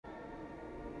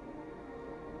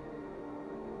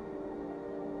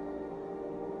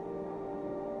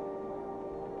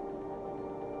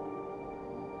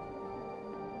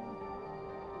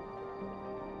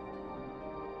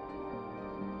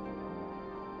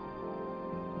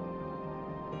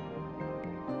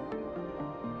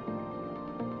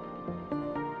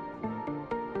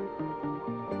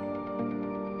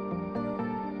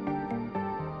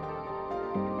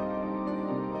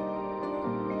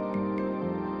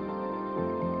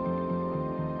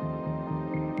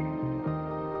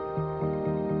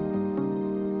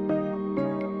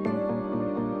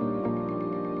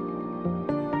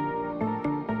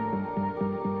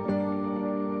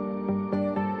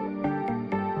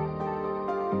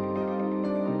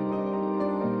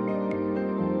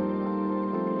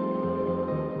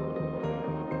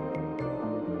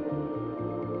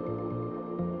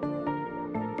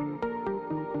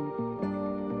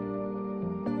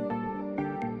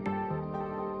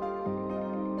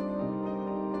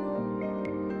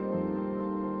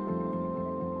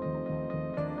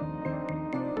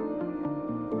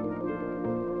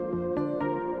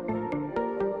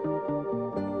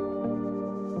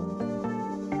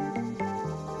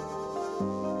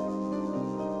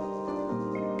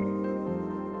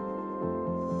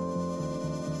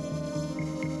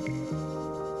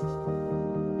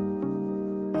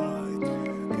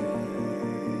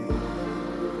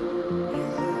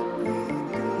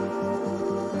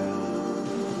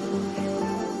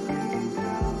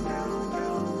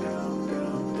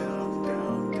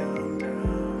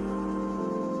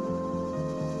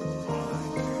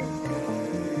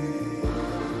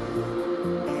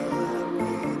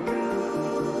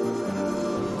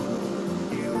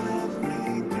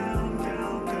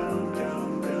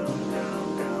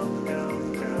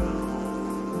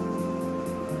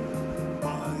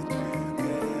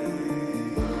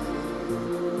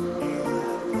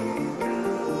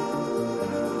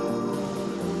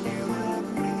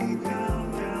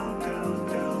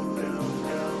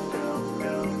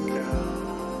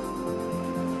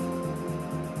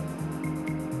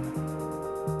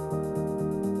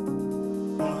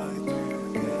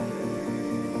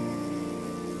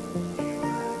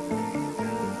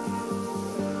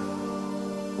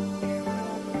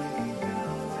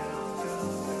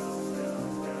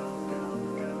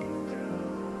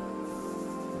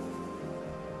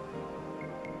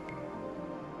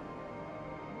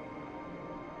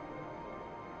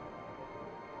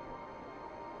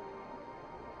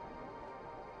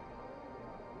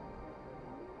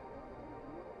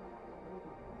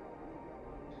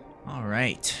All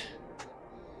right.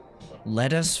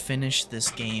 Let us finish this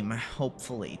game,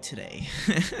 hopefully, today.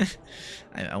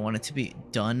 I want it to be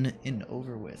done and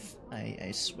over with.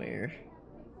 I swear.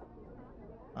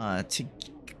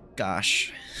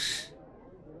 Gosh.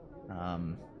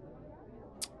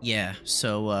 Yeah,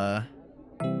 so,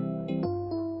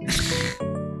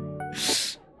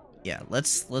 yeah,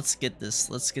 let's get this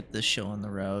show on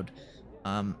the road.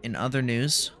 In other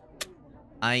news,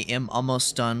 I am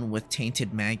almost done with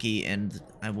Tainted Maggie, and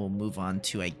I will move on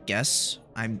to, I guess,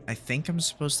 I think I'm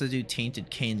supposed to do Tainted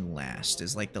Cain last,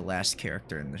 as like the last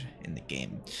character in the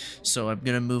game. So I'm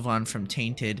gonna move on from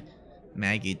Tainted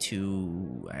Maggie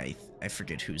to I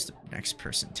forget who's the next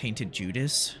person. Tainted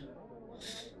Judas.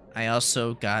 I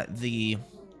also got the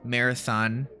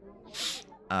marathon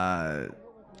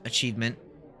achievement,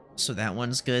 so that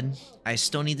one's good. I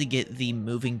still need to get the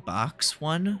moving box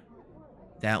one.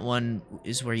 That one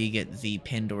is where you get the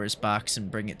Pandora's box and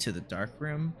bring it to the dark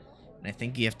room. And I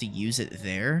think you have to use it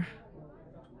there.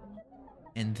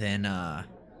 And then,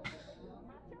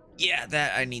 yeah,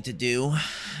 that I need to do.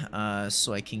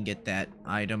 So I can get that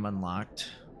item unlocked.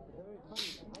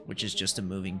 Which is just a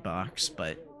moving box,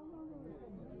 but...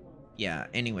 yeah,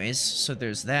 anyways, so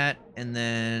there's that. And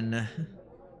then...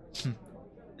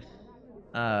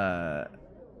 I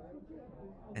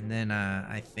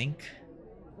think...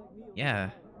 yeah,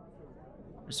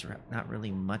 there's not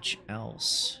really much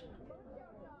else.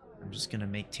 I'm just gonna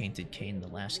make Tainted Cain the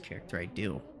last character I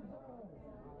do.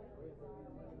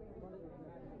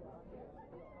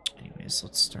 Anyways,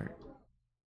 let's start.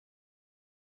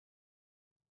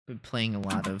 Been playing a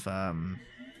lot of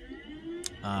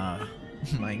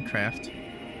Minecraft,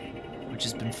 which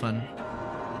has been fun.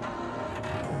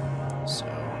 So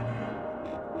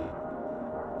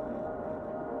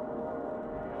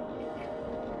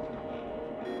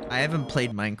I haven't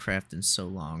played Minecraft in so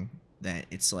long that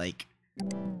it's like,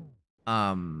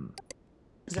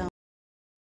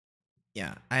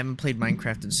 yeah, I haven't played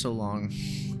Minecraft in so long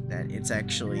that it's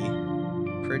actually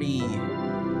pretty,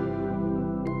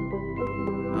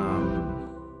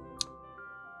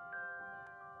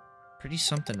 pretty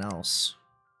something else.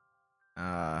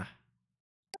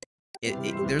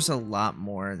 There's a lot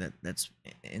more that's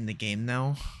in the game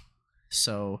now,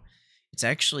 so it's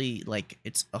actually like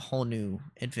it's a whole new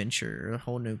adventure, a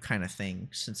whole new kind of thing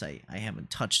since I haven't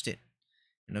touched it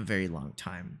in a very long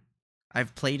time.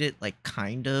 I've played it like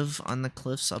kind of on the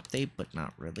Cliffs update, but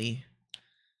not really.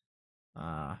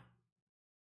 And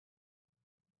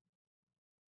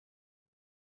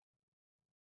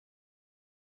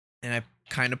I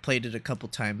kind of played it a couple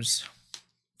times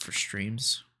for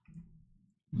streams,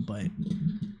 but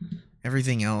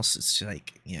everything else it's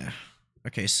like, yeah.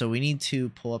 Okay, so we need to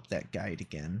pull up that guide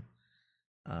again,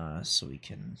 so we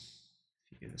can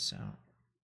figure this out.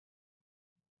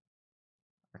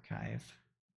 Archive.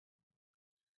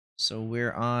 So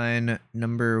we're on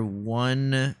number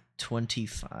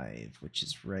 125, which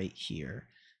is right here.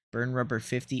 Burn Rubber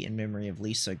 50 in memory of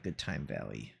Lisa, Good Time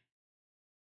Valley.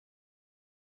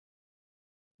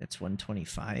 That's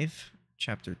 125,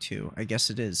 chapter 2. I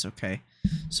guess it is, okay.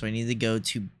 So I need to go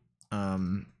to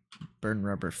Burn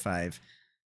Rubber 5.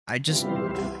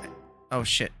 Oh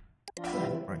shit.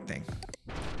 Wrong thing.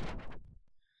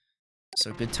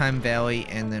 So Good Time Valley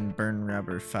and then Burn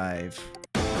Rubber 5.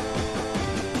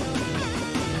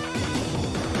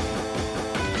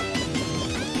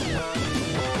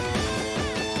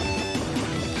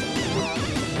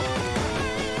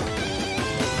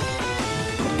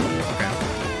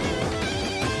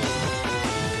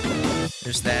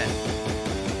 There's that.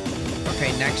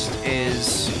 Okay, next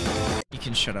is... you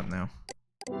can shut up now.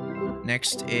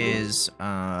 Next is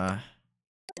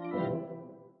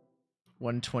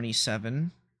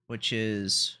 127, which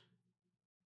is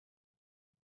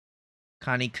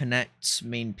Connie Connect's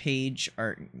main page,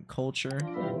 art and culture.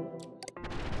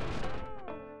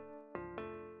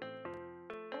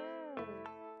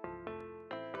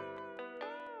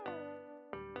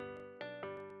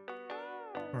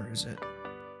 Where is it?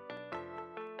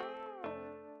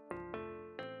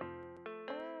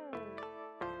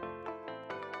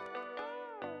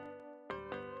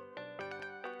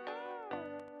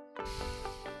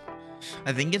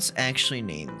 I think it's actually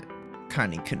named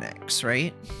Connie Connects,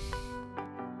 right?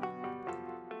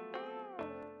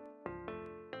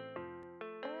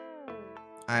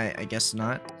 I guess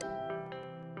not.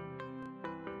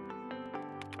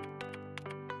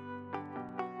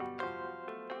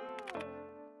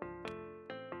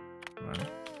 Come on.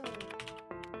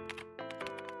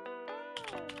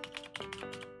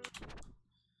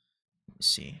 Let's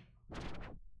see.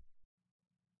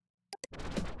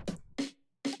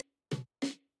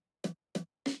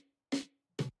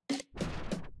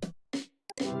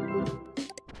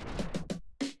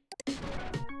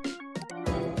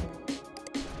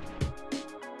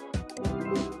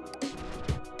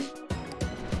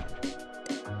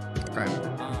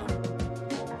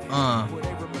 Will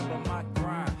they remember my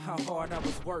grind, how hard I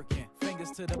was working?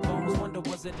 Fingers to the bones, wonder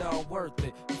was it all worth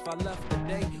it? If I left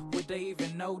today, would they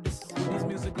even notice? Would these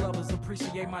music lovers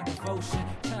appreciate my devotion?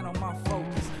 Channel my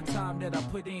focus, time that I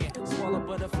put in. Swallow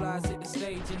butterflies, hit the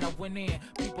stage and I went in.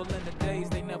 People in the days,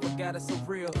 they never got it so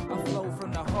real. I flow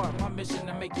from the heart, my mission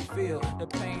to make you feel the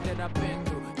pain that I've been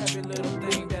through. Every little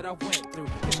thing that I went through.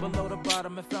 Hit below the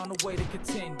bottom and found a way to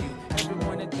continue. Every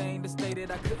one thing that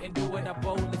stated I couldn't do it, I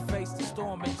boldly faced the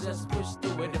storm and just pushed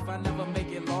through it. If I never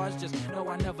make it large, just know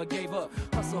I never gave up.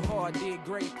 Hustle hard, did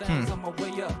great things on my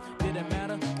way up. Did it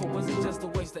matter, or was it just a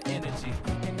waste of energy?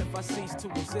 And if I cease to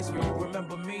exist, will you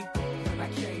remember me? I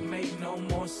can't make no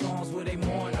more songs where they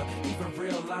mourn or even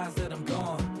realize that I'm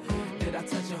gone. Did I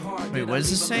touch your heart? Wait, what does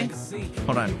this say?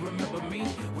 Hold on.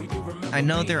 I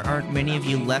know there aren't many of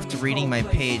you left reading my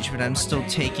page, but I'm still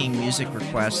taking music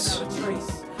requests.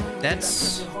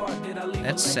 That's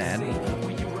sad.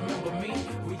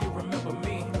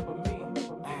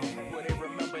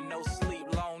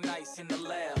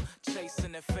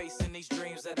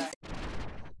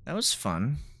 That was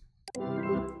fun.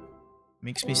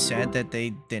 Makes me sad that they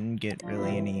didn't get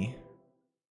really any...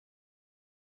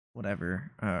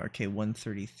 Whatever. Okay,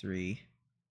 133.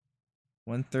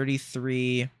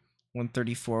 133,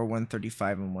 134,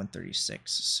 135, and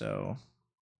 136. So,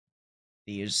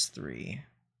 these three.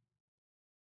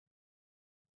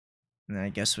 And I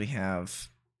guess we have...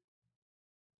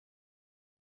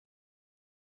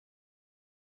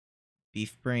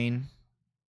 Beef Brain.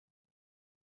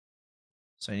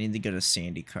 So I need to go to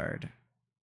Sandy Card.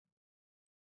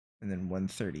 And then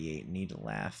 138, Need a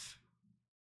Laugh.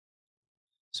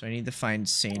 So I need to find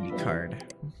Sandy Card.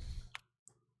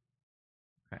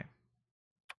 Okay.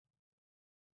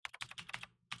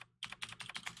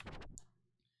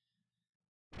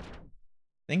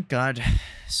 Thank God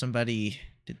somebody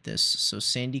did this. So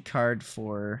Sandy Card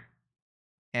for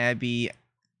Abby,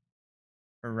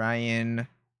 Orion,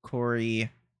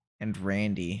 Corey, and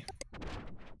Randy.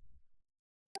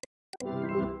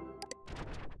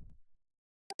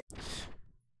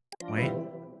 Wait.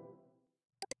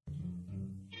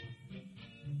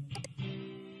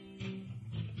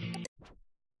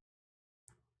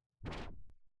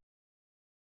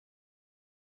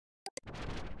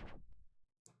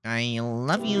 I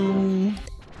love you.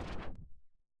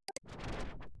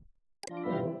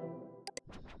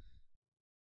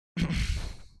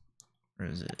 Where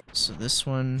is it? So this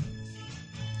one.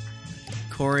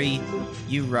 Corey,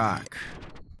 you rock.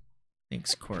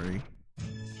 Thanks, Corey.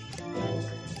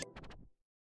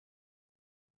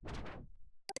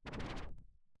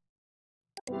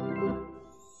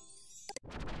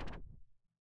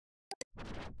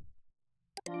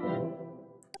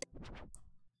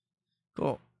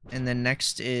 Cool. And then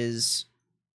next is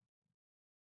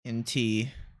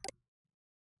MT.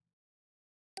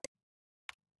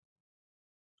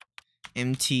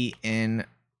 MTN.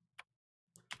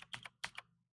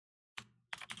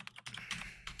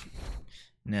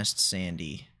 Nest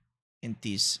Sandy.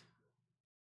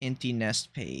 Empty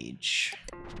nest page.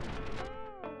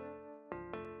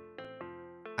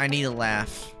 I need a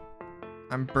laugh.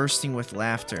 I'm bursting with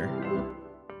laughter.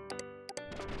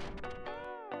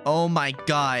 Oh my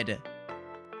God.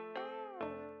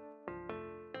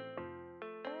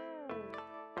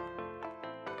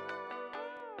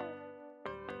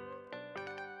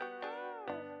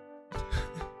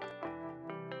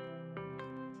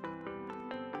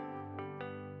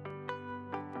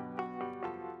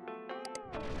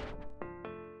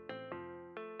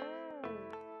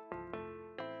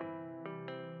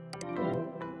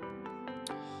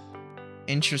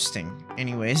 Interesting.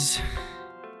 Anyways.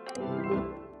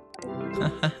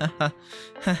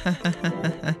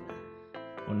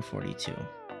 142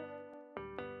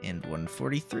 and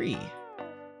 143.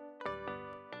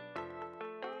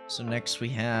 So next we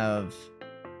have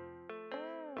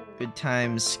Good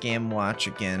Times Scam Watch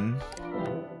again.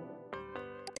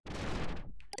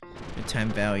 Good Time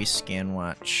Valley Scan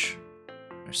Watch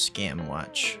or Scam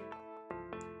Watch.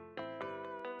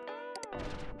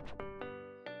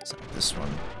 It's not this one.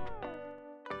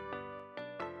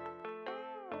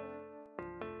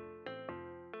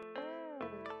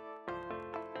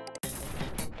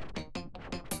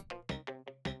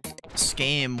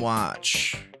 Scam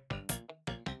Watch.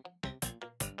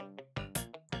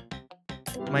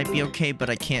 Might be okay, but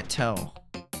I can't tell.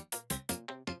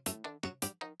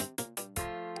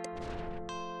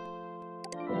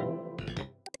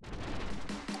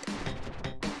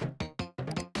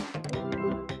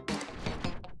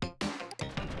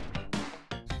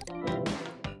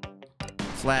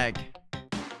 Flag.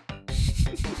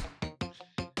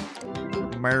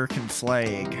 American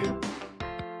flag.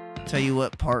 Tell you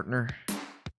what, partner.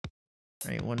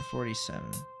 Alright, 147.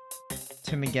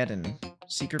 Timigeddon.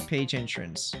 Secret page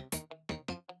entrance.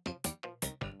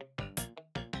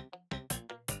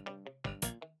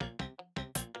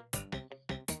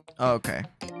 Oh, okay.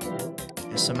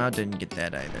 I somehow didn't get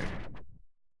that either.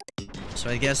 So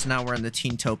I guess now we're in the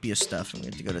Teentopia stuff and we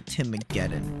have to go to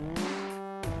Timigeddon.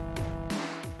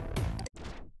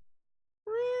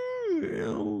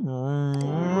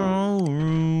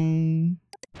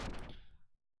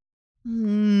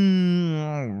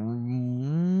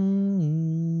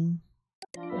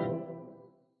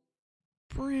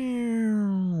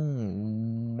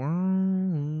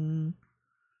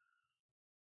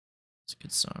 It's a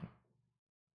good song.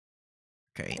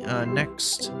 Okay,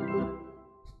 next.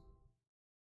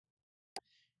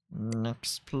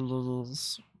 Next,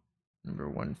 please. Number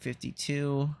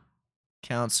 152.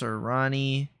 Counselor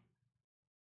Ronnie.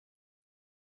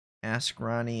 Ask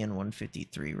Ronnie and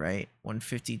 153, right?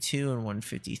 152 and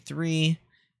 153.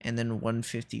 And then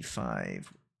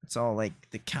 155. It's all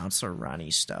like the Counselor Ronnie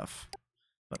stuff.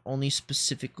 But only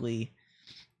specifically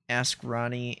Ask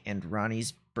Ronnie and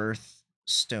Ronnie's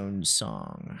Birthstone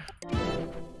song.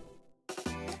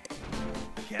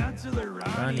 Counselor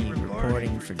Ronnie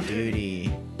reporting for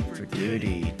duty. For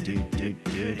duty.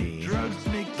 Duty. Drugs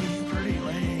make you pretty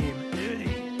lame.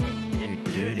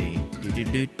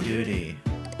 Duty.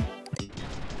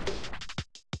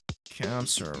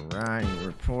 Counselor Ronnie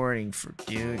reporting for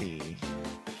duty.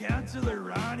 Counselor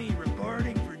Ronnie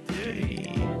reporting for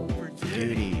duty. For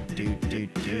Duty.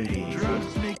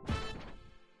 Drugs make.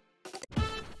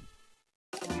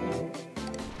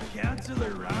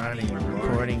 Counselor Ronnie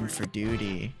reporting for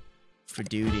duty. For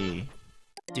duty.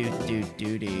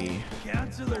 Duty.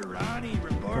 Counselor Ronnie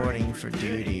Reporting for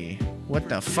duty. What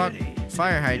the fuck?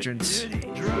 Fire hydrants.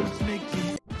 Drugs make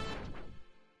you.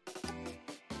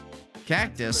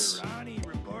 Cactus.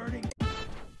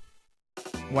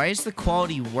 Why is the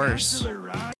quality worse?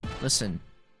 Listen.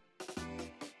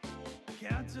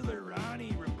 Counselor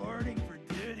Ronnie reporting for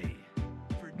duty.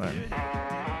 For What?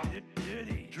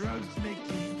 duty. Drugs make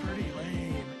you pretty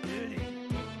lame.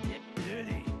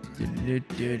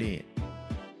 Duty.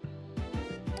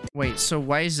 Wait, so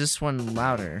why is this one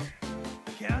louder?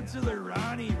 Counselor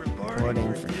Ronnie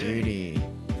Reporting for duty.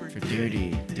 For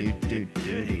duty.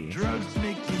 Drugs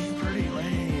make you pretty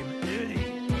lame.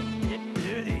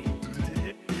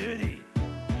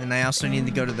 And I also need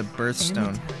to go to the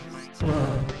birthstone.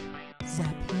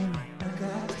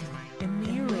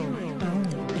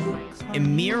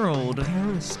 Emerald.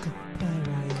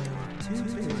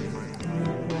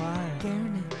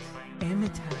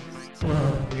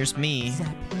 Here's me.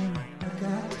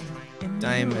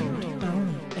 Diamond.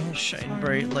 Shine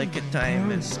bright like a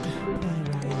diamond.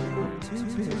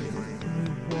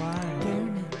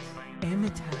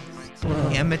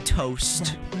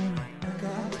 Amethyst.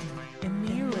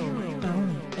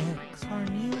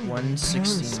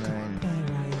 169.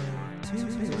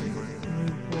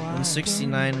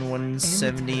 169,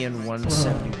 170, and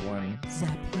 171.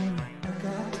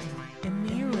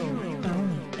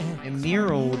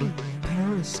 Emerald.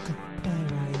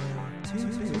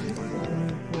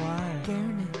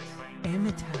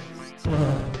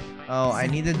 Oh, I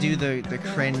need to do the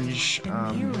cringe,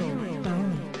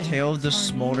 Tale of the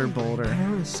Smolder Boulder.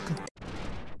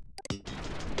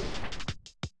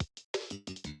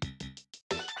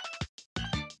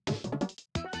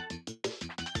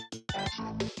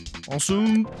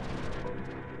 Awesome.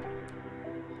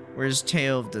 Where's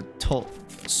Tale of the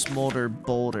Smolder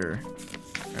Boulder?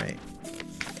 Right.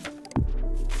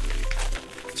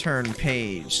 Turn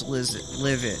page.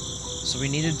 Live it. So we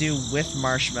need to do with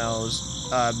marshmallows.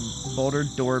 Boulder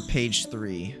door page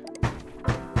 3.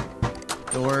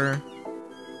 Door.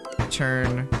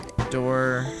 Turn.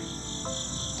 Door.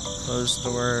 Close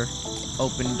door.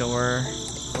 Open door.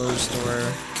 Close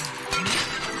door.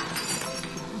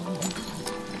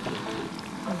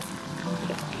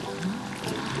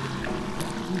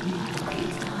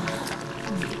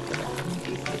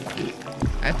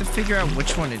 I have to figure out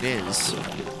which one it is.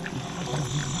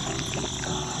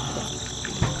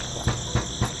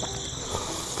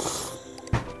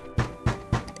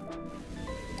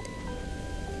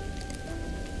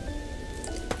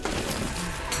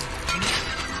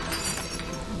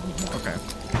 Okay.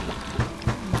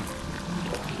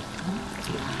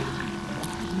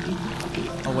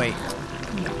 Oh, wait.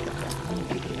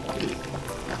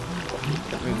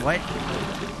 Wait, what?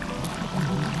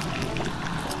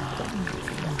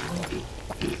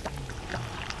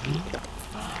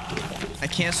 I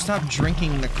can't stop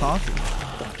drinking the coffee.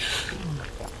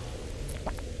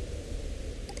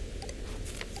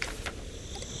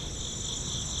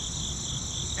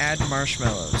 Add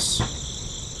marshmallows.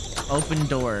 Open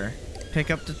door. Pick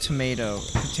up the potato.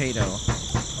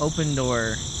 Open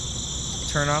door.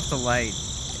 Turn off the light.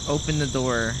 Open the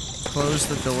door. Close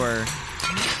the door.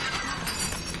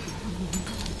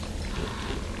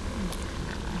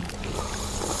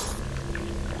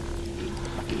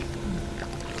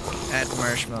 Add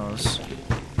marshmallows.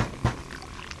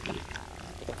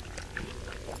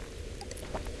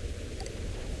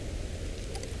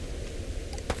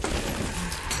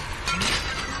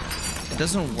 It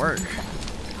doesn't work.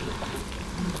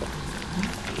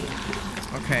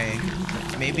 Okay,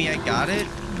 maybe I got it?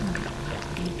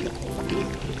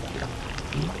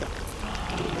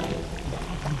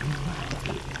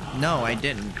 No, I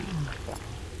didn't.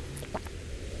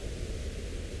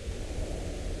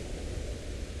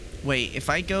 Wait, if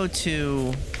I go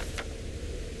to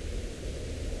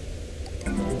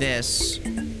this,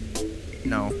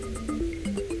 no.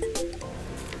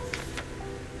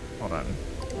 Hold on.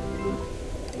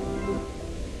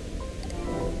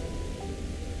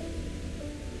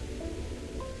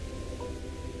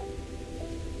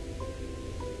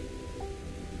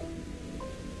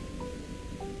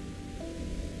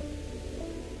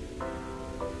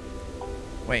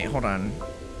 Wait, hold on.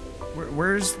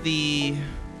 Where's the...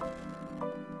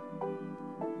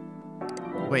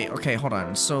 Wait, okay, hold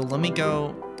on. So let me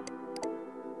go...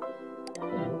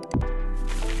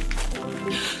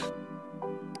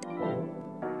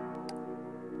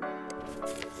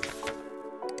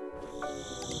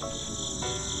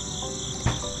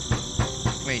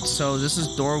 Wait, so this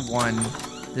is door 1.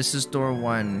 This is door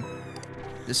 1.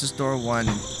 This is door 1.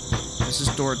 This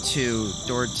is door 2.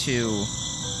 Door 2.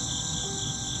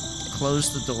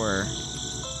 Close the door.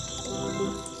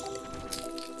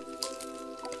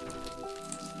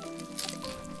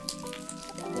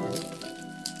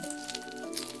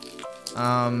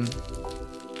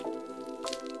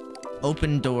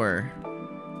 Open door.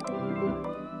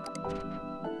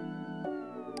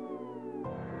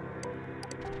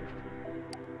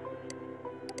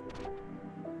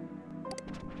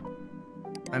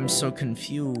 I'm so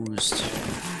confused.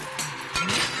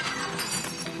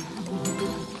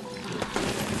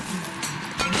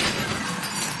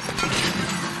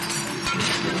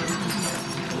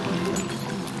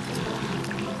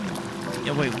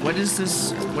 Yeah, wait, what is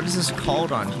this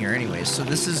called on here anyway? So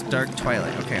this is Dark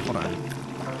Twilight. Okay, hold on.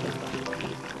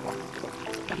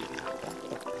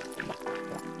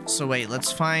 So wait,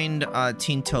 let's find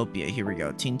Teentopia. Here we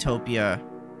go. Teentopia.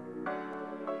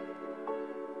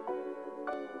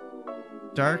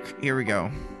 Dark. Here we go.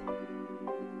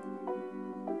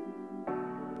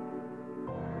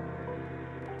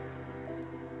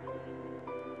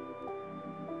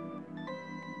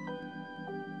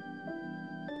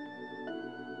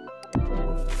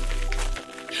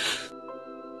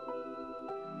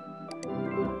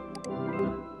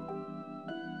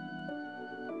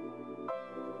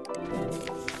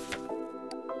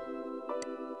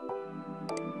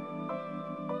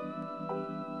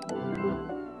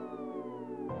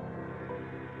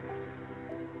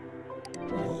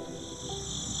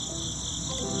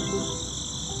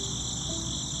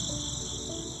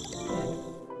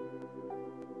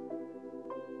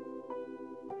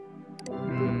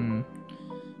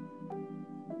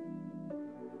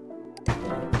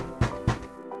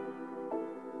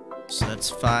 So that's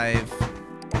 5.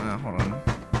 Hold on.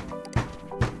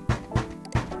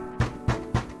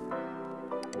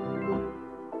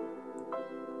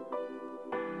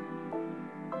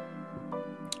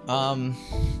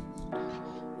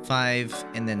 Five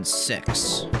and then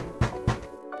 6.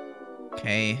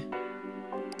 Okay.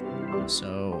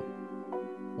 So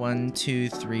 1, 2,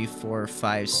 3, 4,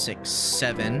 5, 6,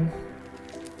 7.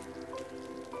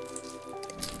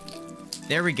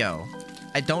 There we go.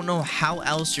 I don't know how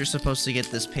else you're supposed to get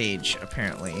this page,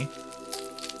 apparently.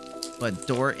 But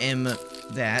door M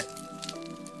that.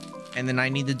 And then I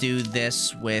need to do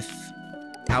this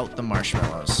without the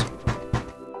marshmallows.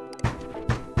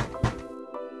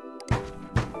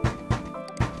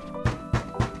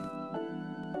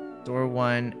 Door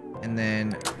 1, and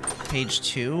then page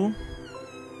 2.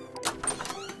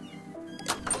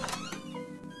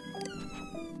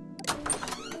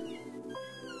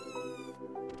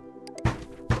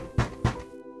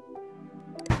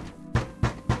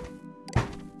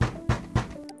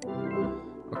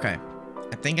 Okay,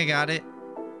 I think I got it.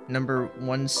 Number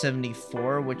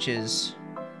 174, which is...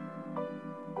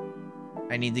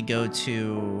 I need to go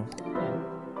to...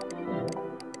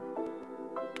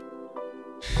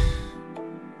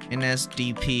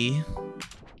 NSDP.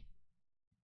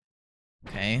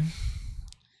 Okay.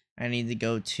 I need to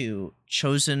go to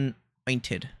Chosen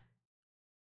Ointed.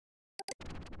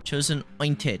 Chosen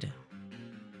ointed.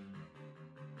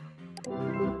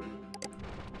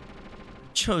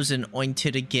 Chosen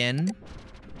ointed again.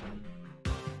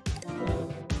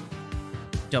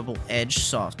 Double edge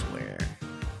software.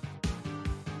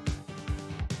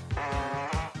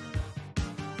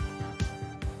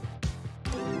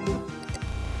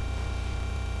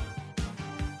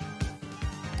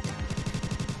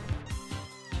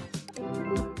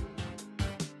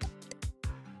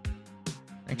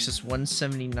 Nexus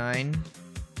 179.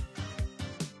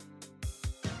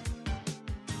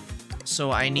 So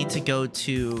I need to go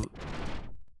to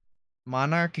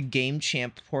Monarch Game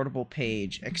Champ portable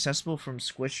page, accessible from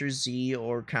Squisher Z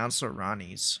or Counselor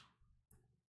Ronnie's.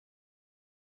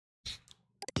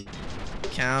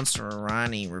 Counselor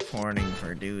Ronnie reporting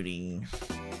for duty.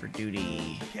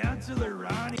 Counselor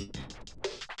Ronnie.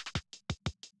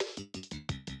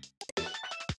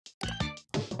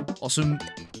 Awesome.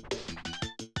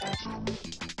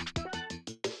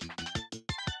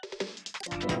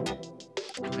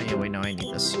 Oh, yeah, wait, no, I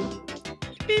need this.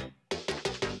 Beep.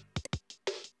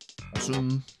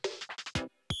 Awesome.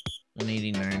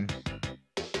 189.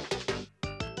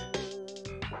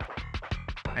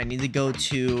 I need to go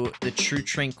to the True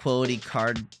Tranquility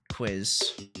card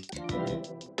quiz.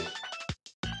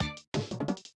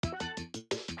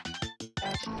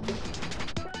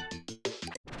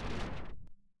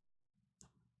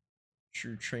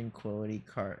 True Tranquility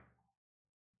card.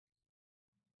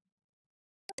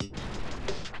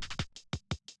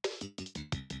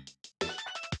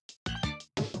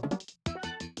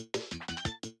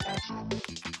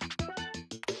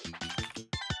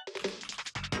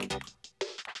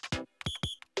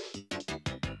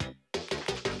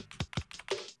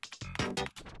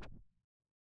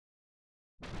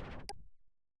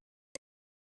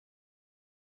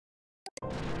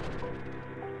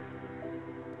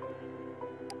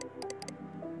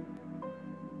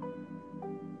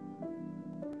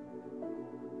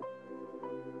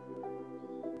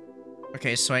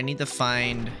 Okay, so I need to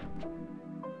find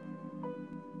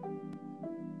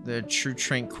the True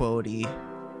Tranquility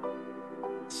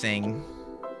thing.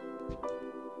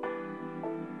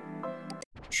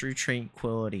 True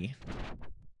Tranquility.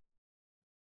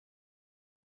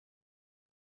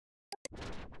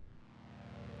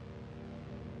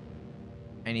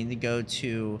 I need to go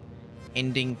to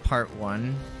ending part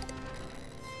 1.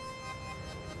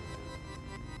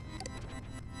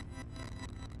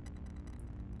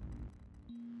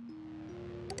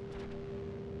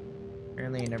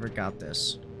 Apparently I never got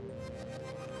this.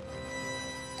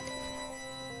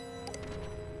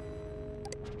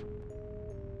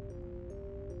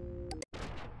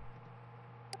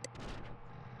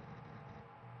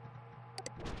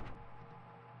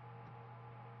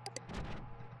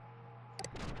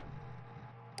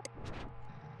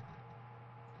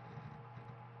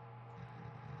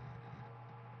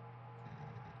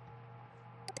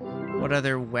 What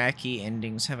other wacky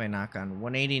endings have I not gotten?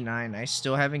 189. I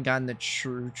still haven't gotten the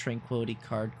True Tranquility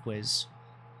card quiz.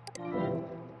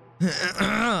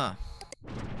 I'd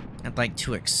like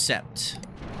to accept.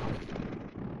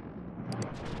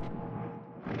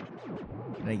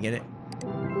 Did I get it?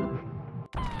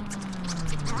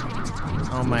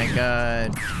 Oh my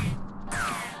god.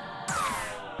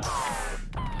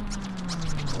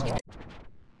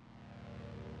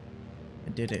 I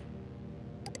did it.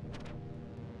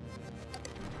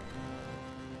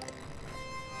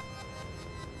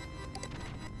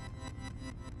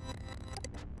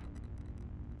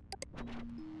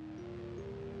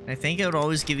 I think it would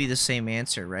always give you the same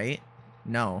answer, right?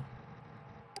 No.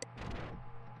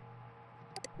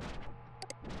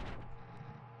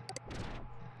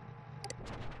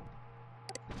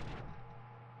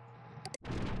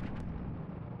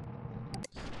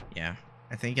 Yeah,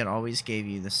 I think it always gave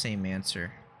you the same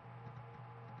answer.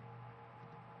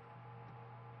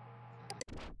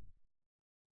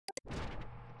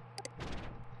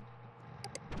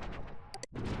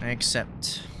 I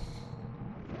accept.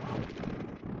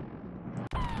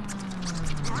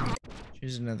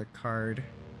 Choose another card.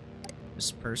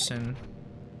 This person.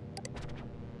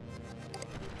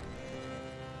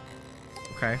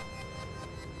 Okay.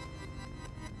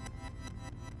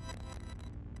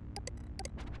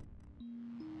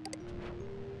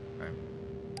 Okay.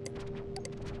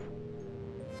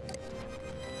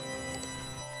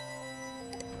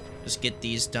 Just get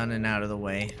these done and out of the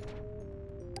way.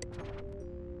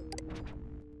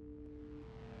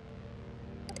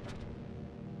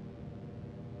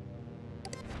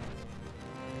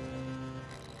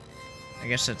 I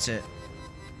guess that's it.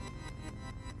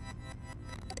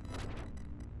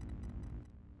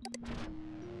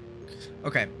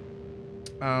 Okay.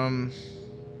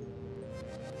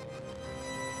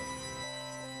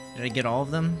 Did I get all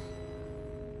of them?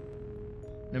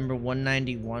 Number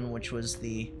 191, which was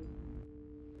the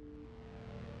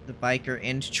biker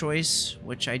end choice,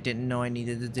 which I didn't know I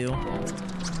needed to do.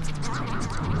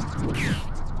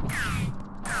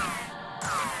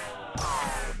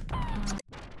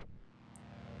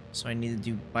 So I need to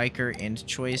do biker end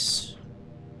choice.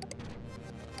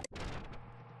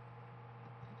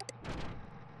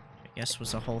 I guess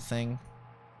was the whole thing.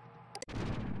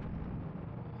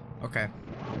 Okay.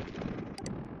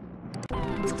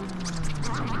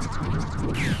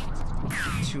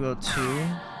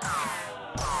 $202.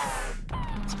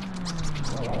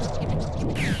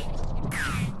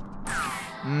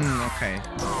 Okay.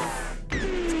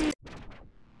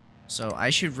 So I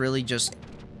should really just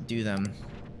do them.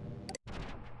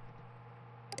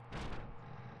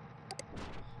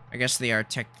 I guess they are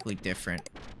technically different.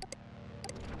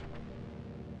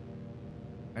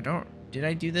 Did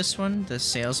I do this one? The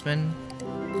salesman?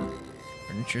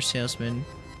 Furniture salesman.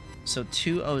 So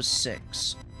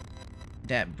 206.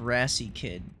 That brassy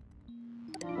kid.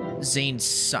 Zane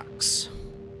sucks.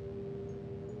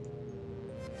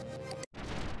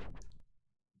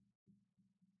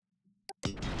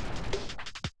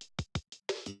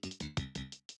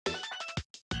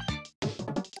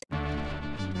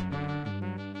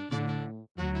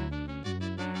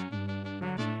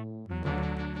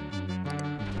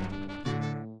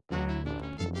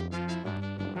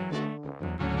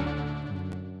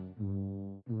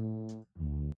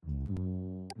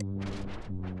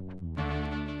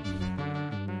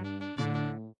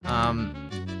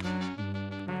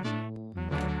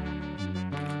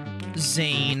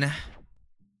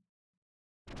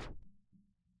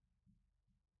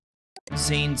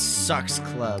 Zane sucks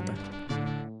club.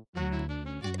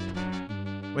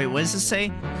 Wait, what does it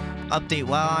say? Update.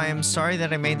 While I am sorry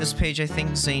that I made this page, I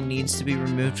think Zane needs to be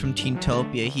removed from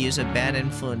Teentopia. He is a bad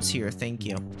influence here. Thank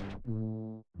you.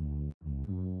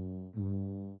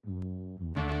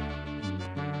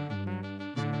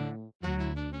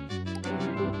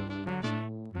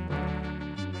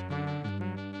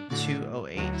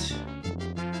 $208.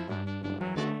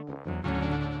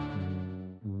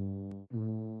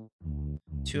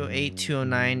 208,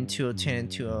 209, 2010, and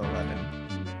 2011.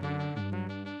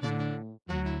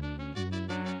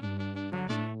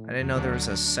 I didn't know there was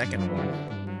a second one.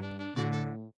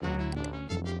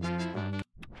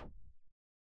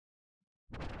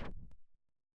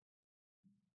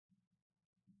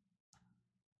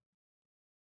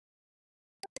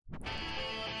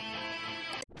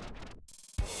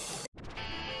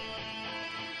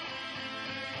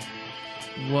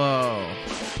 Whoa.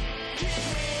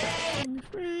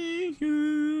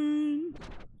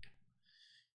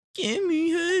 Give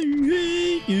me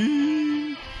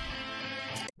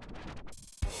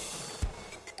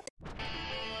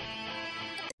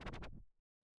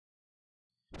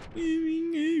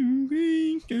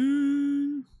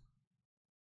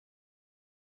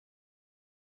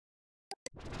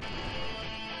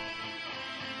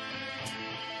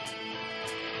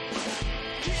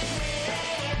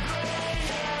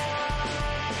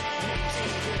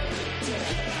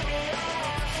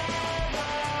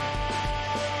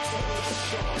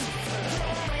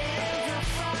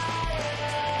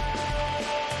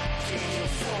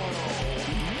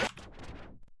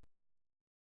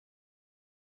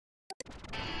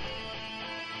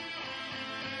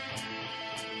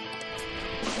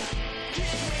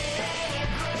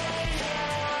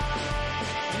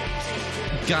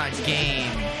got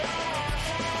game.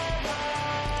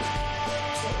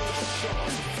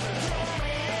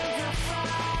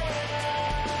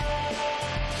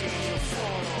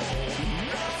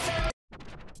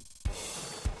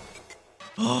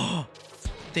 Oh,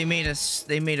 they made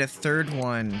a third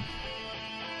one.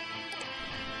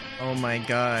 Oh my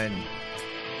god.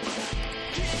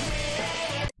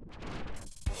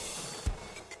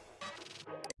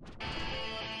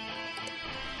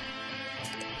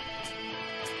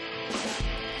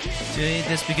 Did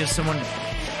this because someone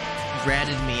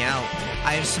ratted me out.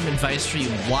 I have some advice for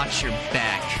you. Watch your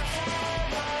back.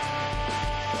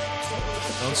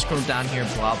 Don't scroll down here,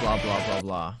 blah, blah, blah, blah,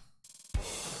 blah.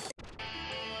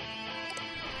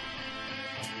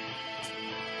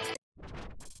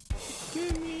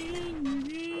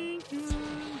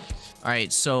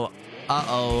 Alright, so,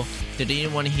 uh-oh. Did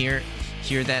anyone hear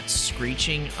that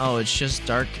screeching? Oh, it's just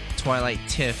Dark Twilight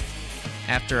Tiff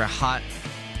after a hot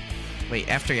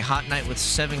night with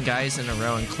 7 guys in a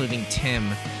row, including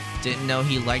Tim. Didn't know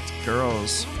he liked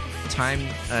girls. Time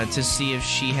to see if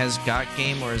she has got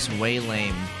game or is way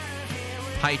lame.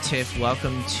 Hi Tiff,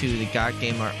 welcome to the God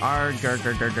Gamer.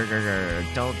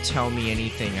 Don't tell me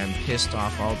anything. I'm pissed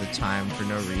off all the time for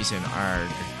no reason. Arg.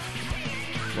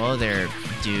 Whoa there,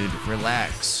 dude.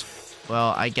 Relax.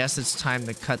 Well, I guess it's time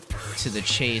to cut to the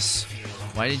chase.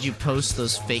 Why did you post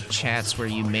those fake chats where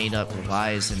you made up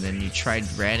lies and then you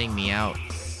tried ratting me out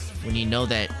when you know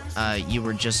that you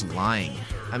were just lying?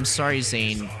 I'm sorry,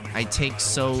 Zane. I take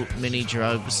so many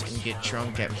drugs and get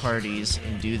drunk at parties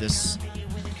and do this,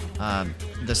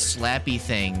 the slappy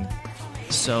thing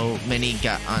with so many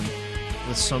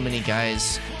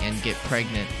guys and get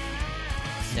pregnant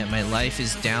that my life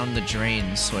is down the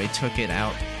drain, so I took it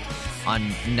out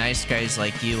on nice guys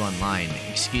like you online.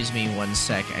 Excuse me 1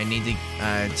 sec. I need to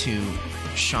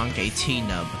shonk a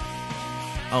T-nub.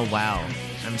 Oh wow.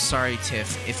 I'm sorry,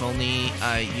 Tiff. If only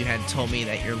you had told me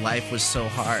that your life was so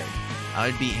hard,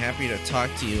 I'd be happy to talk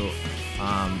to you.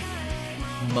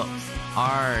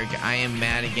 Arg, I am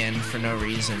mad again for no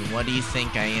reason. What do you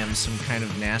think I am? Some kind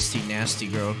of nasty, nasty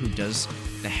girl who does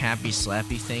the happy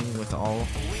slappy thing with all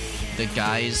the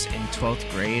guys in 12th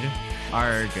grade?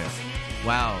 Arg.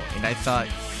 Wow, and I thought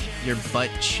your butt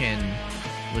chin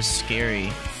was scary.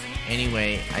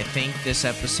 Anyway, I think this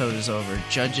episode is over.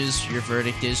 Judges, your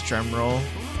verdict is drumroll.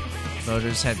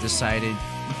 Voters have decided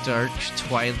Dark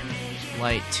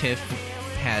Twilight Tiff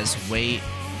has way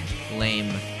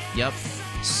lame. Yup,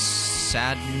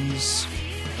 saddens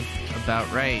about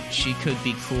right. She could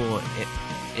be cool.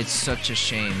 It's such a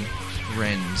shame.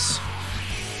 Grins.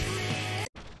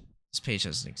 This page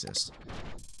doesn't exist.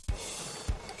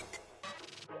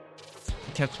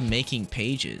 I kept making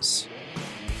pages.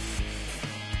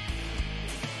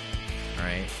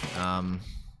 Alright,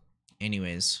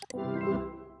 anyways.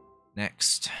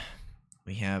 Next,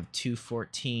 we have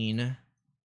 214.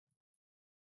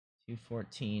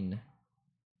 214.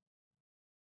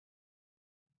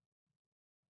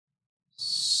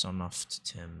 Sonoft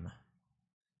Tim.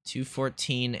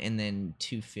 214 and then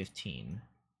 215.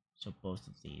 So both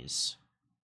of these.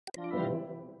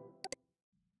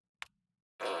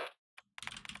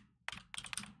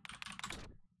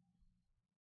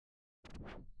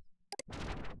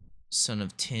 Son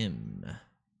of Tim.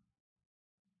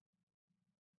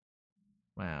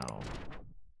 Wow.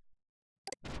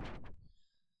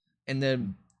 And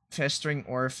then festering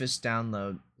orifice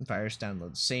download, virus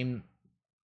download. Same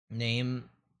name.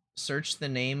 Search the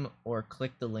name or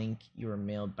click the link you were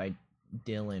mailed by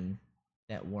Dylan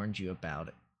that warned you about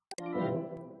it.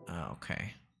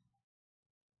 Okay.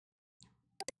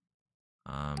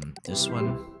 This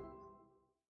one.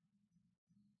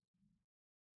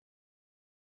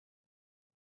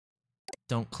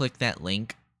 Don't click that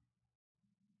link.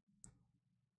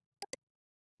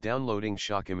 Downloading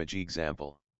shock image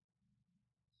example.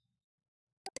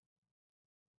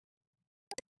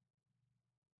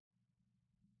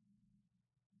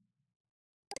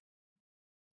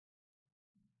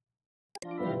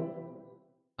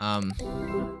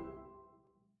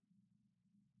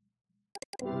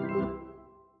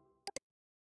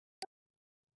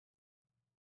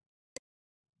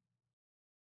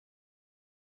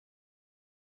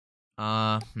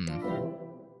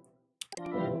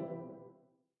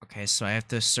 Okay, so I have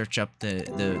to search up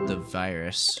the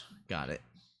virus. Got it.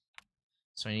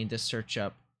 So I need to search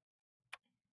up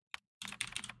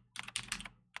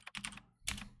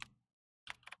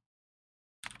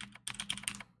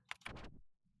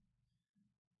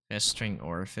festering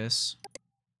orifice.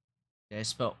 Did I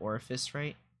spell orifice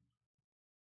right?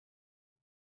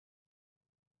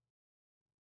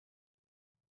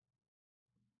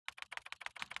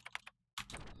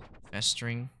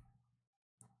 Festering.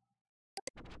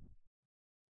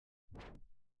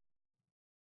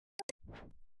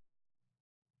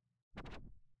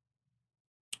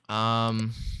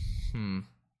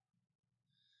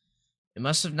 It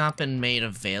must have not been made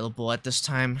available at this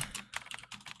time.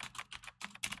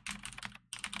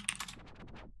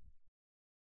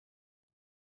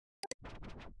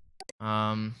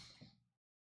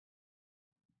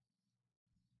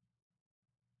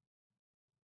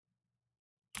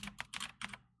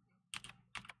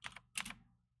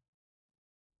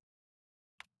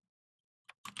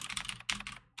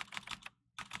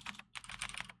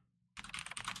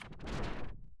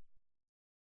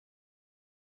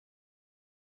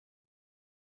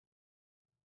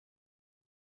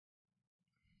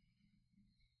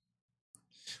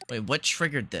 Wait, what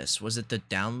triggered this? Was it the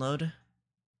download?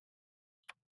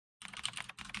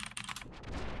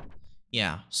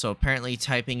 Yeah, so apparently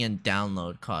typing in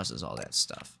download causes all that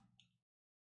stuff.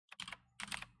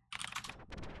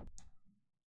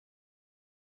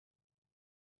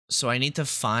 So I need to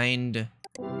find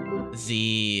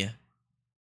the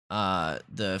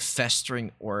the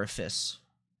festering orifice,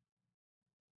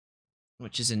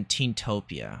 which is in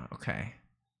Teentopia. Okay.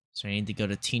 So I need to go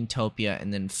to Teentopia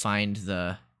and then find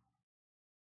the...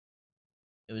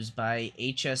 It was by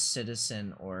HS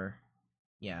Citizen or...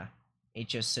 Yeah,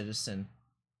 HS Citizen.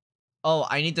 Oh,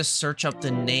 I need to search up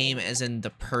the name as in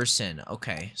the person.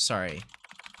 Okay, sorry.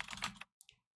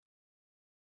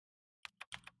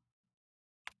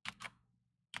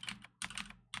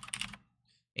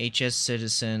 HS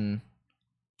Citizen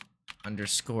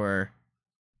underscore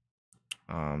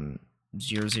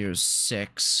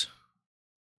 006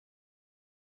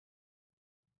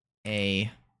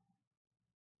 A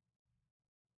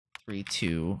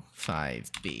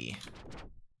 325B.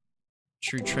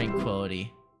 True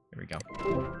Tranquility. There we go.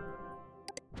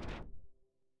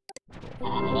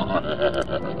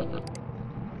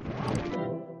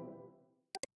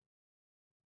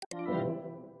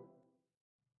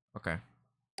 Okay.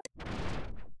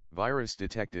 Virus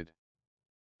detected.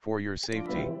 For your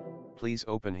safety, please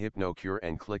open HypnoCure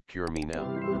and click Cure Me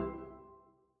now.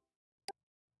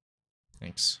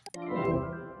 Thanks.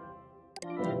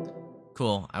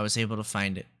 Cool, I was able to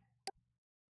find it.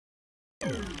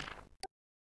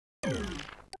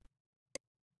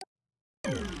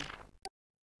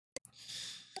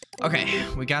 Okay,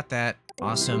 we got that.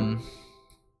 Awesome.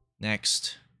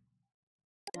 Next.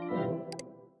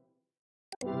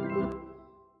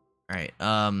 Alright,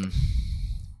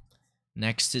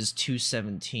 next is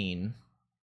 217,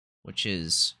 which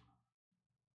is...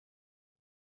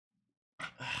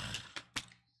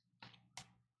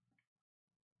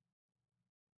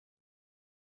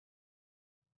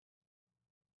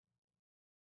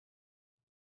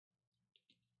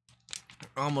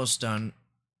 Almost done.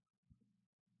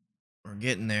 We're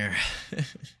getting there.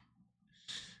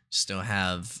 Still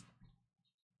have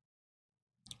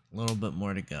a little bit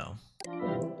more to go.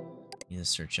 Need to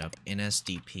search up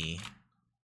NSDP.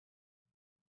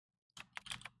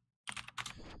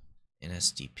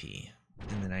 NSDP.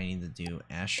 And then I need to do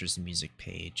Asher's music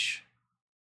page.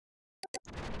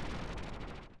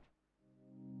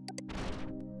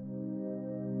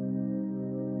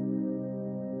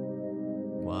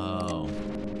 Whoa.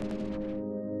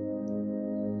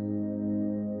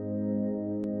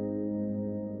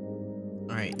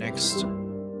 Alright, next.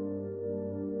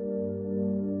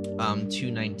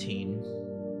 219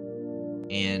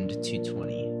 and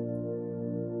 220.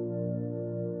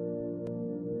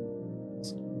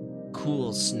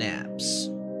 Cool snaps.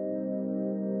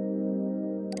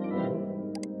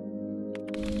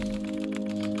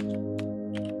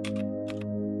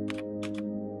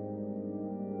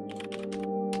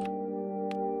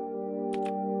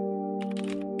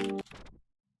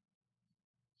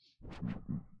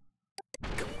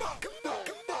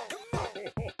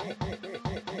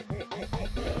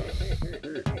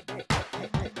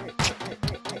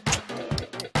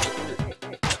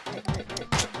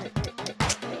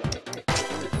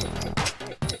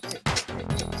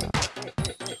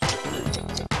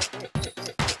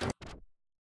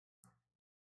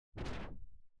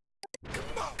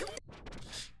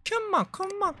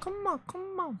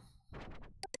 Come on.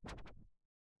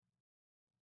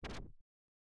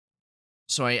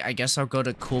 So I guess I'll go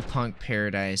to Cool Punk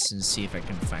Paradise and see if I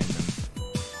can find them.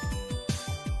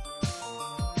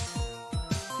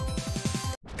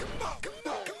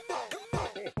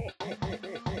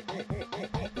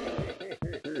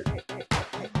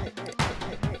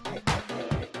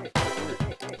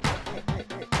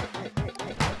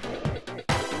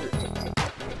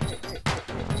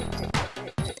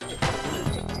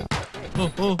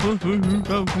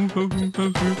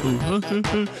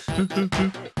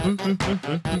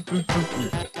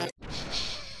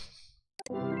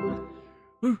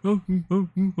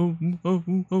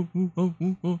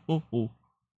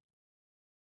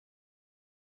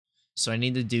 So I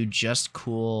need to do just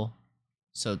cool.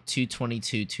 So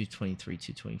 222, 223,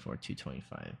 224,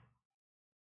 225.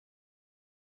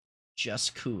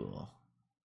 Just cool.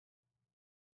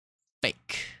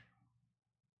 Fake.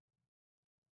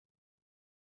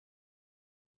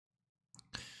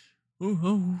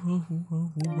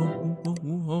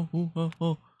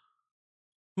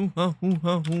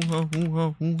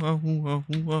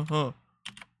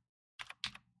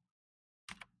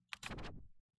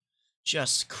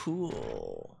 Just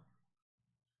cool.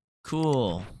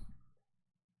 Cool.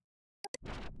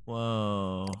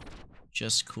 Whoa.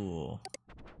 Just cool.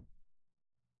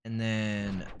 And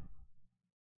then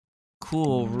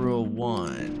cool rule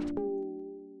 1.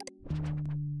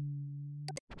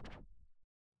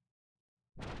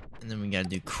 And then we gotta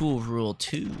do cool rule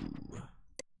 2.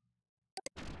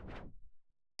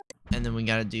 And then we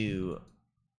gotta do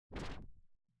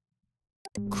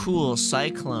cool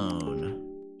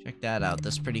cyclone. Check that out.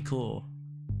 That's pretty cool.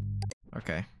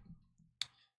 Okay.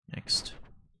 Next.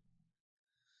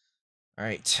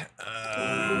 Alright.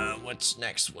 What's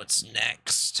next? What's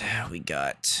next? We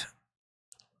got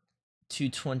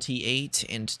 228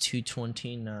 and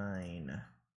 229.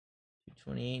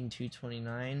 228 and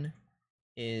 229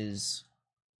 is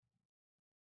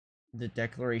the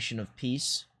declaration of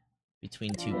peace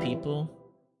between two people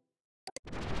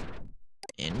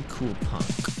in cool punk.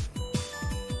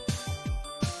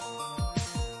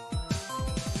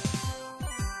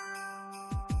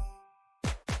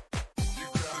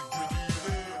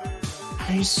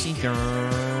 I see,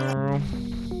 girl.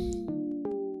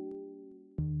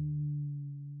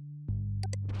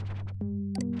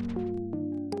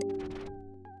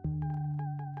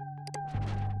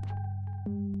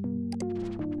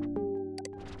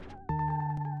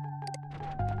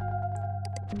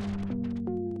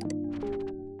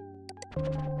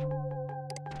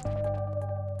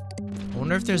 I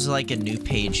wonder if there's like a new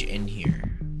page in here.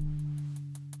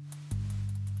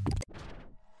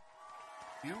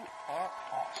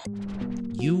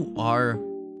 You are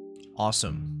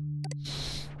awesome.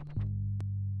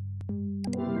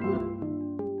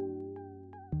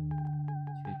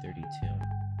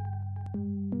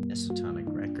 232. Esotonic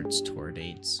Records tour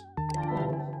dates.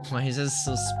 Why is this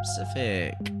so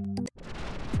specific?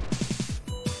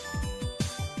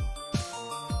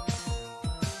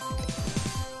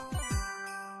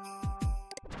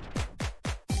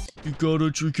 You gotta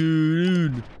trick it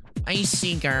in. I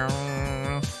see, girl.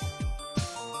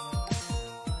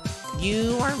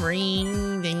 You are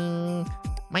reading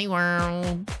my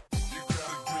world.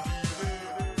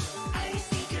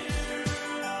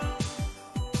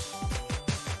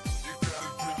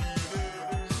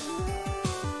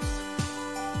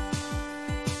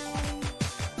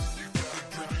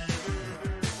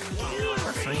 You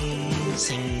are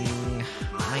freezing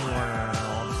my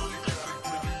world.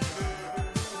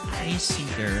 I see,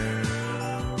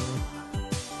 girl.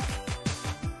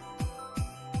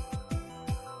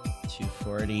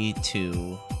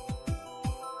 242.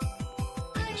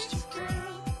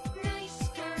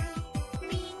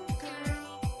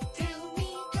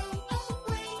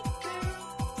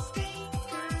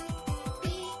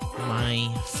 My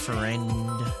friend.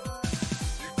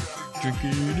 Drink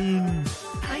it in.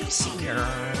 I see,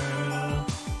 girl.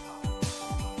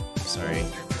 Sorry,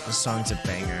 this song's a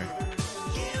banger.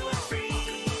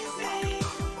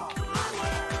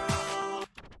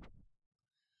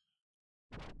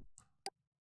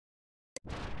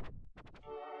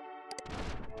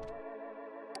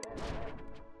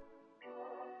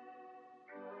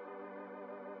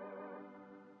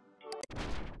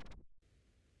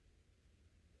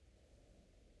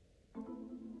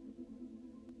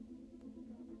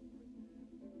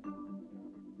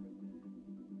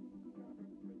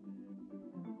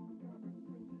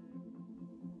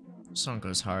 Song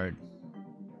goes hard.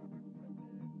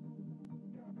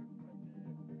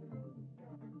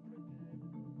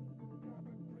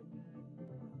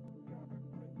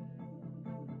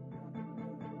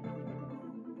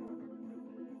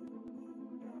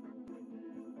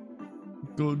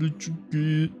 Gotta drink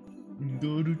it.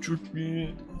 Gotta drink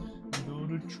it.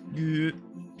 Gotta drink it.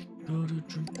 Gotta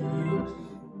drink it.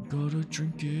 Gotta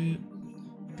drink it.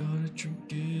 Gotta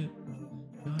drink it.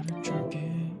 Gotta drink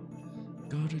it.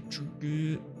 Gotta drink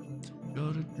it,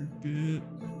 gotta drink it,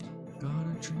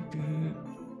 gotta drink it.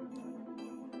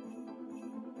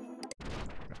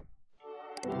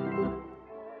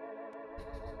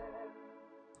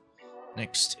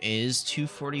 Next is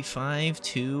 245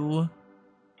 to...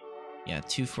 yeah,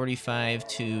 245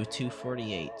 to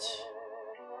 248.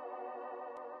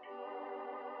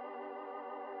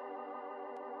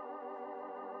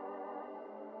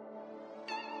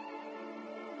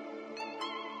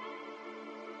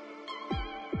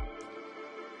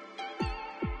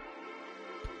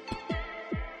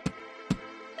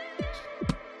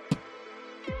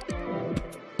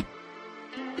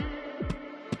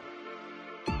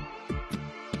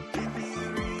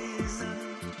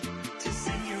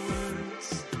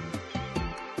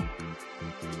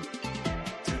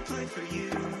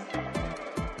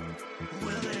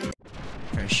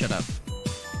 Shut up.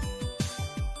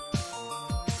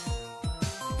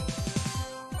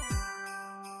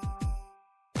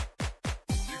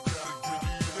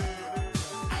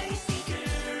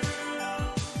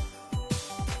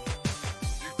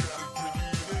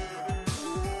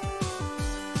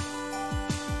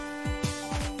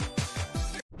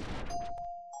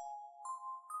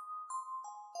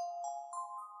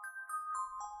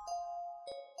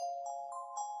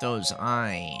 Those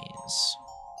eyes.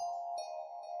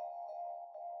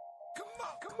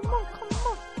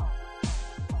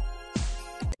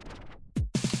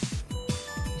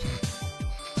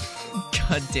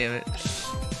 God damn it.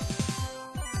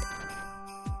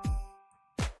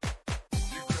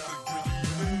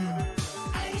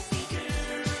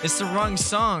 It's the wrong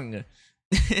song.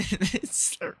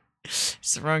 It's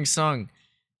the wrong song.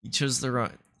 You chose the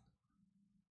wrong.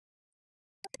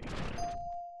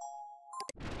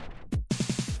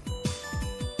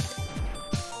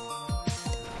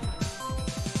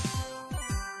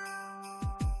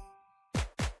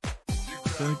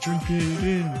 Go drink it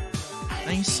in,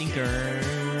 icy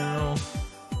girl.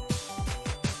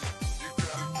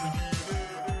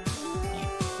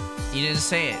 You didn't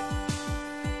say it.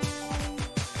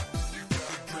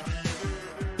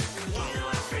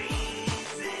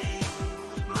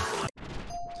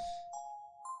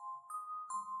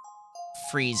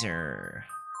 Freezer.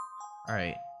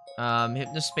 Alright.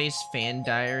 Hypnospace fan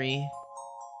diary.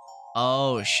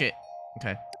 Oh shit.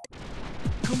 Okay.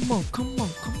 Come on, come on,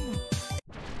 come on.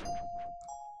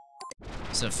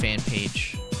 It's a fan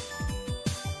page.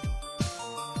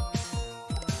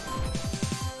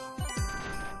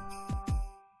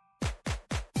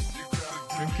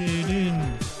 Drink it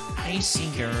in, icy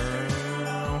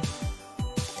girl.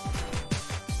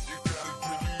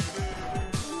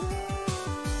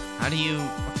 How do you...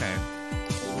 Okay.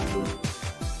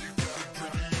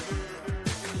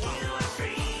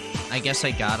 I guess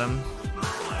I got him.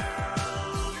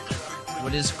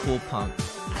 What is cool punk?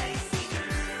 Okay.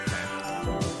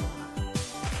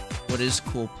 What is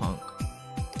cool punk?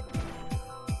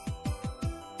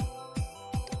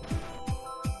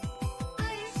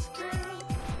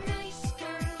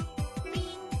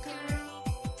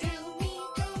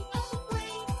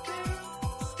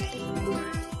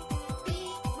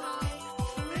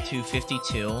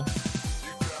 $252,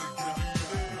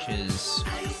 which is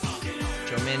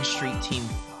Joe Man Street Team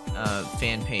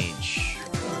fan page.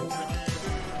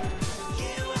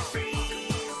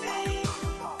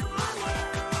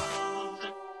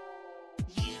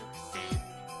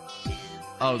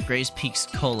 Oh, Gray's Peaks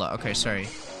Cola. Okay, sorry.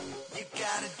 You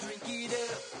gotta drink it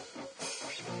up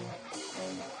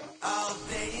all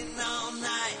day and all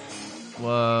night.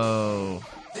 Whoa.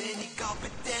 Then you gulp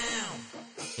it down.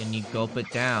 Then you gulp it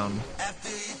down. After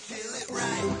you chill it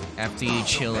right. After you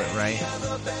chill it right.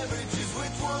 Other beverages,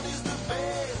 which one is the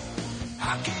best?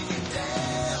 How can you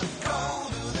tell?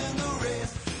 Colder than the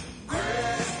rest.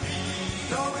 Crispy.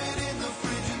 Throw it in the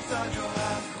fridge inside your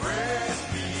house.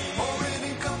 Crispy. Pour it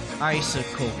in cups and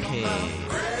Icicle cake.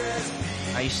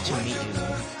 Ice to meet you.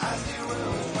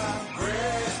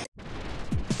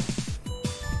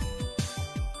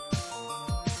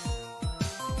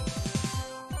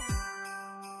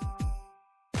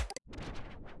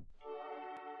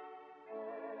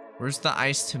 Where's the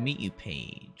ice to meet you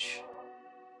page?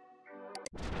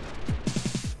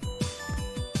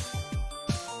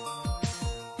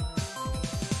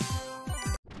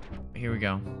 Here we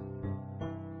go.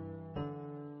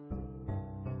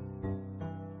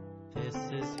 This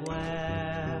is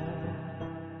where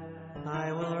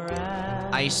I will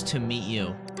rest. Ice to meet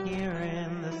you. Here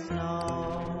in the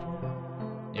snow.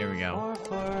 There we go.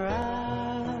 For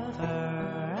forever,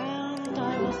 and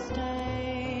I will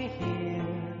stay here.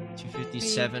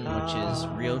 257, which is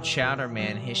Real Chowder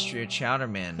Man, History of Chowder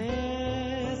Man.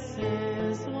 This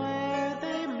is where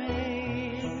they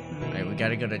made me. Alright, we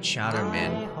gotta go to Chowder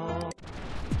Man.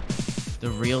 The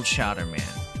Real Chowder Man.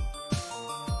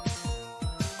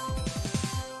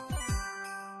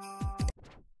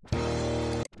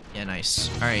 Yeah, nice.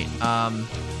 Alright, I'm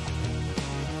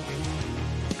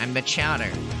the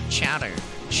Chowder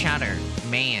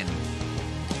Man.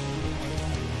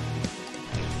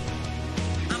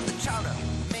 I'm the chowder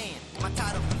man, my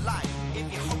title for life.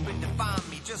 If you're hoping to find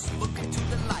me, just look into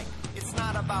the light. It's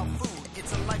not about food,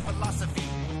 it's a life philosophy.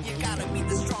 You gotta be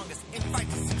the strongest and fight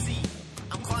to succeed.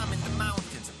 I'm climbing the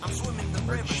mountains, I'm swimming the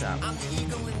rivers. Shop. I'm the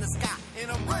eagle in the sky,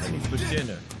 and I'm ready For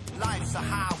dinner. Life's a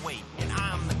highway, and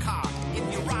I'm the car.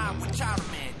 If you ride with Chowder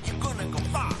Man, you're gonna go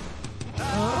far.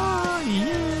 I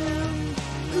am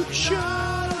the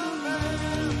Chowder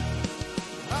Man.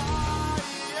 I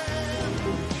am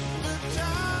the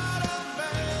Chowder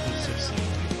Man.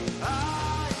 I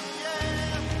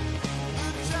am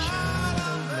the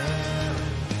Chowder Man.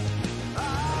 I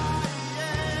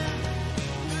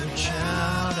am the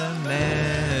Chowder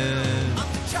Man.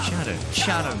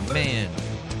 Chowder Man.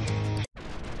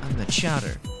 I'm the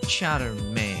Chowder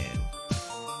Man.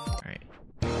 Alright.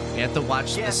 We have to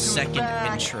watch the Guess who's second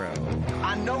back? intro.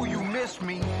 I know you miss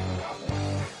me.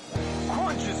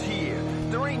 Crunch is here.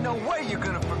 There ain't no way you're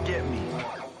gonna forget me.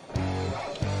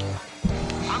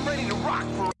 I'm ready to rock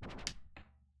for.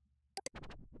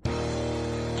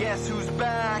 Guess who's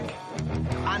back?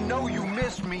 I know you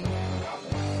miss me.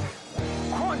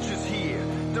 sponges here.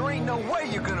 There ain't no way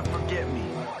you're gonna forget me.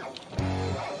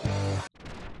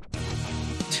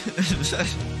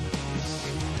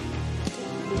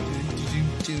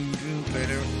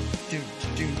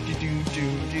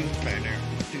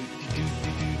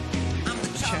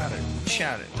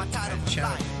 Shout it.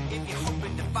 If you're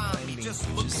hoping to find me, just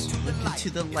look into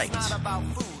the light. It's not about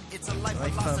food, it's a life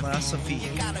philosophy.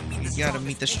 You gotta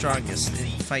meet the strongest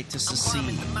and fight to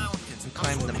succeed. And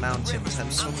climb the mountains, I'm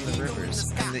swimming the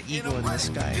rivers. I'm the eagle in the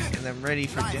sky, and I'm ready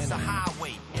for dinner.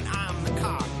 And I'm the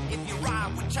car. If you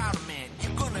ride with Chowder Man,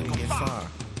 you're gonna go far.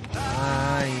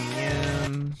 I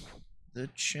am the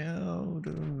Chowder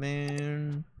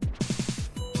Man.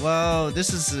 Whoa,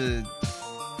 this is a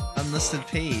unlisted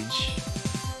page.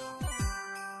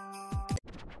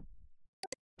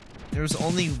 There's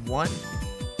only one.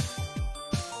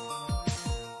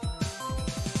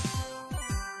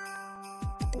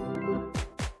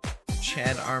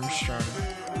 Chad Armstrong.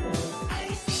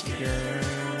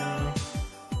 Girl.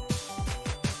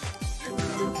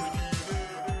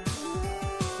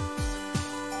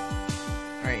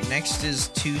 Alright, next is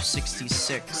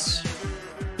 266.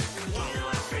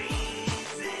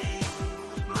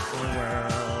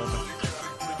 World.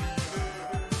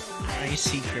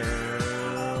 Icy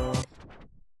Girl.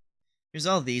 Here's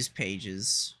all these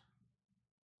pages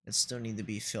that still need to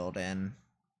be filled in.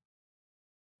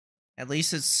 At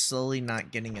least it's slowly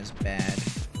not getting as bad.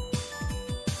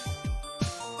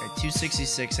 Alright,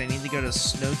 266. I need to go to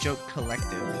Snow Joke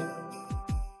Collective.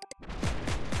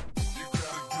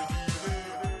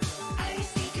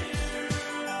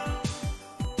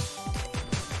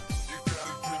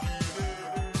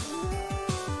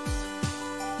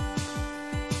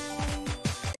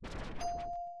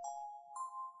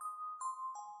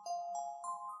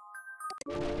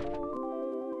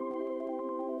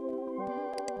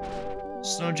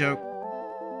 Snow Joke.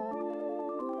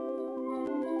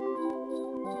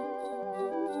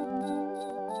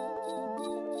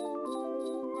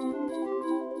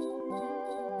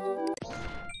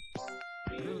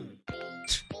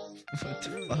 What the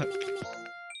fuck?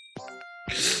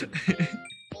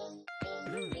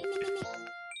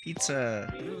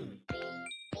 Pizza.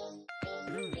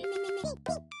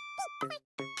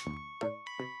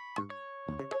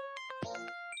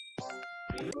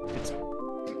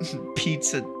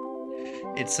 Pizza.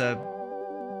 It's a,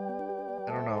 I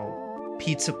don't know,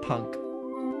 pizza punk.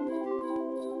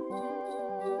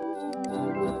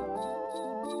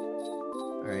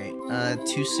 Alright,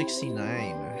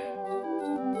 269.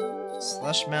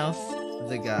 Slushmouth,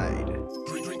 the guide.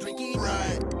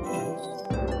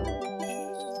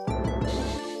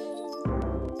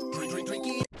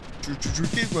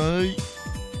 Drink it right.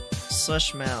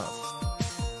 Slushmouth.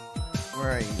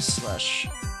 Where are you, Slush?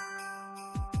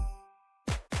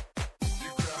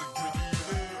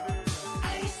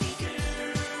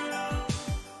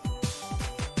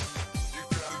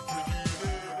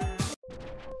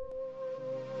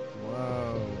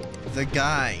 The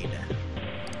guide.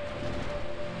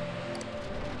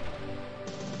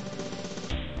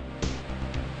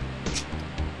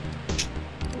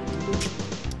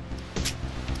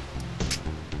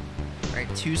 Alright,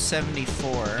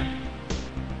 274.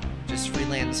 Just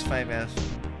freelance 5F.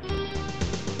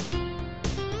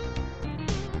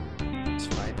 It's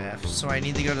 5F. So I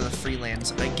need to go to the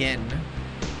freelance again.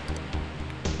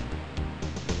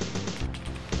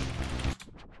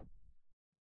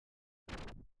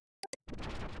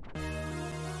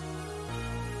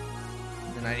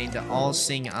 I need to all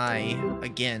sing I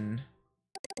again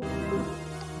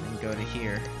and go to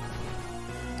here.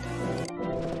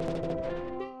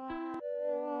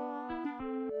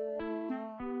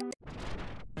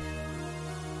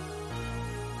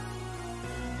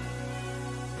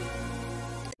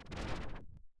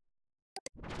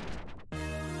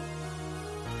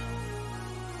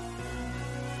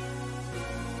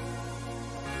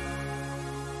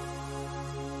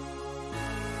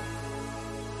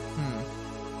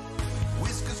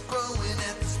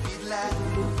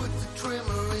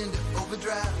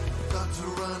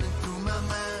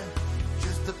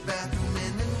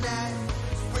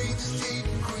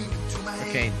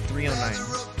 Okay, 309.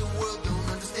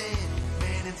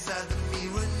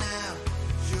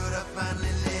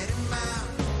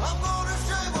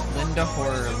 Linda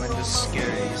Horror, Linda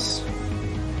Scaries.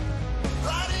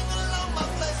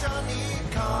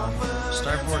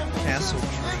 Starport Castle Dream.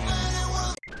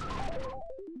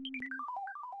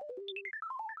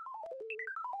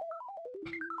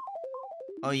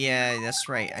 Oh yeah, that's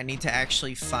right. I need to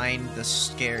actually find the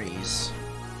Scaries.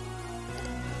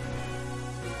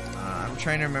 I'm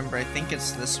trying to remember. I think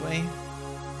it's this way.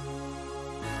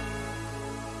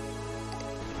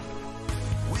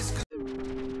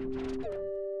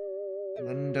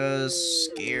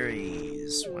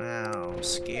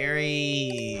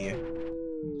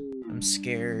 I'm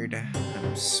scared.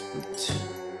 I'm spooked.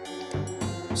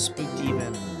 Spooked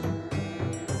even.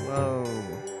 Whoa.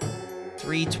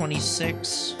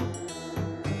 326.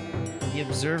 The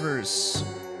observers.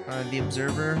 The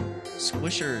observer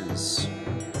squishers.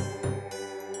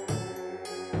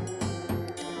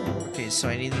 Okay, so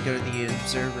I need to go to the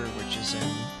observer, which is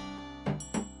in.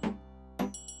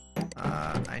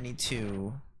 I need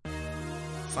to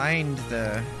find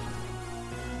the.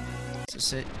 Is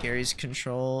this it? Gary's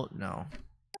control? No.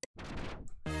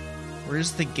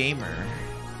 Where's the gamer?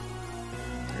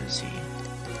 Where is he?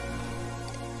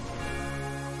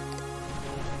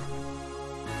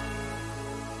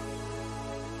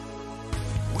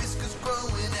 Whiskers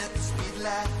growing at the speed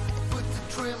light. Put the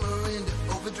trimmer into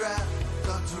overdrive.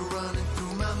 Thoughts are running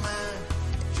through my mind.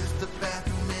 Just the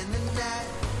bathroom and the night.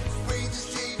 Spray the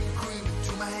shaving cream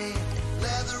into my hand.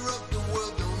 Lather up the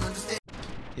world, don't understand.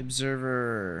 The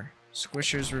Observer.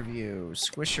 Squishers review.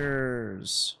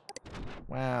 Squishers.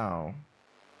 Wow.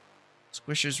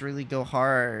 Squishers really go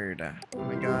hard. Oh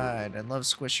my god. I love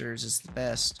Squishers. It's the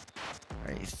best.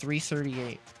 Alright,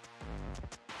 338.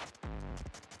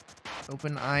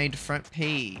 Open-eyed front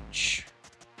page.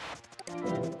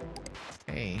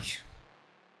 Hey.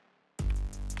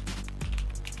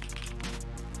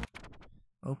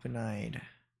 Open-eyed.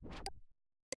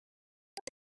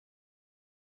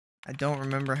 I don't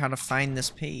remember how to find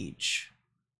this page.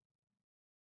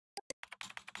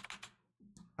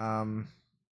 I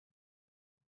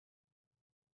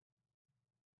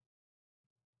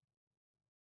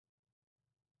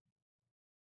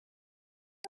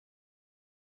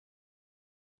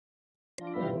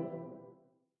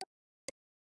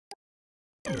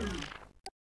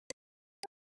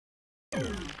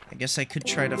guess I could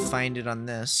try to find it on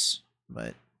this,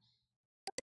 but...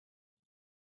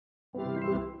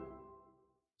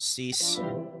 Cease.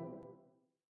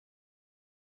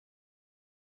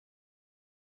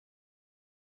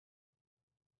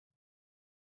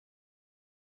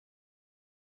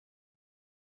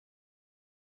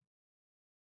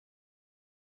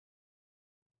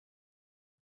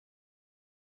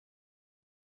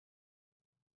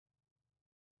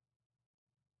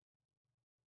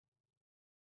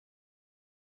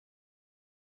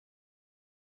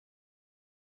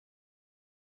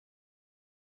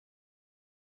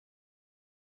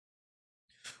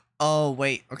 Oh,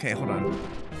 wait. Okay, hold on. Hold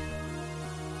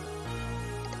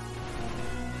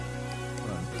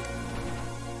on.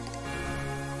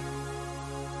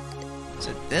 Is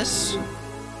it this?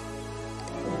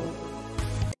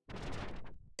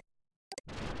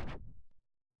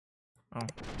 Oh.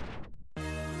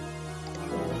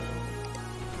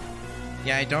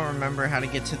 Yeah, I don't remember how to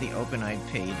get to the open-eyed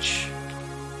page.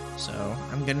 So,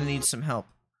 I'm gonna need some help.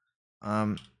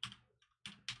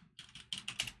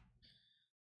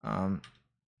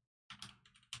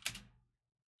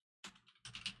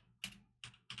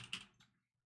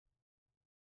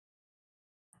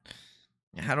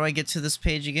 How do I get to this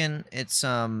page again? It's,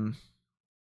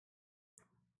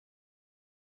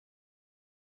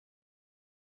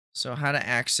 So how to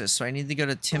access. So I need to go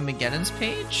to Tim Mageddon's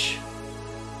page?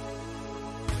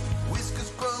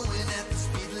 Whiskers growing at the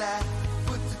speed light.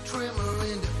 Put the trimmer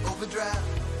into overdrive.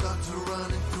 Thoughts are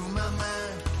running through my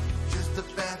mind. Just the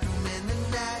bathroom and the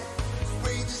night.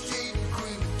 Spray the shaving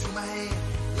cream into my hand.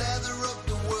 Lather up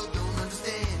the world, don't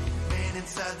understand. Man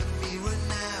inside the mirror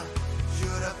now.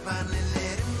 Should I finally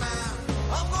let him out?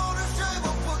 I'm gonna shave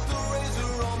or put the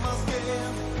razor on my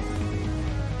skin.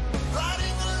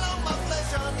 Riding along my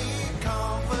flesh, I need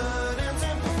confidence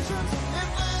and patience.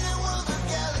 If any was a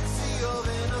galaxy of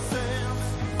innocence.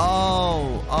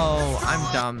 Oh, I'm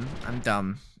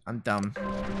dumb.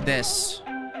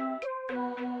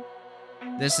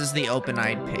 This is the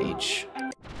open-eyed page.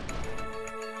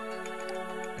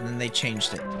 And then they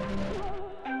changed it.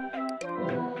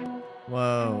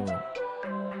 Whoa.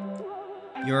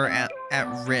 You're at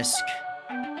risk.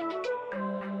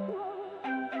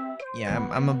 Yeah,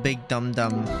 I'm a big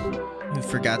dum-dum who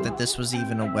forgot that this was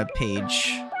even a web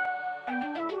page.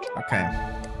 Okay.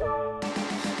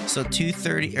 So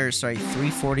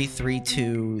 343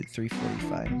 to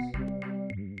 345.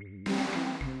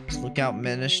 Let's look out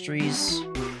Ministries.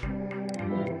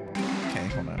 Okay,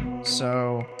 hold on.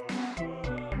 So,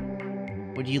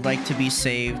 would you like to be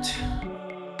saved?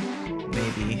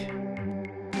 Maybe.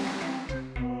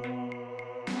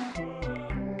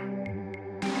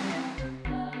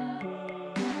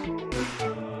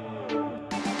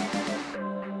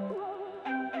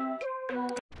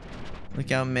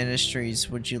 Lookout Ministries,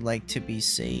 would you like to be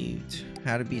saved?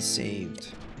 How to be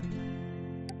saved?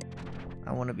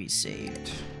 I want to be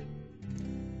saved.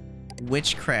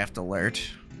 Witchcraft alert.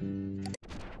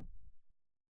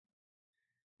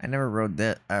 I never read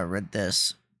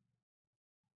this.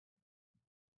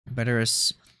 Better a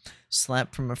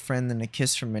slap from a friend than a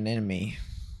kiss from an enemy.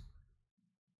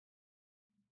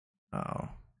 Oh.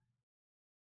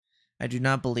 I do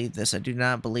not believe this. I do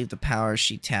not believe the power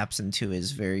she taps into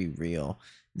is very real.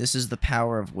 This is the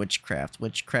power of witchcraft.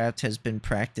 Witchcraft has been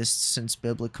practiced since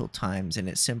biblical times, and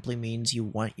it simply means you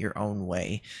want your own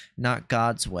way, not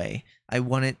God's way. I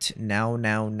want it now,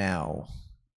 now, now.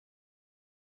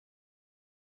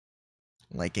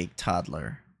 Like a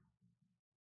toddler.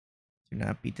 Do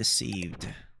not be deceived.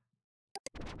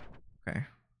 Okay.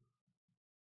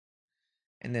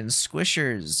 And then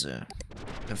Squishers.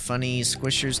 The funny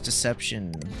Squishers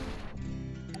deception.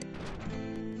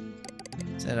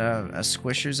 Is that a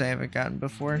Squishers I haven't gotten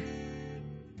before?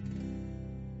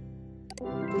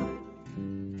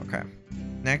 Okay.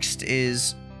 Next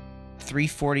is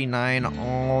 349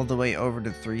 all the way over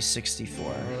to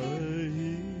 364.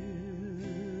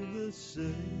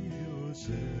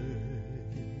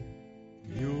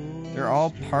 They're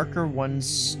all Parker One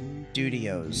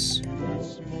Studios.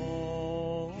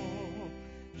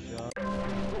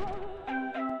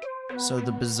 So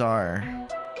the Bazaar.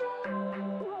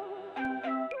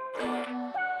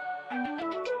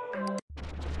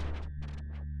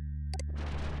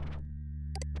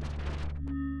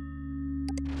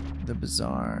 The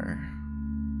Bazaar.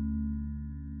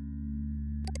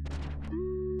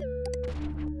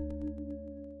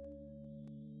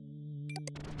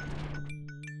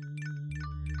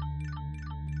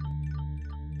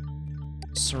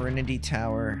 Serenity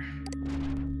Tower.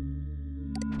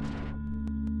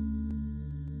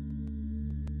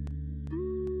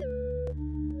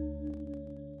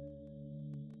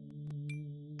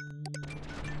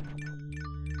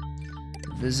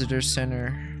 Visitor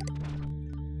Center.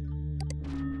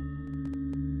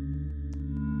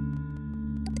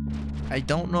 I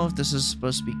don't know if this is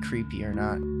supposed to be creepy or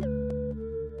not.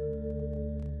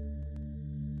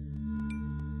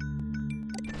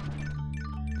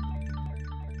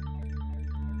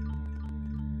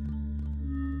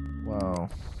 Whoa.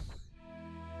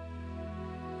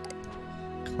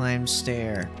 Climb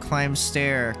stair, climb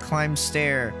stair, climb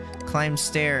stair, climb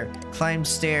stair, climb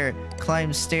stair,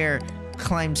 climb stair,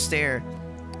 climb stair.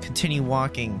 Continue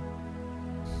walking.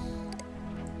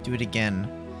 Do it again.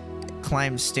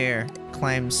 Climb stair,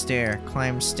 climb stair,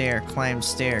 climb stair, climb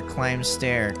stair, climb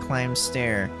stair, climb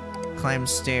stair, climb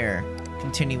stair.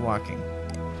 Continue walking.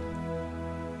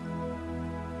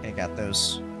 I got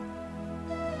those.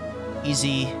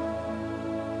 Easy.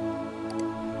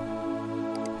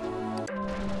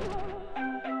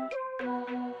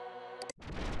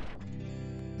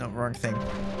 No, wrong thing.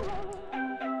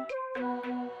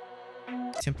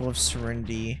 Temple of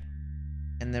Serenity.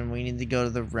 And then we need to go to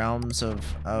the realms of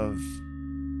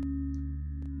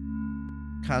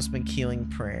Cosmic Healing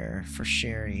Prayer for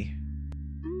Sherry.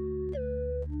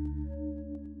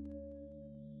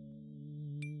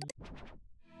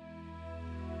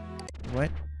 What?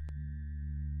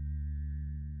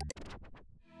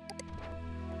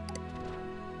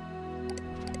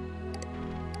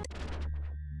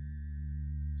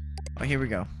 Oh, here we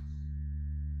go.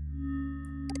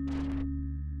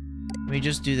 Let me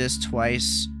just do this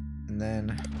twice, and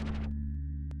then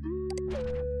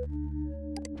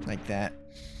like that.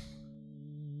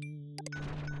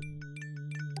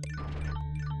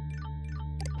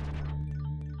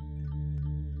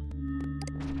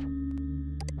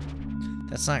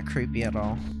 That's not creepy at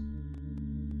all.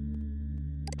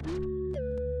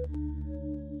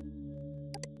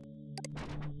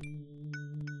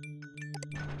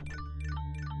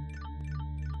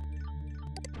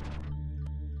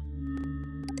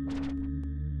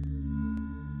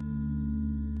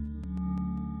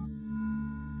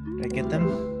 Did I get them?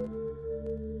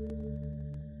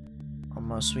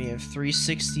 Almost. We have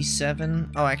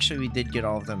 367. Oh, actually, we did get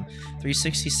all of them.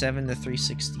 367 to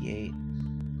 368.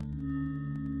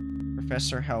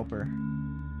 Professor Helper.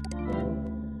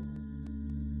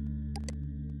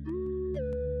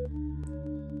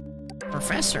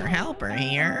 Professor Helper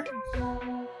here.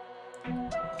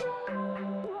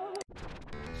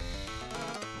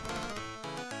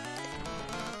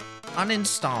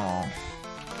 Uninstall.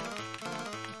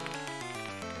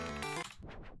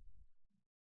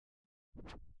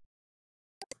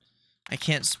 I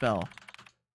can't spell.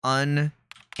 Uninstall.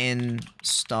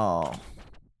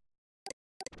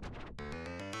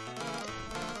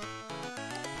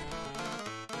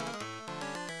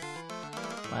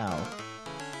 Wow.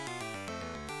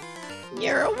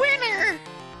 You're a winner!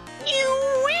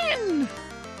 You win!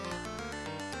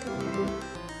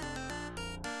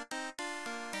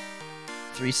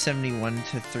 $371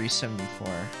 to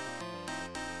 $374.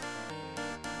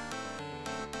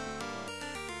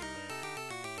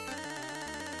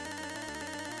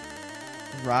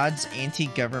 Rod's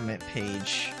anti-government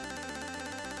page.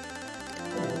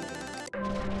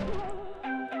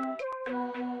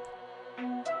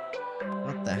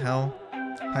 What the hell?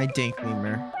 Hi,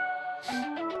 Dankmemer.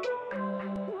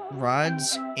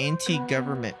 Rod's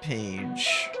anti-government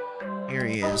page. Here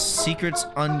he is. Secrets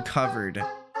uncovered.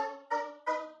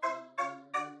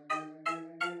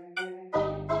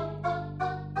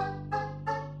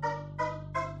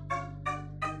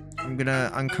 I'm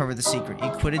gonna uncover the secret. You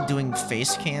quitted doing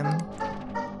face cam?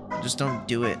 Just don't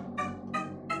do it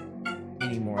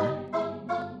anymore.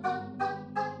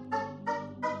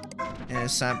 And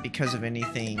it's not because of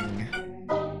anything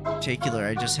particular,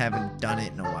 I just haven't done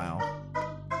it in a while.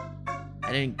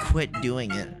 I didn't quit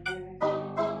doing it.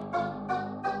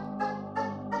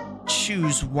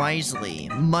 Choose wisely.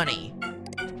 Money.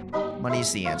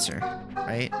 Money's the answer,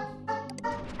 right?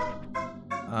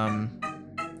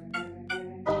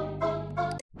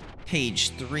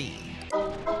 Page 3.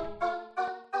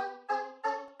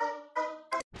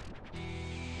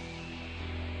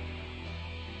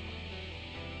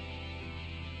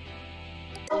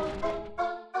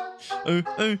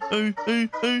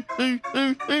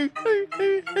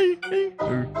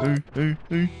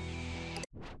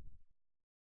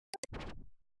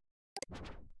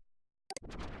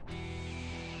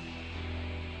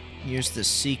 Here's the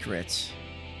secret.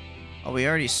 Oh, we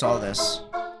already saw this.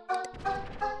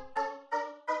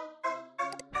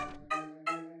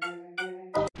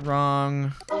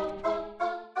 Wrong.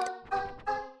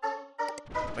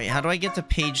 Wait, how do I get to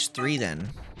page 3 then?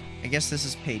 I guess this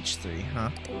is page 3, huh?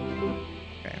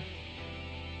 Okay.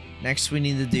 Next we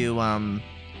need to do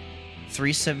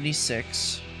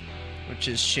 376, which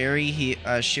is Sherry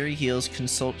Heels,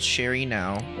 consult Sherry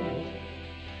now.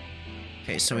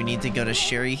 Okay, so we need to go to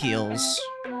Sherry Heels.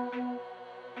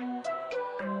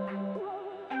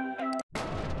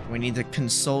 We need to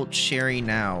consult Sherry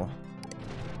now.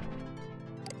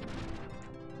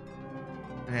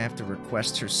 I have to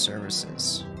request her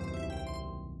services.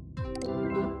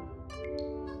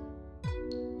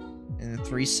 And the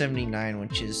 379,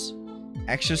 which is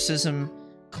exorcism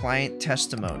client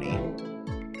testimony.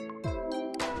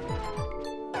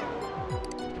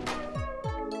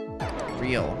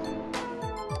 Real.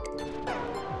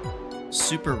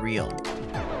 Super real.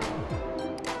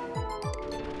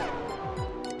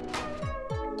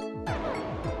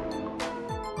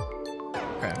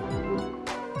 Okay.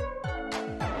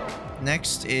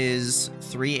 Next is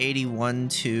 381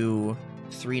 to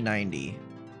 390.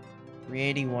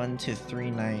 381 to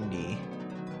 390.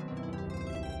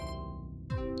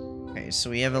 Okay, so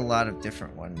we have a lot of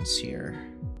different ones here.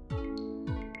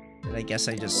 Did I guess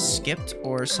I just skipped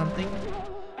or something?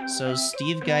 So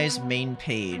Steve Guy's main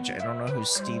page. I don't know who's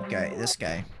Steve Guy. This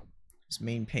guy. His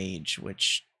main page,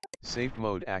 which... Safe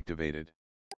mode activated.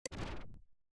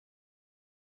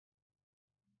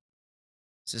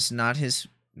 Is this not his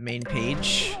main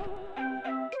page?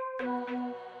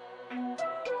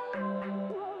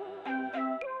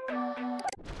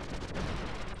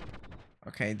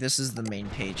 Okay, this is the main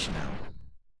page now.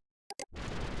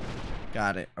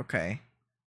 Got it, okay.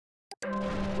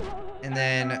 And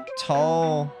then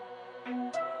Tall...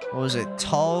 What was it?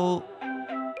 Tall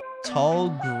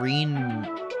Green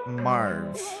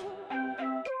Marv.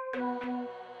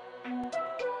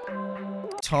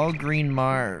 Tall Green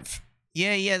Marv.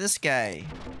 Yeah, this guy.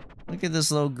 Look at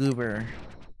this little goober.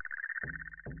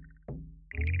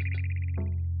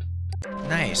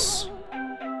 Nice.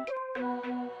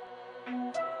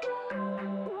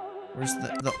 Where's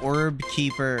the Orb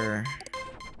Keeper?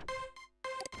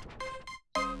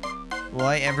 Will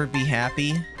I ever be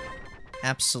happy?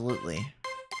 Absolutely.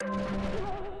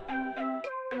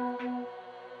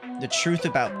 The truth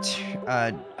about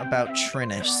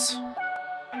Trinus.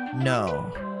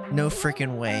 No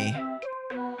frickin' way.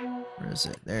 Where is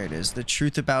it? There it is. The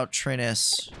truth about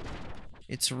Trinus.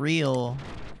 It's real.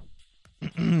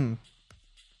 And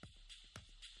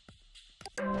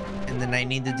then I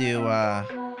need to do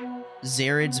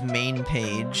Zared's main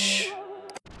page.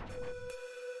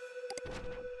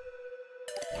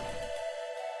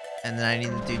 And then I need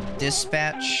to do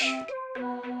dispatch.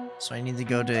 So I need to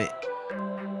go to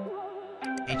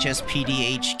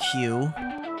HSPD HQ.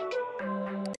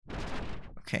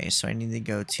 Okay, so I need to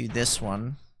go to this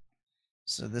one.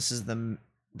 So this is the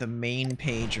main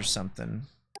page or something.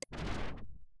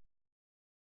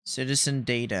 Citizen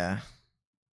data.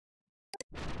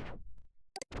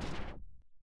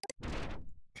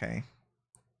 Okay.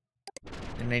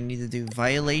 And I need to do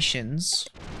violations,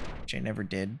 which I never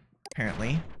did,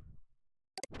 apparently.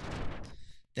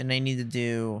 Then I need to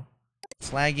do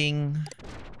flagging,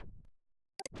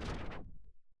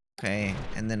 Okay,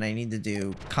 and then I need to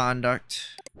do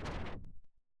conduct.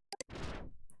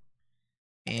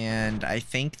 And I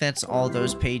think that's all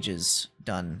those pages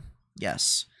done.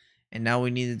 Yes. And now we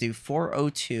need to do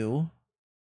 402,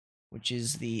 which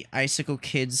is the Icicle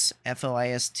Kids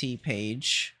FLIST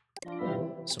page.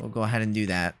 So we'll go ahead and do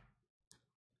that.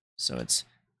 So it's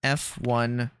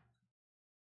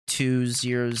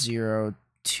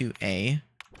F12002A.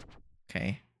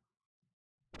 Okay.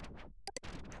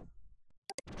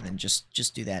 And then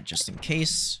just do that just in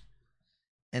case.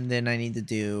 And then I need to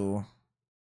do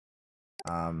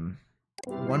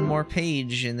one more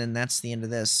page, and then that's the end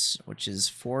of this, which is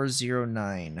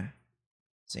 409.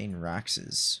 Zane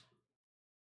Rox's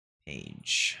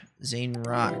page. Zane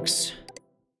Rocks.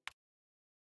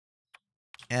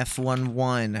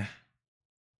 F11.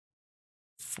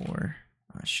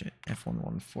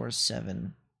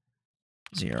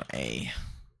 F11470A.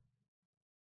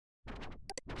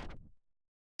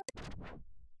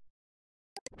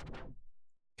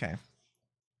 Okay.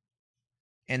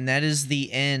 And that is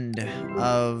the end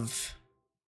of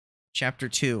chapter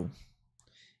 2.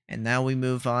 And now we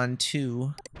move on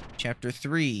to chapter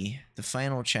 3, the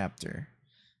final chapter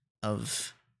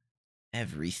of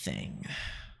everything.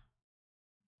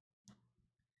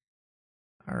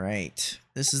 All right.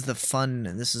 This is the fun.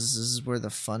 This is where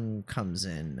the fun comes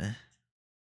in.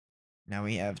 Now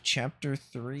we have chapter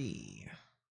 3.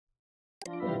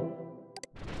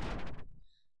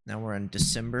 Now we're on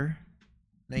December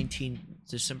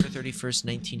 31st,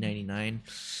 1999,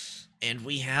 and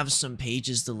we have some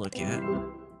pages to look at,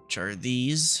 which are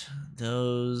these,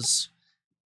 those.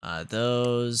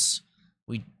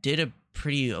 We did a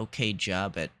pretty okay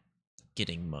job at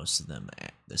getting most of them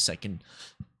at the second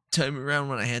time around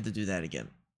when I had to do that again.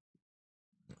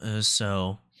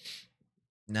 So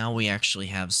now we actually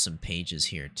have some pages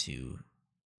here to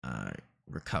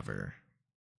recover,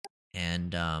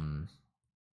 and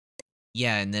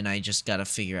yeah, and then I just gotta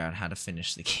figure out how to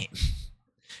finish the game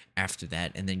after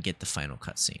that, and then get the final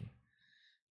cutscene.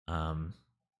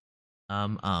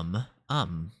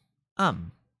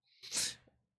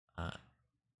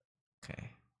 Okay.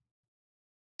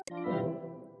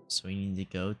 So we need to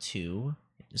go to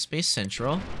Hypnospace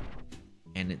Central,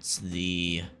 and it's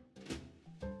the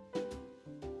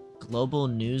global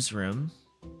newsroom.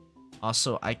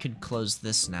 Also, I could close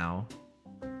this now.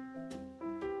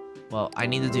 Well, I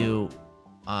need to do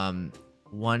 1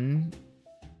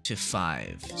 to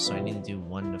 5. So I need to do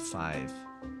 1 to 5.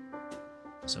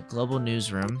 So global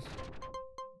newsroom.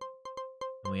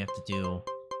 And we have to do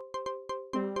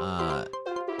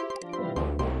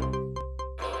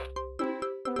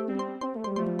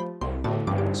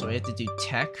so we have to do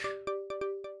tech.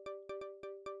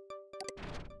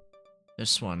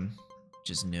 This one, which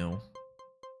is new.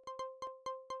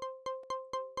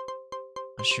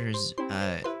 Ushers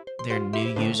their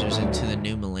new users into the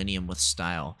new millennium with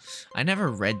style. I never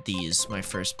read these my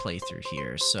first playthrough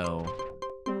here, so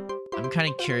I'm kind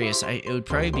of curious. It would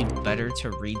probably be better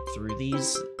to read through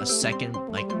these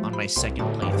on my second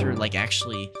playthrough, like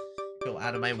actually go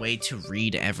out of my way to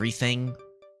read everything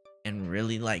and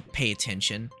really like pay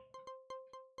attention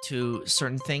to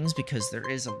certain things, because there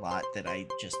is a lot that I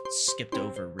just skipped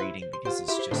over reading because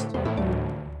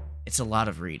it's a lot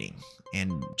of reading,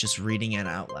 and just reading it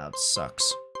out loud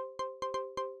sucks.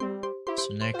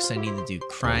 So next I need to do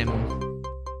crime.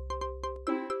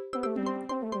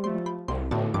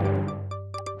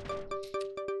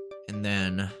 And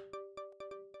then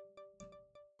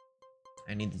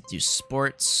I need to do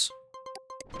sports,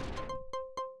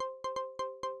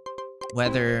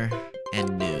 weather,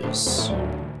 and news.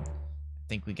 I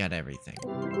think we got everything.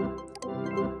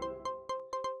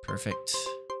 Perfect.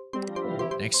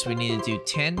 Next we need to do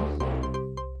 10,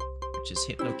 which is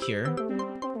Hypnocure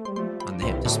on the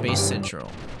Hypnospace Central.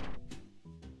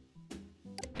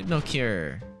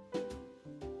 Hypnocure.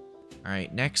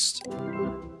 Alright, next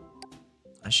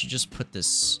I should just put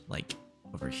this like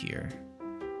over here.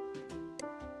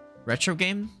 Retro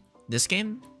game? This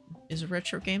game is a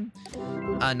retro game?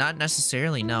 Not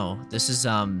necessarily, no. This is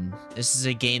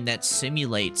a game that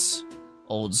simulates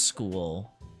old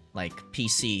school like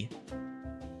PC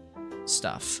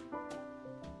stuff.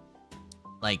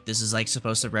 Like this is like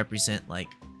supposed to represent like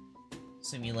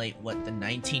simulate what the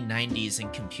 1990s in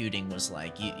computing was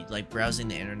like. You like browsing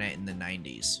the internet in the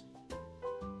 90s.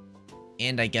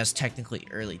 And I guess technically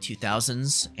early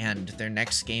 2000s, and their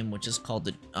next game, which is called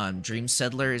the Dream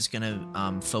Settler, is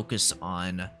gonna focus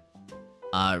on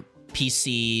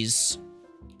PCs,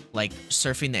 like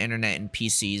surfing the internet in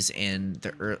PCs in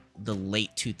the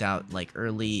late 2000, like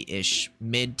early-ish,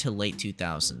 mid to late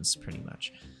 2000s, pretty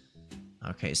much.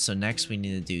 Okay, so next we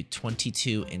need to do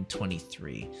 22 and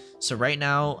 23. So right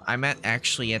now, I'm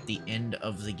actually at the end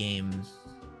of the game,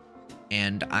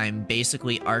 and I'm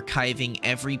basically archiving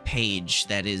every page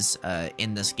that is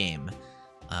in this game,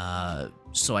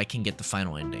 so I can get the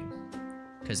final ending,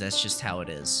 because that's just how it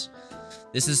is.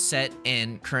 This is set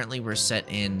in, currently we're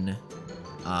set in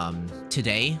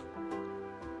today,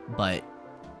 but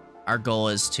our goal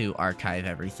is to archive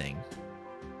everything.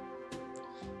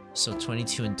 So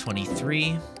 22 and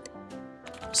 23.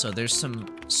 So there's some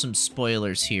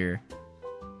spoilers here,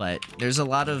 but there's a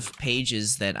lot of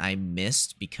pages that I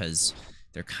missed because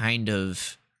they're kind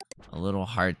of a little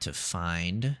hard to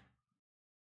find.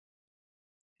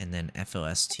 And then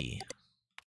FOST.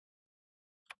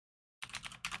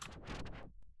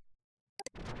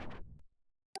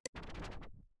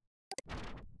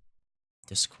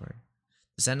 Discord.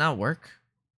 Does that not work?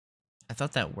 I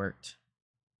thought that worked.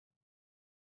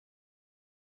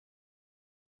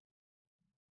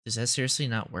 Does that seriously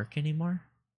not work anymore?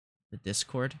 The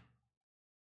Discord?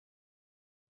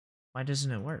 Why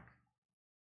doesn't it work?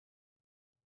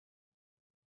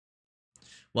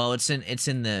 Well, it's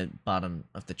in the bottom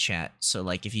of the chat. So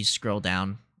like if you scroll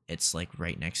down, it's like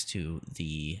right next to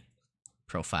the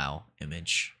profile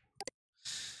image.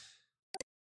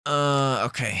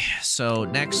 Okay. So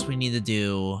next we need to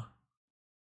do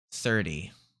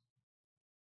 30.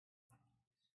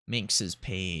 Minx's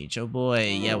page. Oh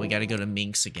boy, yeah, we gotta go to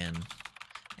Minx again.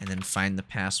 And then find the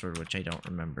password, which I don't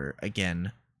remember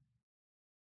again.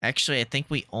 Actually, I think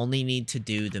we only need to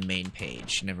do the main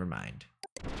page. Never mind.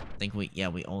 I think we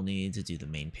only need to do the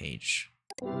main page.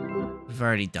 We've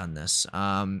already done this.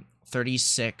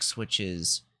 36, which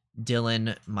is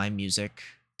Dylan, My Music.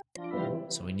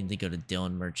 So we need to go to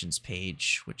Dylan Merchant's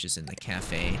page, which is in the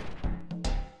cafe.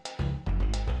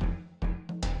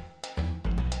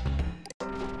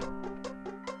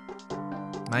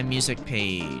 My music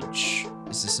page.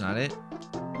 Is this not it?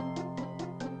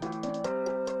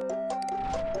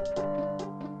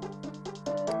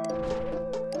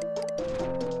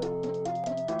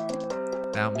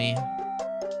 About me.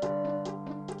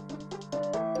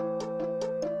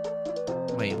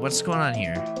 Wait, what's going on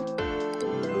here?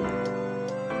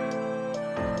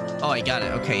 Oh, I got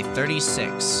it. Okay,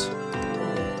 36.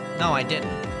 No, I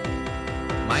didn't.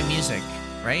 My music,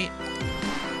 right?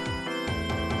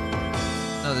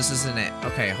 No, this isn't it.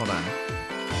 Okay, hold on.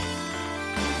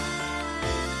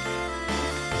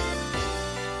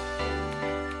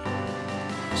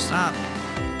 Stop.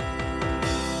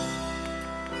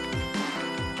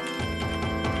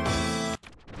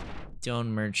 Dylan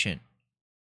Merchant.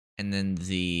 And then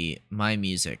the My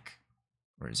Music.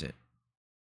 Where is it?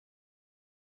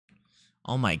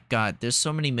 Oh my god, there's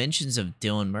so many mentions of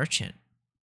Dylan Merchant.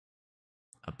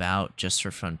 About Just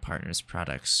for Fun Partners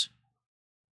products.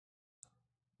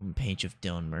 Page of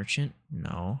Dylan Merchant?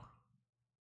 No.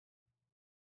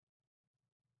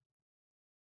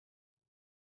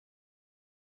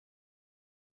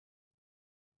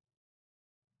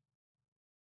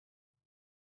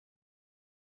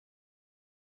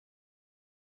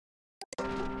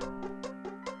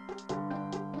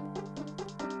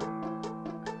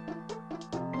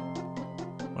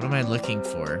 What am I looking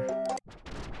for?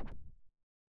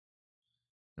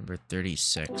 Number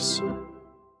 36.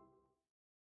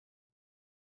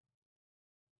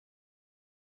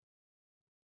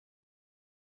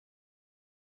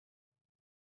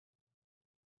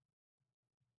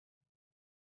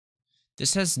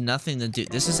 This has nothing to do.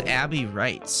 This is Abby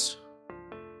Wrights.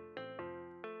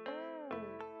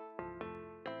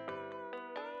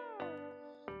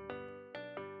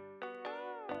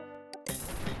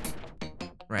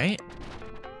 Right?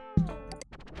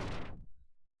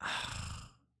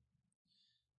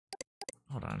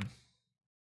 Hold on.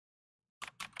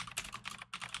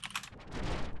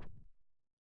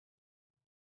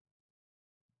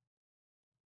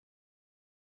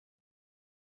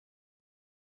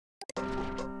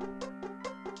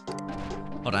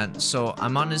 Hold on. So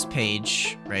I'm on his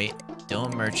page, right?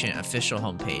 Dylan Merchant official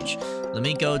homepage. Let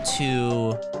me go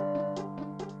to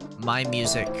My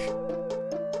Music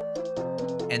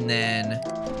and then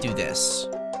do this.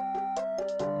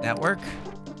 That work?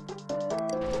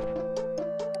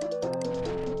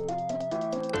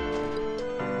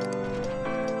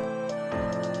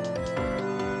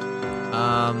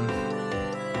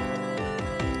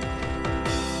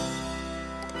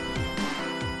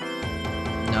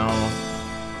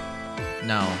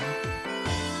 No.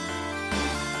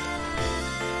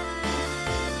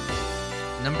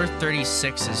 Number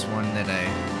 36 is one that I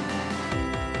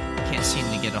can't seem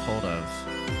to get a hold of.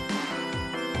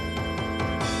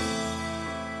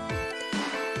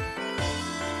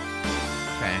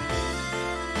 Okay.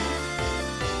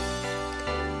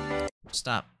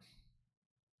 Stop.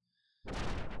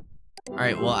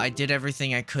 Alright, well, I did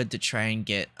everything I could to try and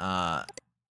get,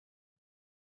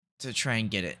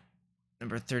 it.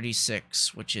 Number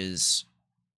 36, which is...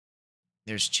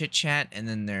 There's Chit Chat, and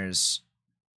then there's...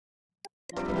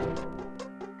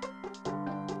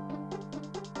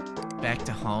 Back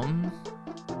to Home.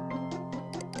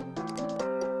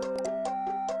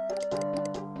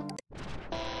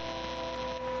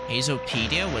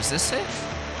 Hazopedia? Was this it?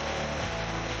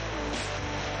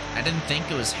 I didn't think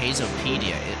it was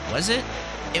Hazopedia. Was it?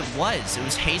 It was. It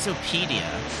was Hazopedia.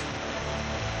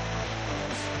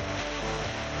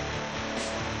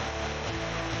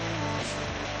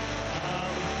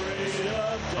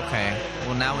 Okay.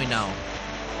 Well, now we know.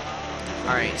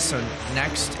 Alright, so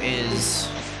next is...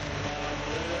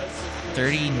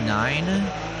 39?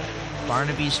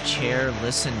 Barnaby's Chair,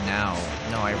 Listen Now.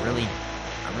 No, I really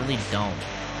don't.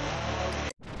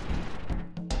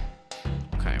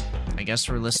 Okay. I guess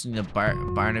we're listening to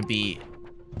Barnaby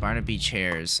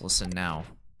Chairs, Listen Now.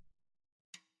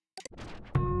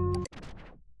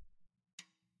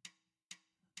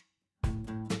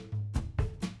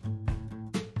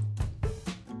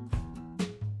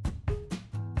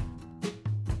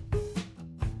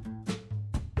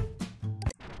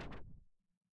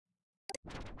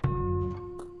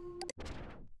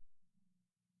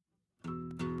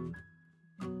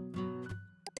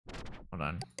 Hold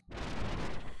on.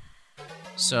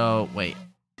 So, wait.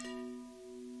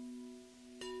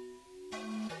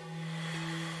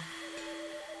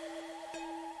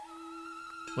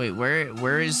 Wait,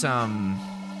 where is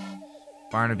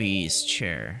Barnaby's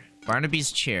Chair?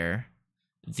 Barnaby's Chair,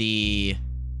 the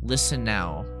Listen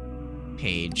Now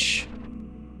page,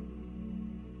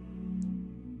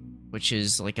 which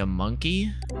is like a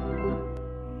monkey.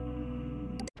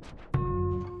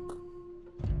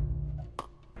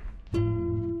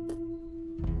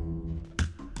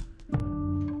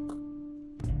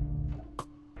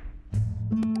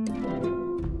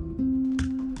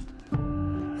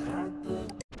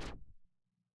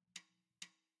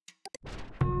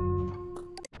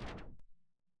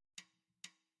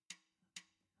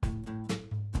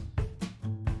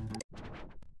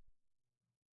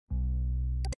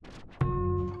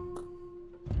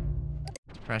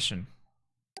 Depression.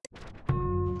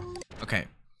 Okay.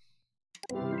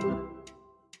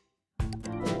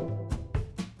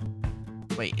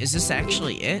 Wait, is this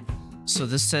actually it? So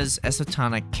this says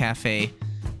Esotonic Cafe,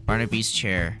 Barnaby's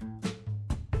Chair.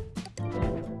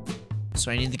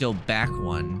 So I need to go back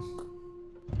one.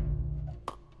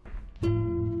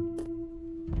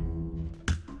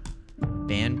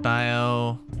 Band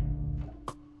bio.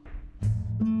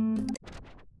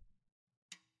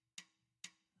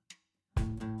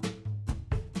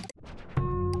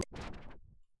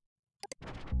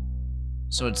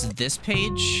 So it's this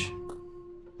page?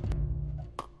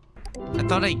 I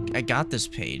thought I got this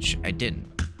page. I didn't.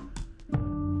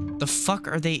 The fuck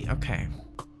are they? Okay.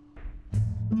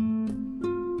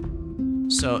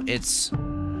 So it's...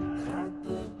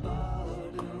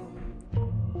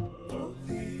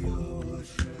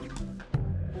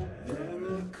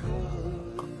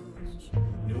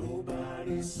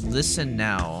 Listen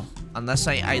Now. Unless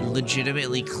I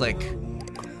legitimately click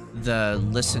the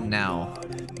Listen Now.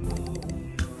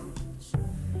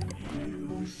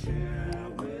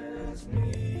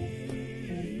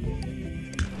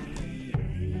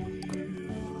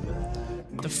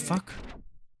 The fuck?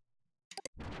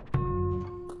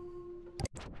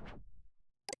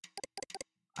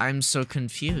 I'm so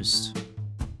confused.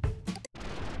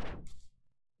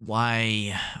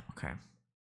 Why? Okay.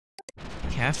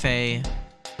 Cafe,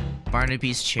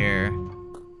 Barnaby's Chair.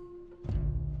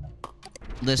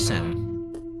 Listen.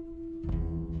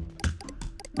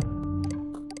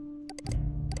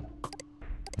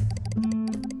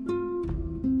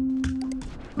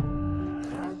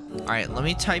 Alright, let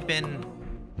me type in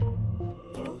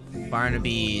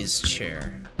Barnaby's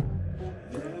Chair.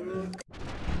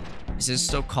 Is this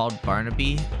still called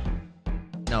Barnaby?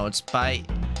 No, it's by...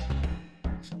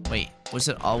 Wait, was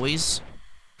it always?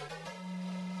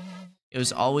 It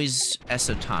was always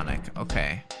Esotonic.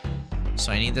 Okay.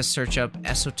 So I need to search up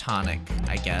Esotonic,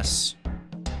 I guess.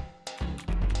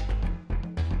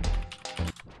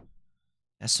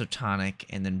 Esotonic,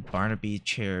 and then Barnaby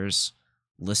Chairs,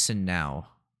 Listen Now.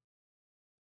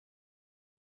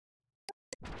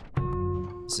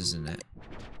 This isn't it.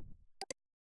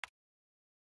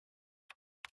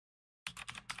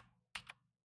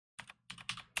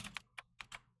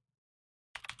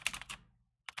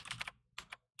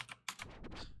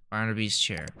 Barnaby's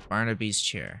Chair. Barnaby's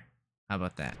Chair. How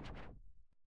about that?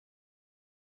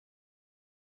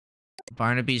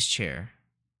 Barnaby's chair.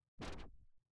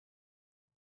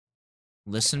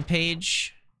 Listen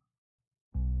page.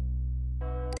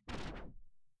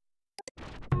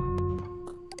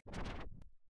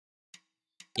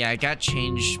 Yeah, it got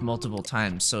changed multiple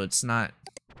times, so it's not...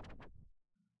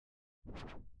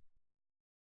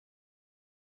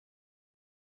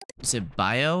 Is it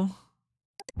bio?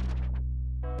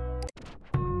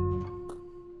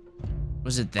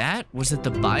 Was it that? Was it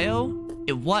the bio?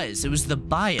 It was. It was the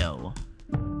bio.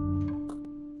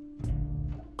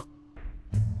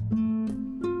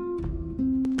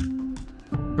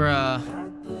 Bruh.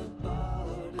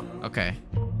 Okay.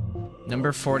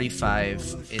 Number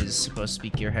 45 is supposed to be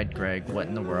Gearhead Greg. What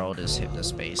in the world is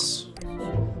Hypnospace?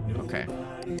 Okay.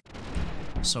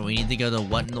 So we need to go to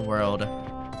what in the world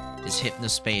is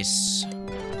Hypnospace.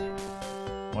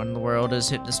 What in the world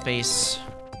is Hypnospace?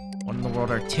 What in the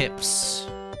world are tips?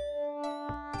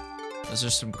 Those are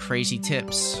some crazy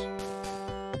tips.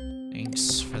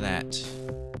 Thanks for that.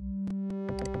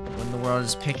 What in the world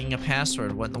is picking a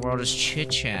password? What in the world is chit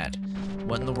chat?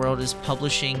 What in the world is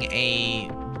publishing a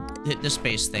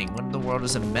Hypnospace thing? What in the world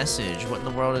is a message? What in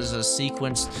the world is a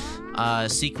sequenced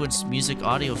music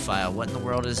audio file? What in the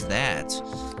world is that?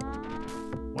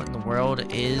 What in the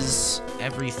world is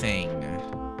everything?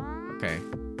 Okay.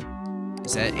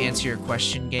 Does that answer your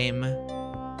question, game?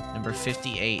 Number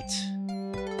 58.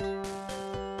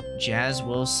 Jazz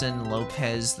Wilson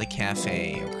Lopez the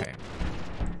Cafe. Okay.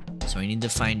 So we need to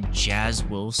find Jazz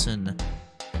Wilson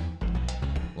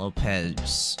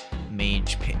Lopez main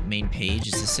page.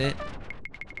 Is this it?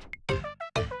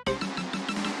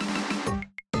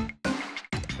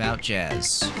 About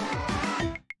Jazz.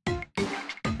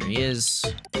 Here he is.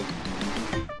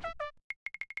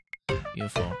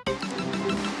 Beautiful.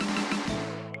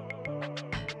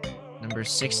 Number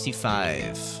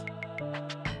 65.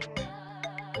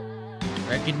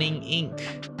 Reckoning Inc.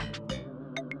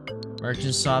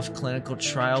 Merchantsoft clinical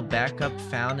trial backup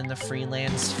found in the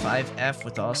Freelance 5F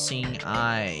with All-Seeing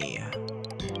Eye.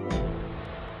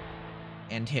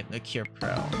 And Hypnocure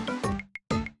Pro.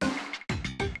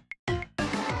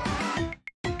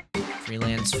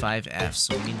 Freelance 5F,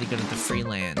 so we need to go to the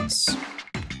Freelance.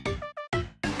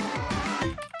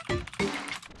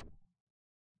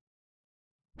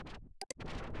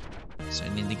 So I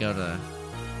need to go to...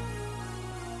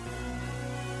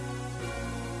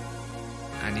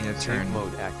 I need to turn... Safe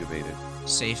mode activated.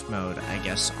 Safe mode, I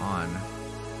guess, on.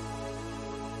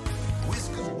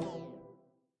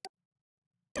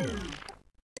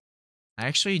 I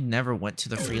actually never went to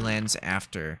the Freelance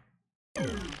after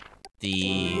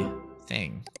the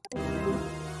thing.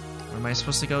 Where am I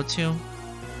supposed to go to?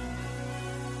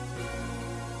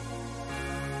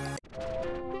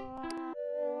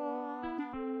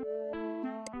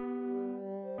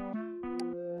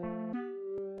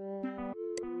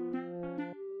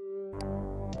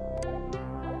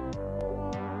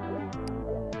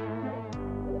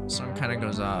 Song kind of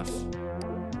goes off.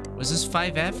 Was this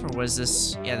 5F or was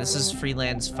this... Yeah, this is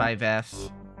Freelance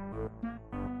 5F.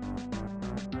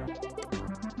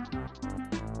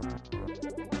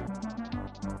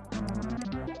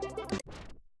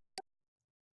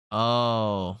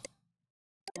 Oh.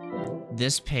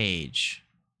 This page.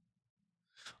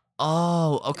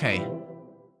 Oh, okay.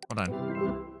 Hold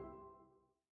on.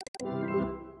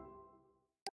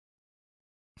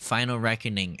 Final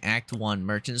Reckoning, Act 1,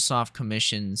 Merchantsoft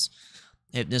commissions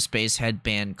Hypnospace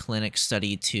Headband Clinic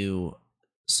Study to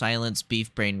silence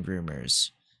beef brain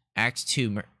rumors. Act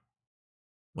 2,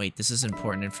 wait, this is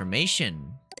important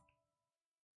information.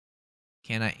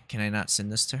 Can I not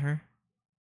send this to her?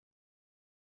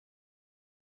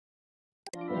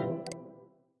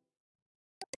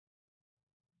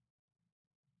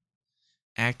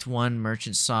 Act 1,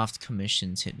 Merchantsoft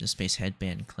commissions Hypnospace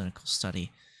Headband Clinical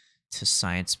Study to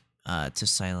silence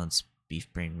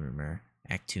beef brain rumor.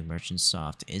 Act 2,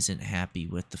 Merchantsoft isn't happy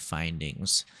with the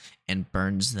findings and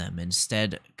burns them,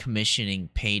 instead commissioning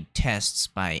paid tests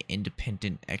by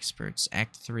independent experts.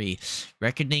 Act 3,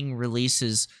 Reckoning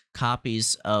releases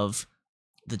copies of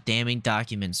the damning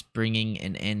documents, bringing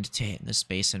an end to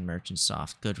Hypnospace and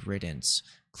Merchantsoft. Good riddance.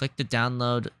 Click to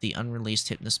download the unreleased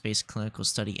Hypnospace clinical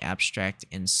study abstract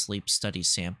and sleep study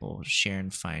sample. Share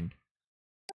and find.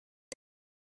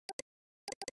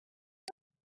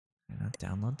 Can I not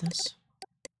download this?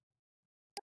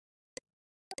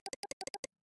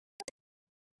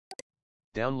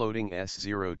 Downloading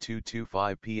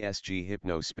S0225 PSG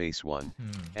Hypnospace 1,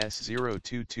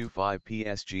 S0225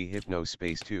 PSG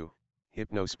Hypnospace 2,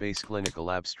 Hypnospace Clinical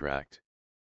Abstract.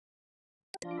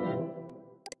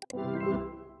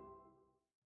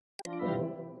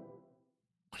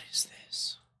 What is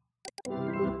this?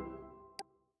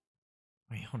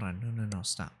 Hold on. No,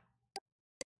 stop.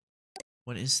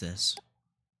 What is this?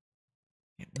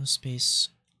 Hypnospace.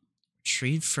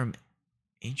 Retrieved from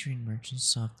Adrian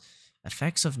Merchantsoft.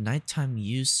 Effects of nighttime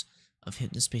use of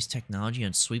Hypnospace technology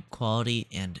on sleep quality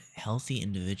and healthy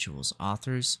individuals.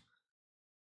 Authors.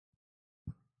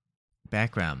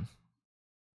 Background.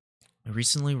 A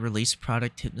recently released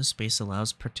product, Hypnospace,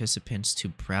 allows participants to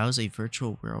browse a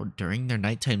virtual world during their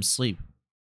nighttime sleep.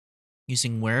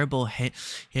 Using wearable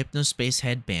Hypnospace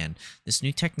headband, this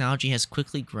new technology has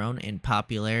quickly grown in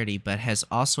popularity but has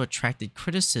also attracted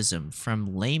criticism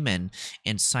from laymen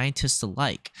and scientists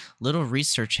alike. Little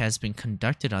research has been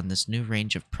conducted on this new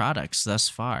range of products thus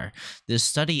far. This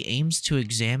study aims to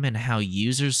examine how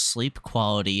users' sleep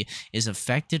quality is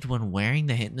affected when wearing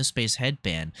the Hypnospace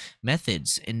headband.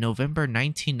 Methods. In November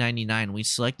 1999, we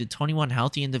selected 21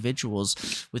 healthy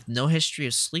individuals with no history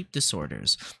of sleep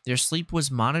disorders. Their sleep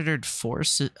was monitored for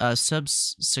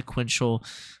subsequential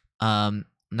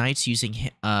nights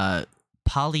using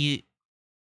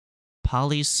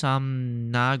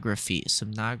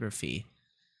polysomnography.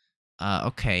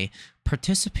 Okay.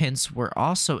 Participants were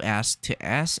also asked to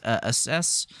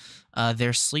assess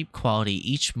their sleep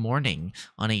quality each morning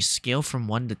on a scale from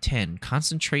 1 to 10.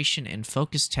 Concentration and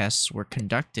focus tests were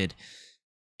conducted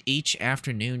each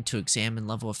afternoon to examine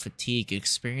level of fatigue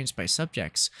experienced by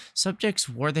subjects. Subjects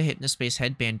wore the Hypnospace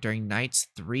headband during nights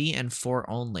 3 and 4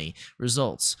 only.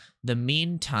 Results. The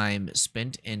mean time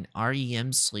spent in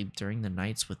REM sleep during the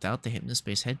nights without the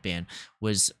Hypnospace headband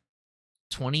was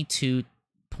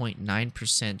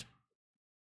 22.9%,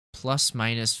 plus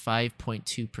minus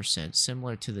 5.2%,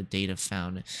 similar to the data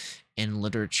found in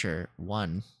literature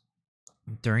 1.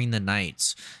 During the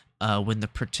nights, when the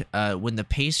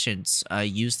patients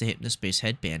used the Hypnospace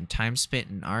headband, time spent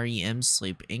in REM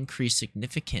sleep increased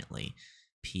significantly,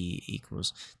 P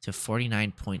equals to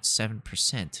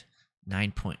 49.7%,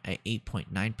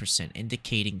 8.9%,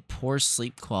 indicating poor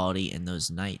sleep quality in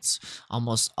those nights.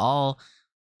 Almost all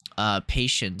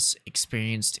patients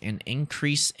experienced an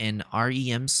increase in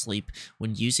REM sleep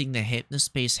when using the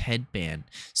Hypnospace headband,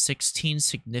 16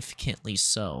 significantly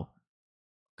so.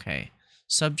 Okay.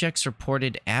 Subjects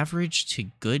reported average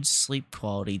to good sleep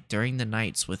quality during the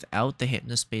nights without the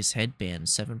Hypnospace headband,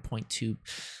 7.2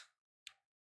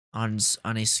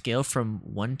 on a scale from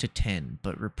 1 to 10,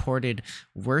 but reported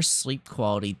worse sleep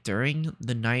quality during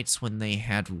the nights when they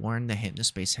had worn the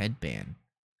Hypnospace headband.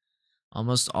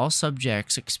 Almost all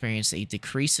subjects experienced a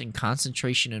decrease in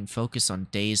concentration and focus on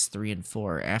days 3 and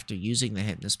 4 after using the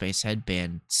Hypnospace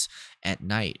headbands at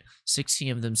night,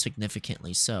 16 of them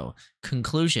significantly so.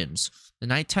 Conclusions. The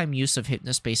nighttime use of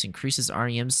Hypnospace increases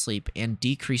REM sleep and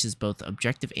decreases both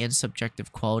objective and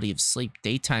subjective quality of sleep.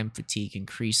 Daytime fatigue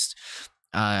increased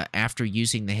after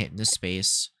using the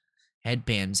Hypnospace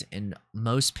headbands in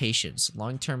most patients.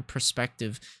 Long-term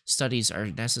prospective studies are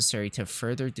necessary to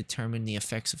further determine the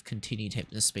effects of continued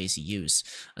Hypnospace use.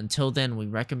 Until then, we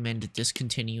recommend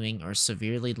discontinuing or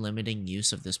severely limiting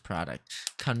use of this product.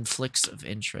 Conflicts of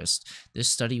interest. This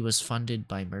study was funded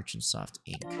by Merchantsoft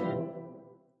Inc.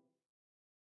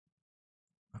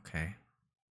 Okay.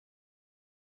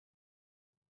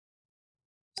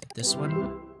 Is it this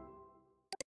one?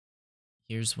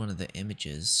 Here's one of the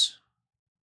images.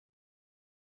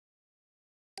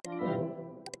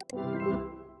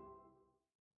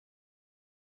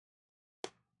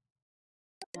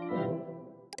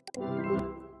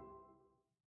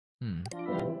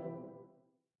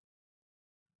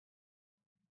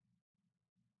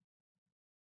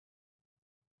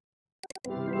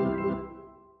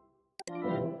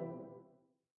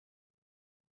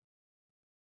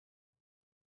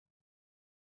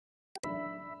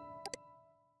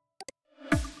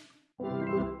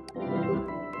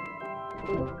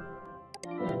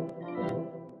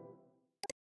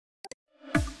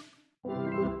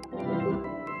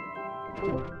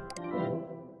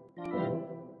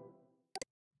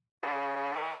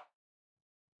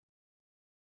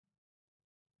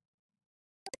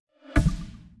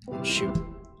 Oh, shoot.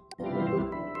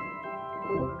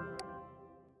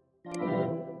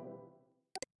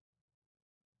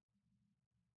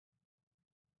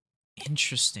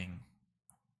 Interesting.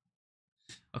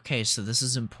 Okay, so this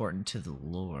is important to the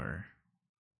lore.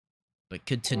 But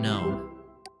good to know.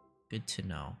 Good to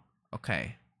know.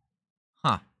 Okay.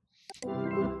 Huh.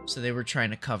 So they were trying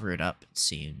to cover it up, it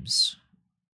seems.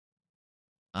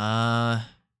 Number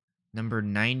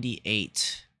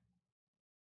 98.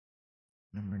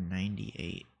 Number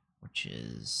 98, which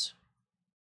is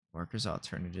Workers'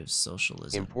 Alternative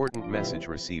Socialism. Important message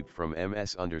received from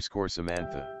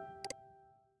MS_Samantha.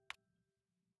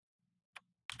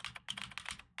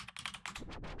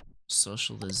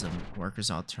 Socialism, workers'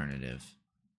 alternative.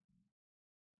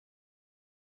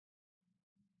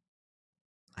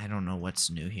 I don't know what's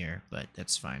new here, but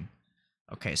that's fine.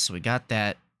 Okay, so we got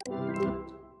that.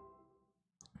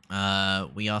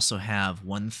 We also have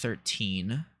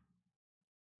 113,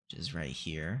 which is right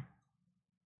here.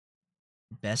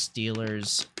 Best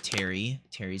dealers, Terry.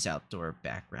 Terry's outdoor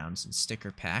backgrounds and sticker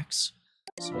packs.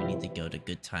 So we need to go to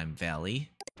Good Time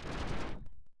Valley.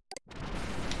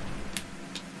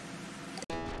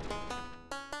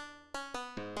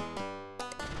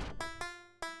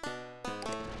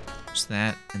 There's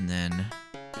that, and then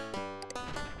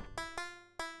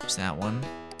there's that one.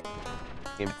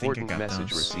 Important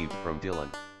message those. received from Dylan.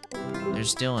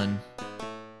 There's Dylan.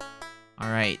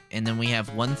 Alright, and then we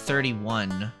have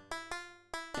 131.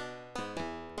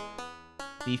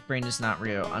 Beef Brain is not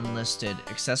real, unlisted,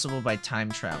 accessible by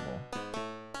time travel.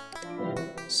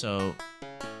 So,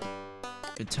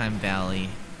 Good Time Valley.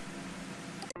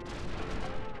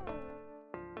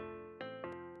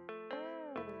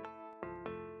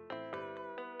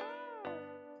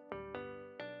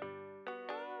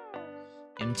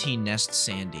 Empty Nest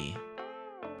Sandy.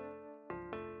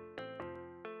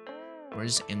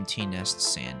 Where's Empty Nest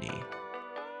Sandy?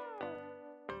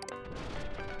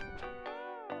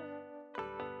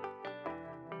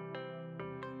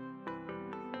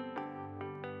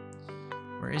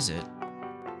 Where is it?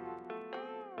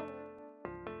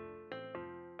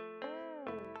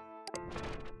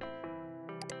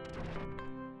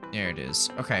 There it is.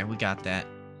 Okay, we got that.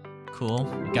 Cool.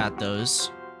 We got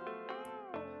those.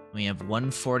 We have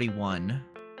 141.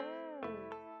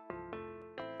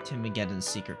 Tim Mageddon's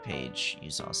secret page.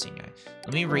 Use all seeing eye.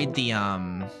 Let me read the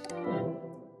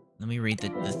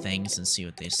the things and see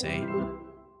what they say.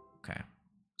 Okay.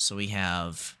 So we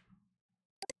have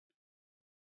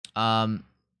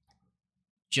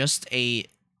just a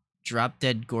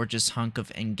drop-dead gorgeous hunk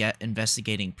of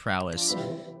investigating prowess.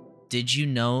 Did you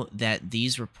know that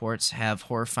these reports have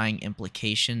horrifying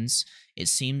implications? It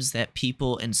seems that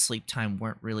people in sleep time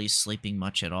weren't really sleeping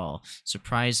much at all.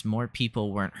 Surprised more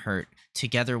people weren't hurt.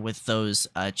 Together with those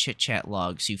chit-chat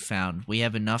logs you found, we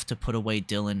have enough to put away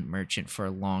Dylan Merchant for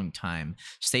a long time.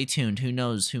 Stay tuned. Who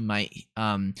knows who might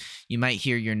you might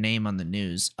hear your name on the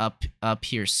news. Up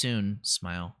here soon.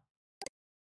 Smile.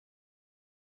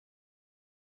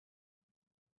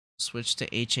 Switch to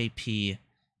HAP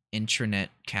intranet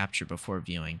capture before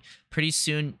viewing. Pretty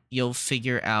soon you'll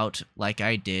figure out, like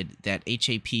I did, that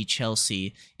HAP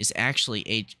Chelsea is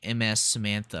actually MS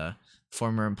Samantha,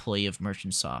 former employee of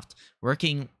Merchantsoft.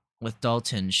 Working with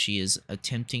Dalton, she is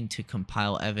attempting to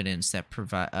compile evidence that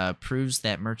proves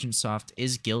that Merchantsoft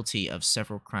is guilty of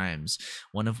several crimes,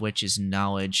 one of which is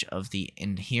knowledge of the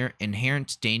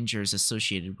inherent dangers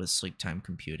associated with sleep time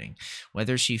computing.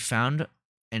 Whether she found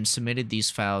and submitted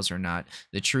these files or not,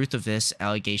 the truth of this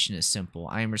allegation is simple.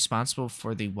 I am responsible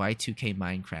for the Y2K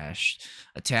mine crash.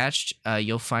 Attached,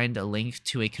 you'll find a link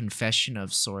to a confession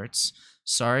of sorts.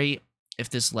 Sorry if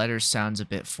this letter sounds a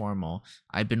bit formal.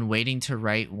 I've been waiting to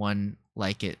write one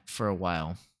like it for a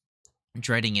while.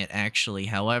 Dreading it, actually.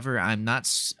 However, I'm not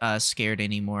scared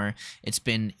anymore. It's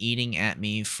been eating at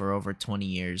me for over 20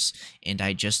 years, and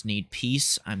I just need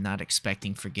peace. I'm not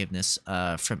expecting forgiveness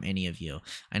from any of you.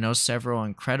 I know several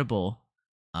incredible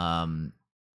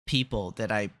people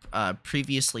that I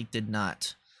previously did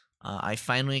not. I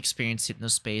finally experienced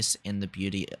Hypnospace and the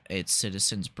beauty its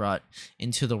citizens brought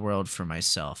into the world for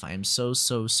myself. I am so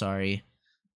sorry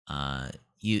to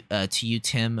you,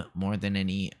 Tim, more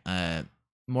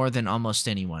than almost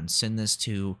anyone. Send this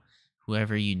to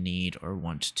whoever you need or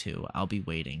want to. I'll be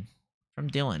waiting. From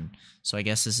Dylan. So I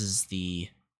guess this is the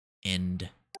end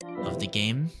of the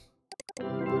game.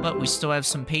 But we still have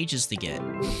some pages to get.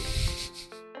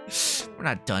 We're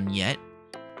not done yet.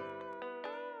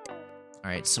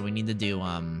 Alright, so we need to do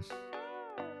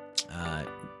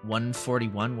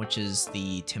 141, which is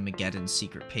the Tim Mageddon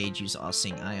secret page. Use All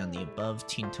Seeing Eye on the above.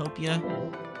 Teentopia.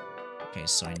 Okay,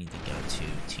 so I need to go to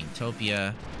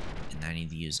Teentopia, and I need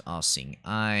to use All Seeing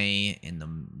Eye in the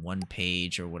one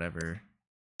page or whatever.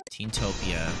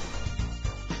 Teentopia.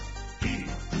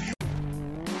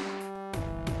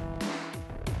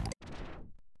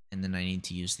 And then I need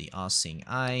to use the All Seeing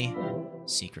Eye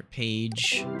secret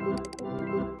page.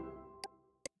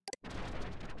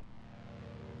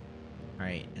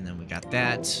 Alright, and then we got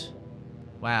that.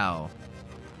 Wow.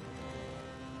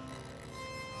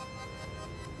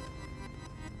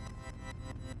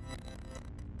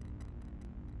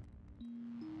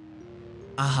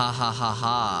 Ah ha ha ha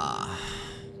ha.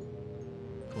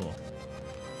 Cool.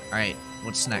 Alright,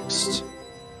 what's next?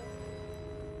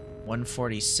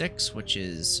 146, which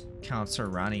is Counselor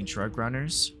Ronnie Drug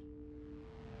Runners.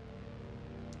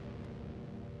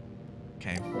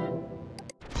 Okay.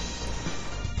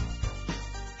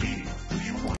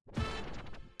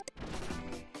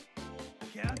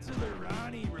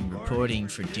 Reporting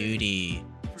for duty.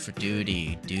 For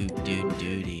duty.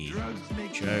 Duty.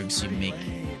 Drugs, you make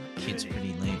kids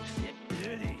pretty lame.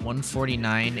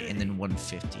 149 and then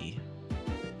 150.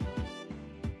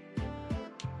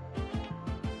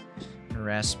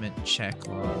 Harassment check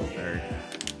log or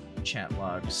chat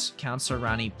logs. Counselor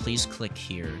Ronnie, please click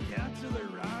here. Counselor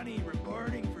Ronnie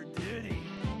reporting for duty.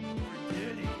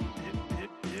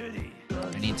 For duty.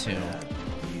 I need to. You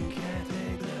can't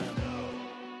take them.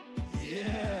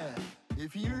 Yeah.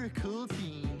 If you're a cool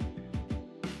teen,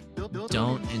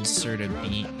 Don't insert a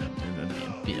bean.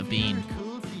 A bean.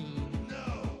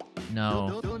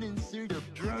 No. Don't insert a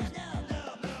drug.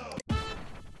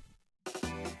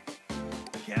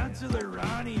 Counselor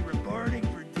Ronnie reporting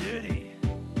for duty.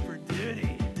 For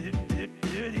duty.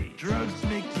 Duty. Drugs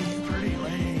make you pretty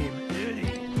lame.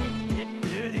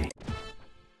 Duty.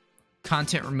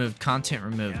 Content removed. Content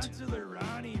removed. Counselor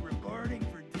Ronnie reporting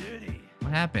for duty.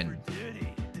 What happened?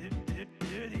 Duty.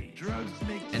 Drugs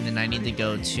make And then I need to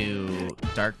go to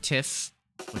Dark Tiff,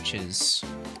 which is...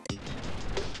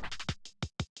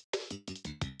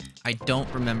 I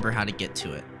don't remember how to get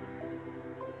to it.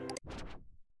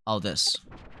 Oh, this.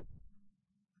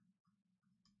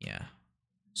 Yeah.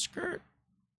 Skirt.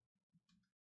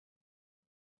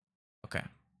 Okay.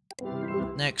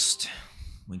 Next,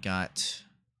 we got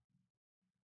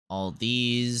all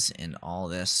these and all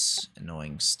this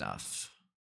annoying stuff.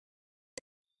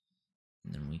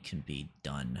 And then we can be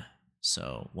done.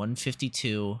 So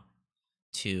 152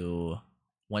 to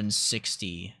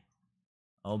 160.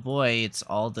 Oh boy, it's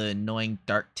all the annoying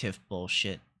Dark Tiff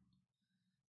bullshit.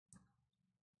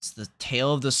 It's the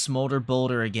Tale of the Smolder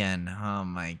Boulder again. Oh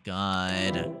my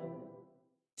god.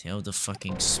 Tale of the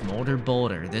fucking Smolder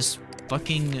Boulder. This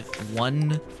fucking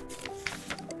one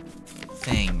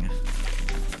thing.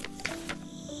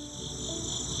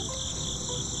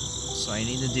 So I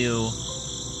need to do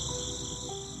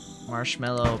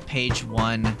Marshmallow, page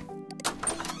 1.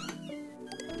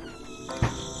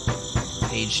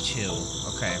 Page 2.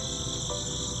 Okay.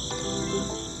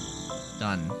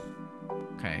 Done.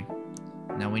 Okay.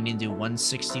 Now we need to do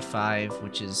 165,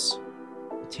 which is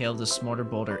the Tale of the Smolder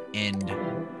Boulder end.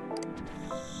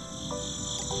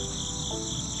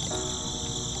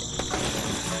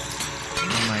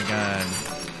 Oh my god.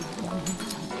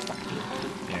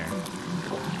 There.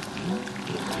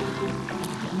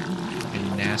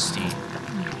 Fucking nasty.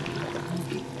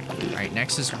 Alright,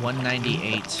 next is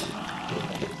 198.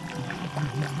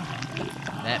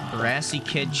 That brassy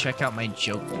kid, check out my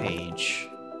joke page.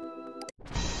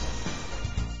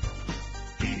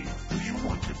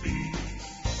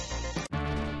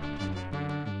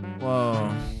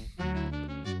 Whoa.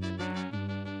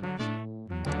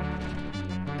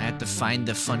 I have to find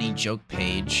the funny joke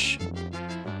page.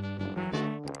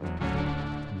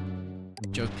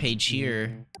 Joke page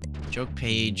here. Joke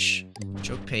page.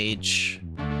 Joke page.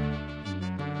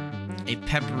 A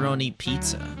pepperoni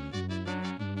pizza.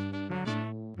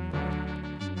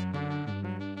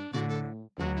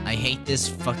 I hate this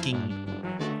fucking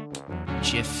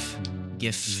GIF.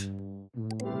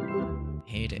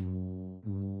 Hate it.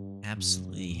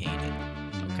 Absolutely hate it.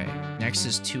 Okay, next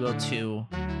is 202,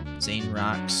 Zane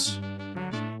Rocks,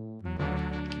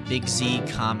 Big Z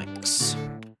Comics,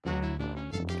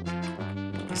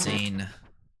 Zane,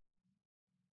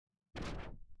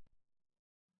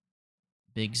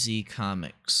 Big Z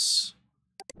Comics.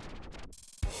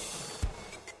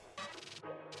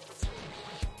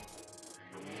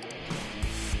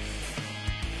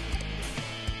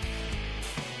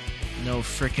 No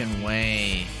frickin'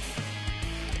 way.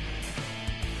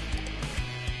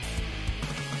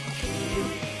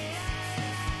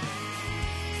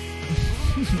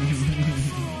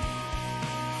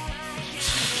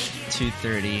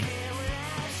 $230.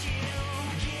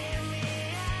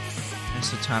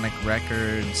 Isotonic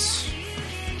Records.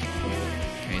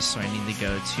 Okay, so I need to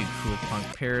go to Cool Punk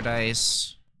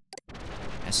Paradise.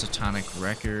 Isotonic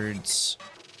Records.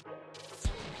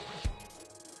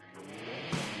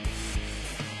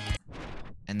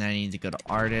 And then I need to go to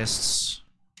Artists.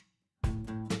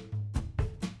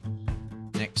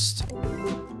 Next.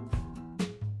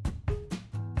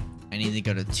 I need to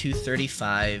go to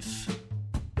 235,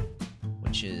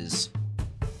 which is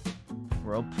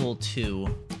Whirlpool 2.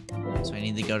 So I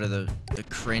need to go to the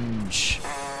cringe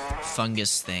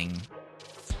fungus thing.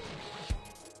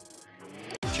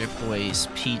 Drip Boys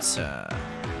Pizza.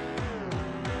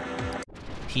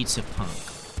 Pizza Punk.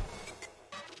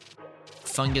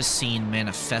 Fungus Scene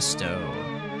Manifesto.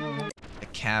 The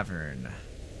Cavern.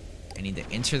 I need to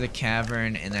enter the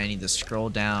cavern, and then I need to scroll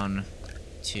down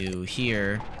to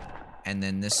here, and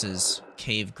then this is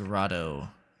Cave Grotto.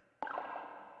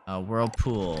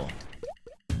 Whirlpool.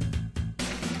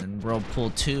 And Whirlpool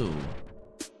 2.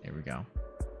 There we go.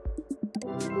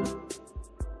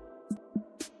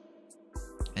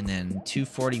 And then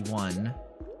 241,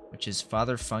 which is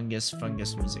Father Fungus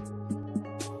music.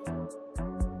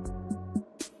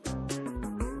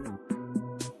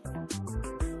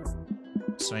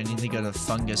 So I need to go to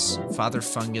Father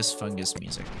Fungus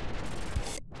music.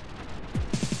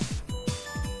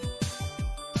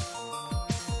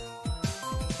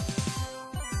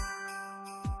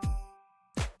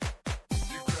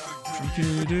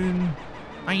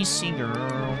 Icy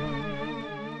girl.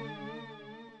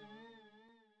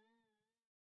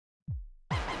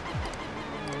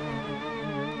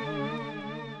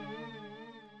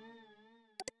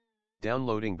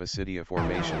 Downloading Basidia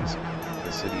Formations,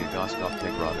 Basidia Goskop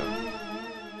Grotto.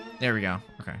 There we go.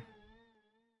 Okay.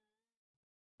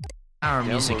 Our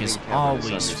music is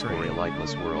always free. A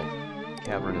lightless world.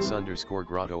 Cavernous _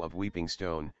 Grotto of Weeping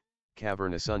Stone.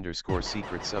 Cavernous _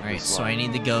 Secret Sub. Alright, so I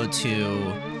need to go to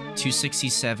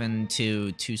 267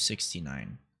 to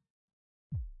 269.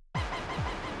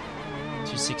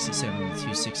 267 to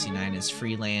 269 is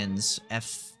Freelands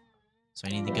F. So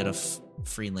I need to go to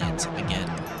Freelands again.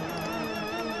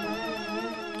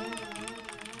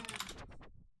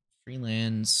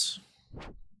 Freelands.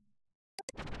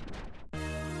 I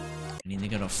need to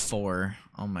go to 4.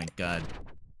 Oh my god.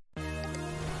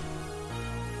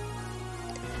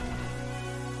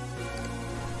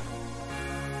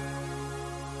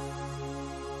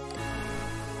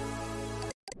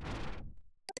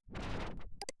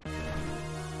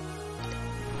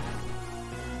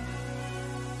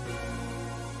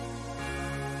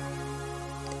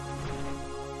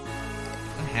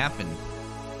 What happened?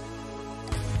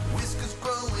 Whiskers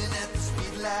growing at the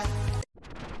speed light.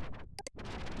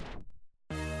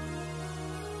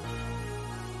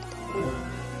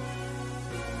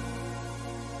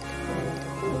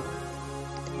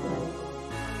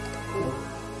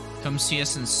 Come see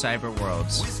us in Cyber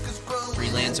Worlds.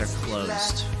 Freelands are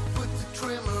closed. Put the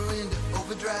trimmer into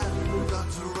overdrive.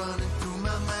 Thoughts are running through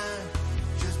my mind.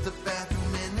 Just the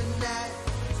bathroom and the night.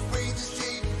 Spray the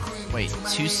shade and cream. Wait,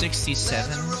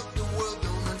 267? The world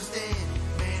don't understand.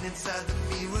 Man inside the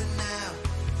mirror now.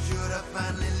 Should I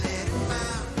finally let him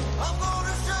out? I'm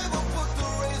gonna shave or put the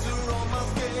razor on my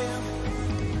scale.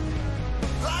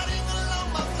 Gliding along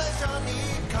my flesh, I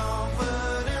need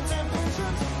confidence and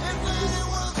patience. If it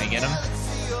was Can I get him?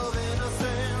 galaxy of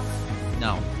innocence.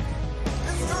 No.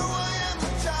 It's true, I am the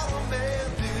child of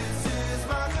man. This is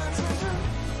my contrition.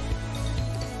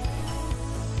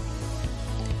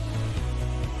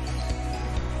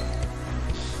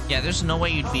 Yeah, there's no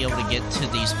way you'd be able to get to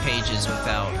these pages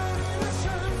without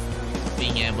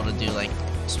being able to do, like,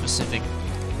 specific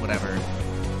whatever.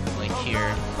 Like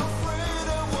here.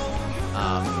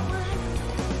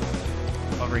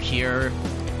 Over here.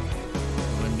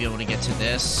 You wouldn't be able to get to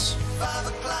this.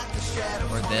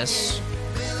 Or this.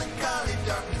 There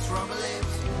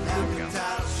we go.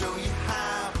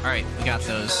 Alright, we got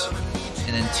those.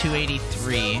 And then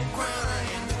 283.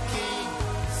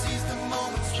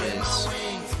 Which is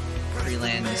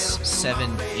Freelands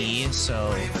 7E,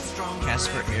 so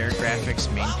Casper Air Graphics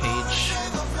main page.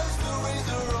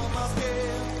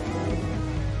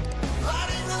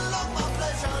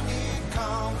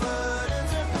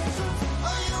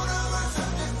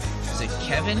 Is it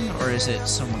Kevin or is it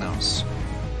someone else?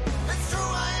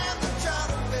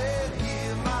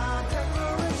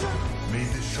 May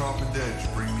this sharpened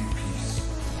edge bring me peace.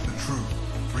 The truth,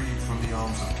 freed from the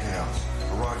arms of chaos,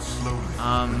 arrives slowly,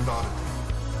 methodically.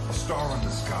 A star in the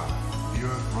sky, the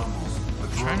earth rumbles, the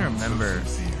trying to remember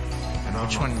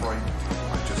which one. I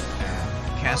just am.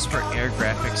 Casper Air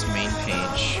Graphics main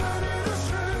page.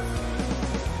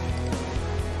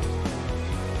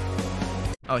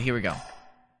 Oh, here we go.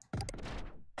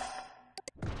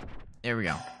 There we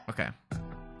go. Okay.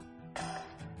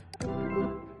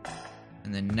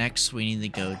 And then next we need to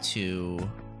go to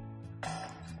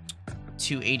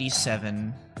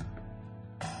 287.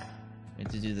 We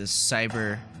have to do the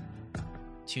Cyber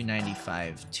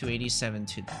 295. 287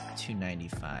 to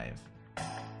 295.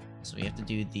 So we have to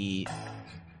do the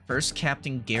first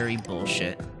Captain Gary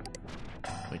bullshit,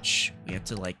 which we have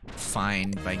to, like,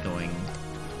 find by going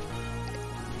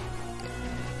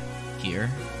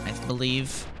here, I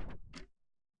believe.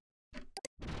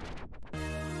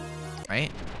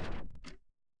 Right?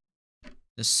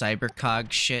 The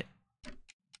cybercog shit.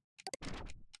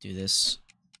 Do this.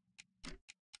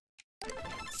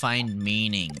 Find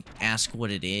meaning. Ask what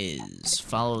it is.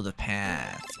 Follow the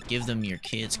path. Give them your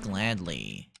kids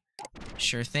gladly.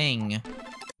 Sure thing.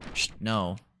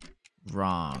 No.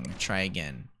 Wrong. Try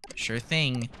again. Sure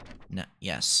thing. No.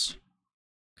 Yes.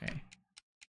 Okay.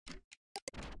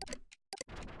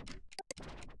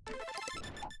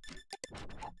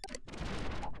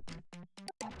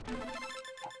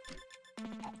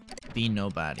 Be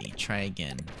nobody. Try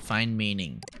again. Find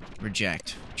meaning.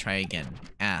 Reject. Try again.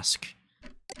 Ask.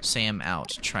 Say I'm out.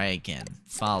 Try again.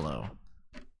 Follow.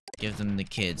 Give them the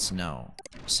kids. No.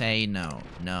 Say no.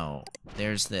 No.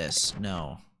 There's this.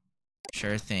 No.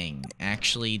 Sure thing.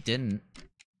 Actually didn't.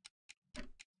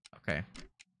 Okay.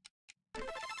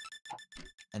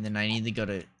 And then I need to go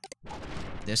to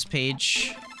this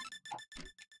page.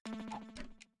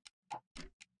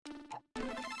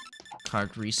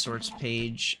 Card resource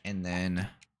page, and then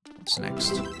what's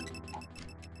next?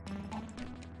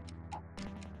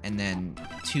 And then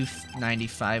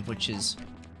 295, which is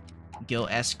Gil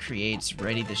S creates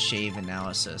ready to shave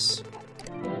analysis.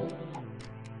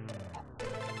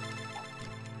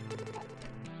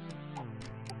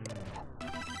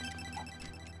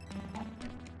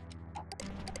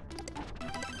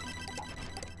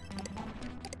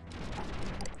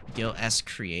 Gil S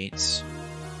creates.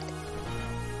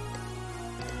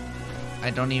 I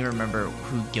don't even remember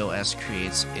who Gil S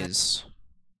creates is.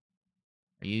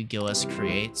 Are you Gil S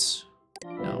creates?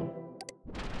 No.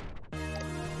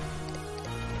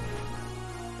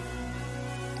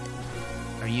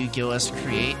 Are you Gil S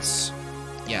creates?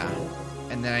 Yeah.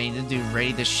 And then I need to do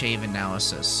ready to shave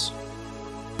analysis.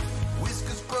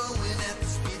 Whiskers blowing at the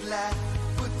speed light.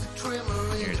 Put the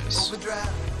trimmer Here in it is. overdrive.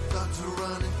 Thoughts are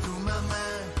running through my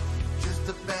mind. Just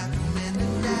about a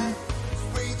minute night.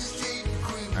 Spray the shade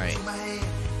cream Alright. to my hand.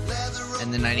 Lather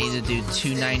And then I need to do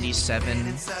 297,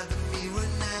 inside the mirror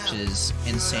now. which is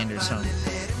in Sanders' home. Okay.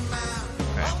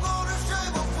 I'm gonna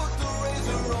shave and put the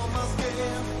razor on my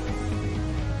scale.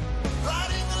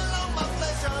 Riding along my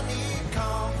flesh, I need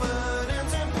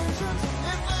confidence and patience.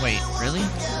 If Wait, really?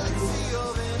 galaxy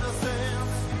of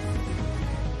innocence.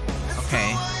 Okay.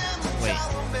 Wait.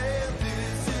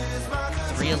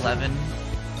 311.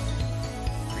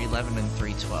 311 and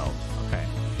 312. Okay.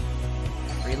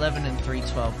 311 and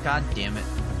 312. God damn it.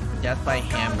 Death by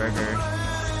hamburger.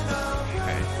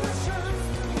 Okay.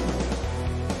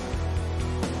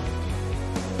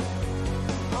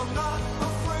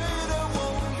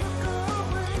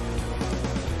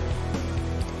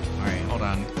 Alright, hold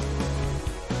on.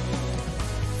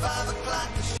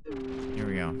 Here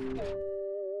we go.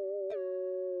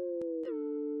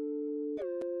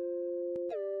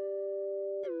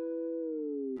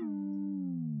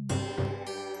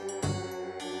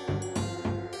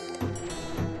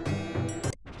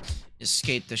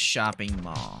 Escape the shopping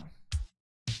mall.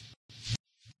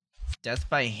 Death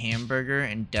by hamburger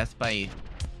and death by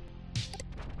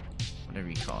whatever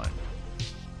you call it.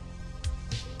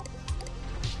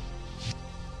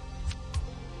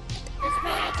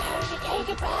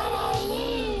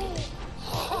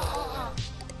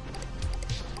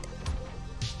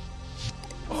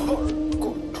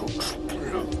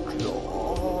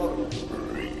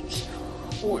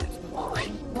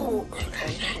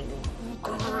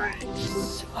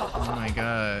 Oh my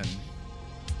god.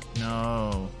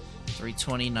 No.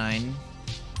 329.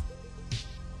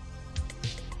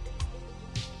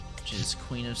 Which is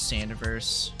Queen of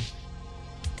Sandiverse.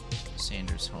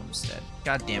 Sanders Homestead.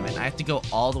 God damn it. I have to go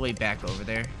all the way back over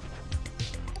there.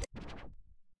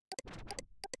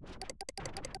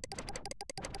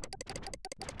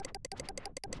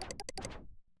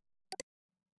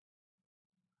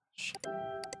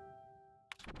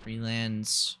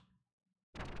 Freelance.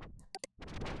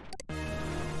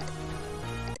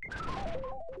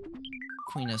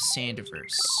 Queen of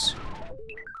Sandiverse.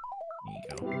 There you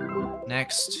go.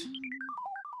 Next.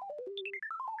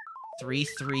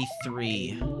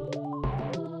 333.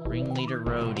 Ringleader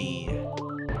Rhodey.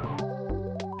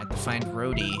 I have to find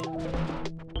Rhodey,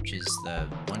 which is the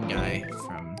one guy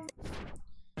from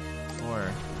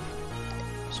 4.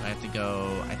 So I have to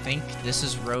go, I think this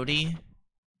is Rhodey.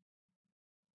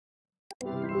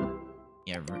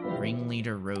 Yeah,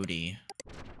 Ringleader Rhodey.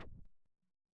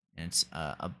 And it's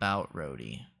about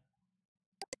Rhodey.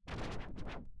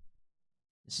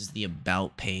 This is the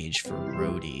about page for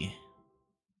Rhodey.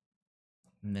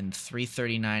 And then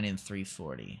 339 and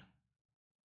 340.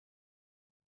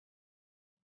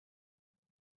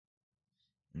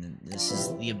 And then this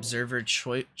is the Observer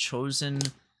chosen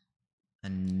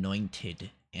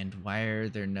anointed. And why are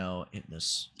there no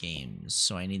Hypnos games?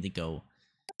 So I need to go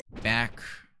back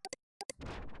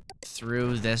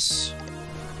through this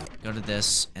Go to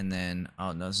this, and then...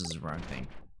 Oh, no, this is the wrong thing.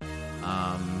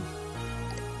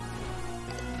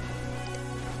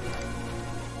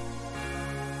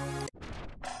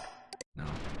 No.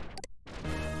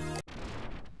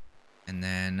 And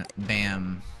then,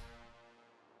 bam.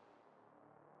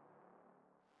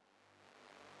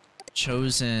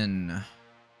 Chosen.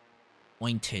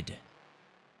 Ointed.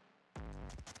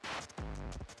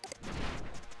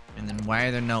 And then why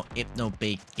are there no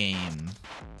Hypno-Bake game?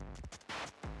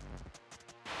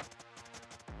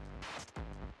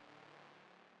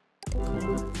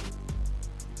 Cool.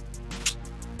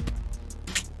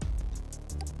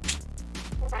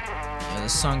 Yeah,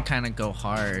 this song kind of go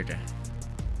hard.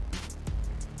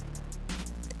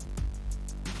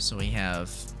 So we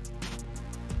have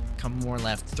a couple more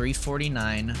left.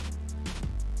 349,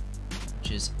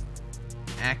 which is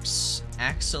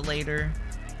Accelerator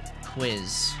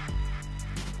Quiz.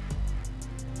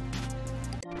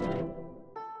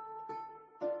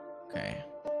 Okay.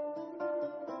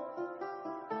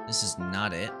 This is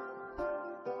not it.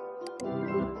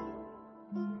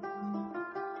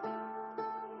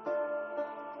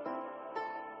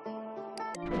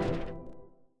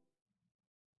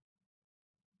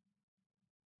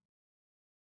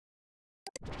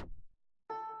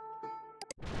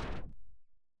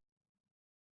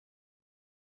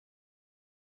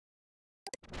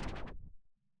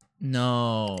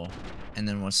 No. And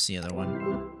then what's the other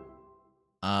one?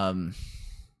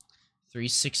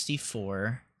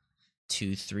 364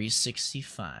 to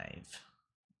 365.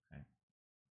 Okay.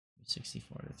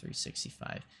 364 to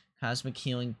 365. Cosmic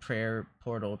Healing Prayer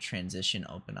Portal Transition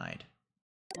Open-Eyed.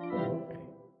 Okay.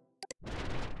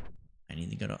 I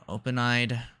need to go to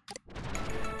Open-Eyed.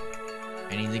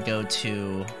 I need to go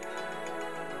to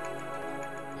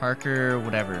Parker,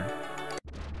 whatever.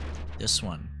 This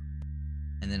one.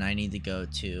 And then I need to go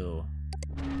to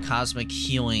Cosmic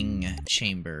Healing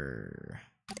Chamber.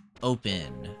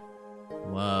 Open.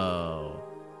 Whoa.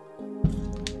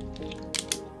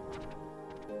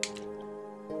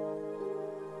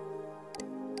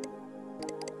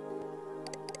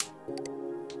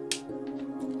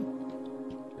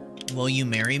 Will you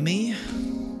marry me?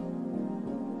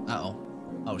 Uh-oh.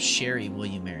 Oh, Sherry, will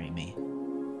you marry me?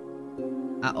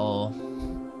 Uh-oh.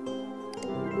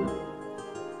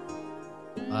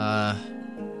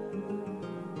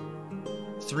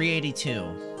 382.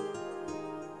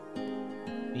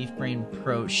 Beef Brain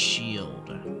Pro Shield.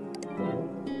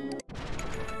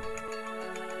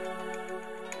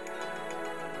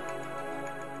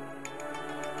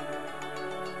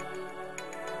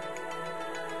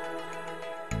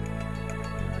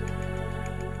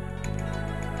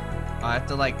 I have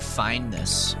to, like, find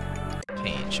this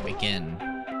page again.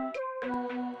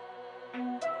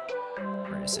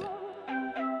 Where is it?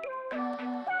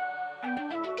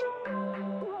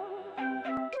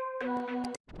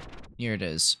 Here it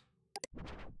is.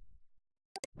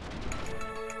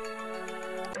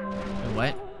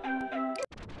 What?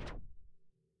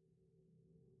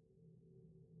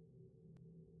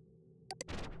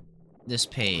 This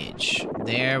page.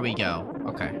 There we go.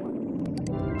 Okay.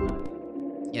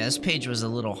 Yeah, this page was a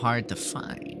little hard to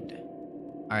find.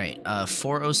 Alright,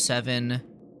 407.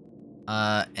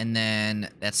 And then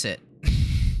that's it.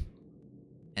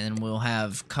 And then we'll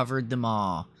have covered them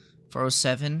all.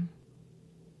 407.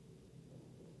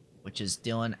 Which is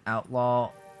Dylan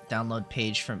Outlaw download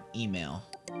page from email.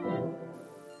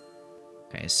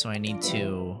 Okay, so I need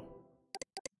to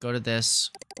go to this.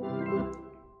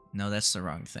 No, that's the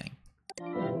wrong thing.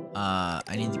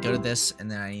 I need to go to this,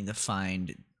 and then I need to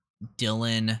find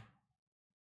Dylan.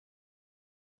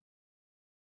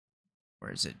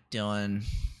 Where is it? Dylan.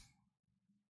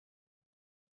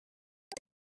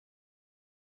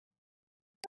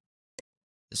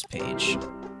 This page.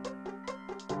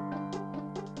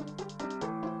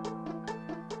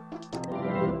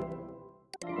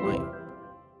 Wait.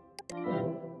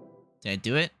 Did I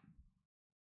do it?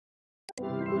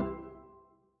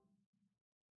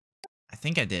 I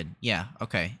think I did. Yeah,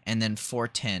 okay. And then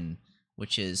 410,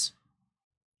 which is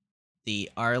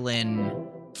the Arlen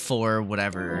 4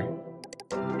 whatever.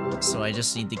 So I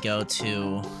just need to go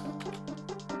to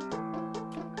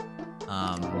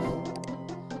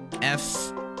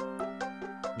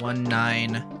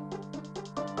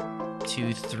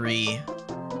F1923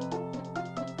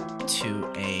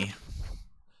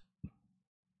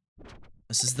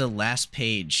 This is the last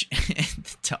page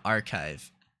to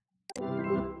archive.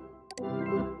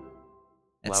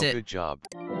 That's wow, it. Good job.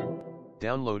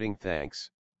 Downloading, thanks.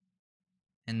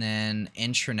 And then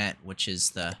intranet, which is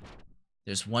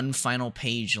there's one final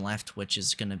page left, which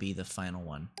is gonna be the final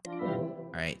one.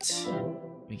 Alright.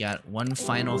 We got one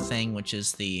final thing, which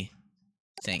is the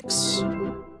thanks.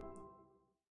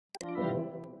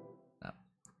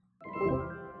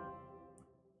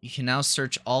 You can now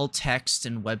search all text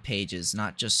and web pages,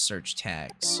 not just search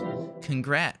tags.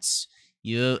 Congrats!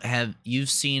 You've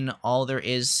seen all there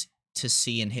is to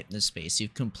see in Hypnospace.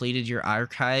 You've completed your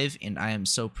archive, and I am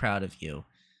so proud of you.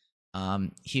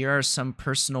 Here are some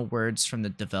personal words from the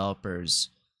developers,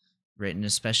 written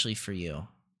especially for you.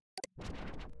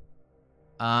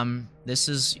 This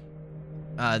is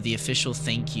the official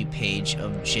thank you page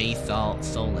of J.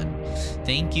 Tholen.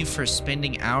 Thank you for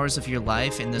spending hours of your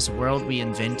life in this world we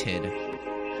invented.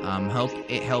 Hope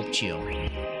it helped you.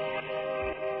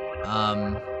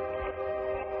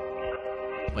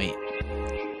 Wait.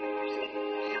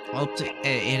 Hope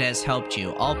it has helped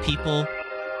you. All people,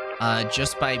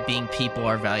 just by being people,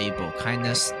 are valuable.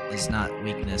 Kindness is not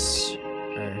weakness.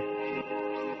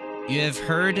 You have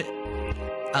heard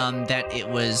that it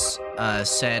was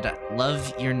said,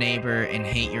 love your neighbor and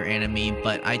hate your enemy,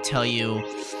 but I tell you,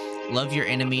 love your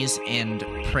enemies and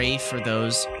pray for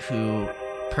those who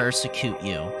persecute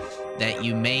you, that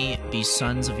you may be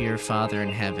sons of your Father in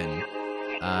heaven.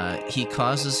 He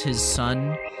causes his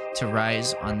sun to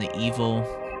rise on the evil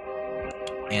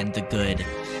and the good,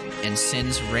 and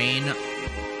sends rain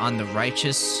on the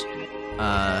righteous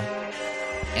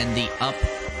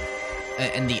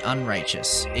and the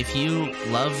unrighteous. If you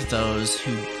love those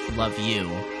who love you,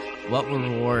 what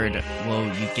reward will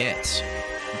you get?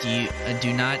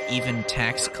 Do not even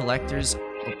tax collectors,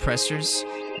 oppressors,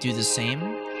 do the same?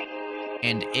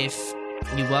 And if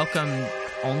you welcome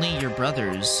only your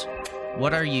brothers,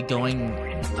 what are you doing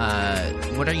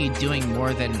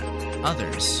more than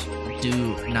others?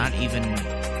 Do not even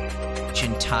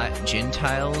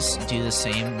Gentiles do the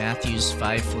same? Matthews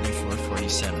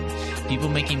 5:44-47. People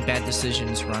making bad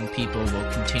decisions, wrong people,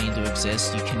 will continue to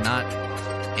exist. You cannot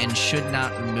and should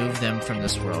not remove them from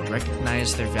this world.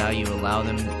 Recognize their value, allow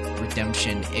them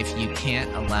redemption if you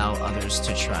can't allow others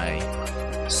to try.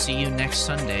 See you next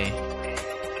Sunday.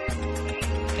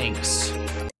 Thanks.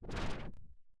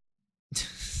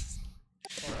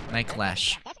 Night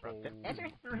Clash.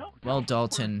 Well,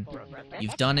 Dalton,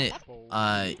 you've done it.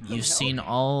 You've seen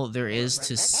all there is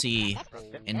to see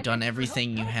and done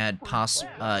everything you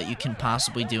can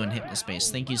possibly do in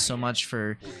Hypnospace. Thank you so much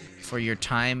for your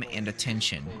time and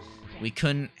attention. We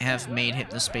couldn't have made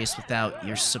Hypnospace without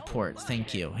your support.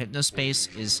 Thank you.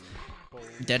 Hypnospace is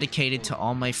dedicated to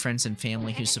all my friends and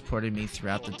family who supported me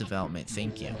throughout the development.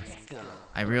 Thank you.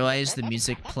 I realize the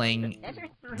music playing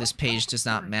this page does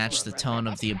not match the tone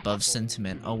of the above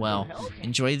sentiment. Oh well.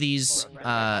 Enjoy these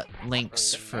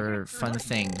links for fun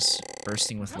things.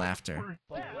 Bursting with laughter.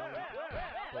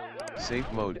 Safe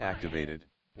mode activated.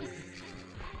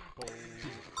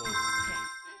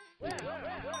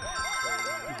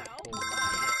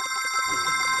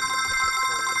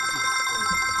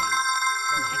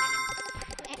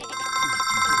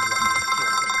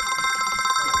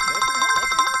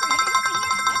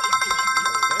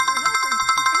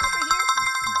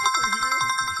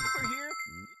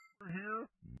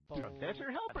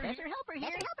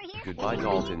 Goodbye,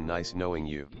 Dalton. Nice knowing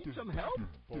you.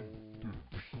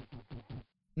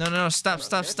 No, stop.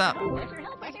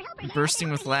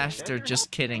 Bursting with laughter,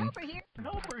 just kidding.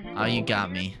 Oh, you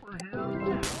got me.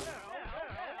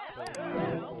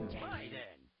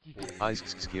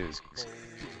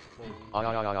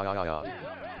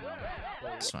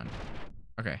 It's fun.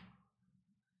 Okay.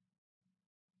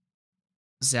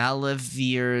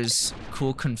 Zalavir's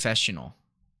Cool Confessional.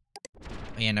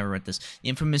 Yeah, I never read this. The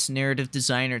infamous narrative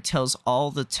designer tells all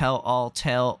the tall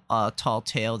tale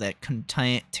that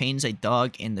contains a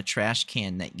dog in the trash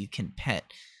can that you can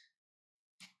pet.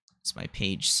 It's my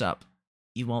page, sup.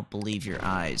 You won't believe your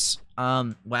eyes.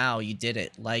 Wow, you did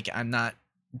it. Like, I'm not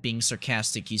being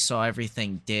sarcastic. You saw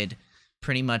everything, did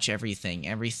pretty much everything.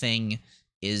 Everything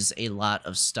is a lot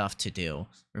of stuff to do.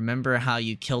 Remember how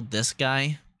you killed this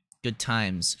guy? Good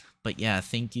times. But yeah,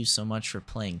 thank you so much for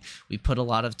playing. We put a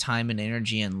lot of time and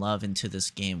energy and love into this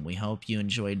game. We hope you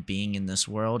enjoyed being in this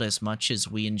world as much as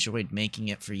we enjoyed making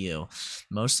it for you.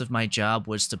 Most of my job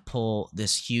was to pull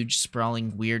this huge,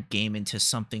 sprawling, weird game into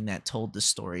something that told the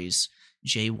stories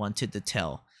Jay wanted to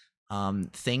tell.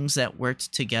 Things that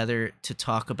worked together to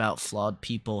talk about flawed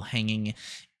people hanging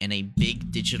in a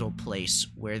big digital place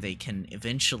where they can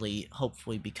eventually,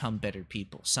 hopefully, become better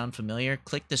people. Sound familiar?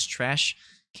 Click this trash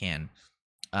can.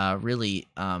 Really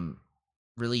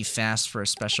fast for a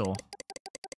special.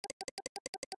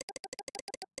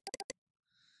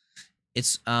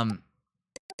 It's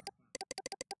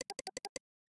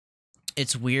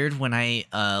It's weird when I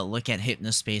look at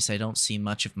Hypnospace, I don't see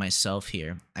much of myself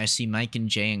here. I see Mike and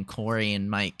Jay and Corey and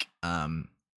Mike,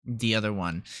 the other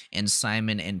one, and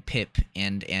Simon and Pip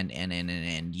and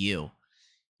you.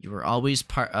 You were always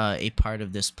a part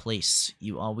of this place.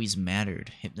 You always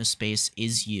mattered. Hypnospace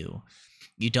is you.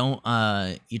 You don't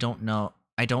know.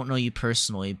 I don't know you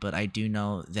personally, but I do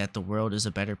know that the world is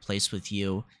a better place with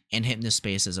you, and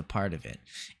Hypnospace is a part of it.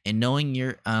 And knowing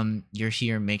you're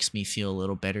here makes me feel a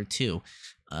little better too.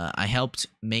 I helped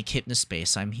make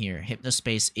Hypnospace. I'm here.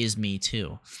 Hypnospace is me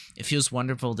too. It feels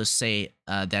wonderful to say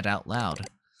that out loud.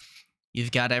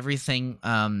 You've got everything.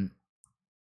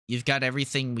 You've got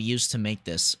everything we used to make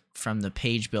this, from the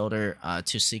page builder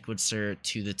to sequencer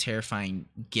to the terrifying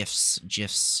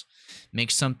GIFs.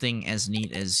 Make something as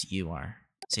neat as you are.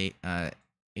 Say,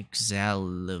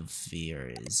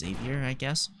 Xavier, I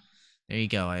guess? There you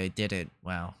go, I did it.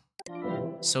 Wow.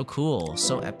 So cool,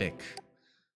 so epic.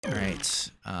 Alright,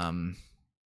 I'm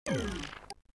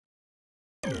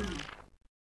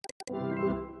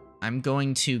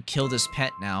going to kill this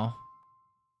pet now.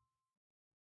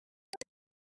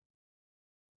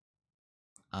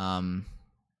 I'm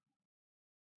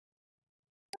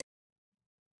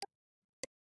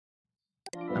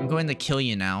going to kill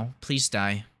you now. Please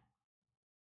die.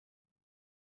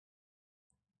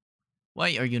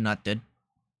 Why are you not dead?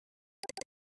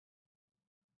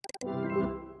 There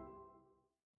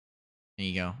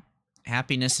you go.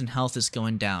 Happiness and health is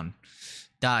going down.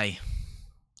 Die.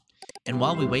 And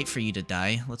while we wait for you to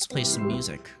die, let's play some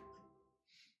music.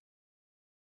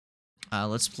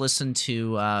 Let's listen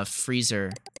to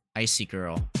Freezer, Icy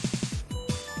Girl.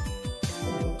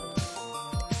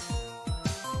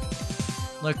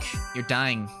 Look, you're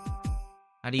dying.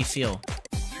 How do you feel?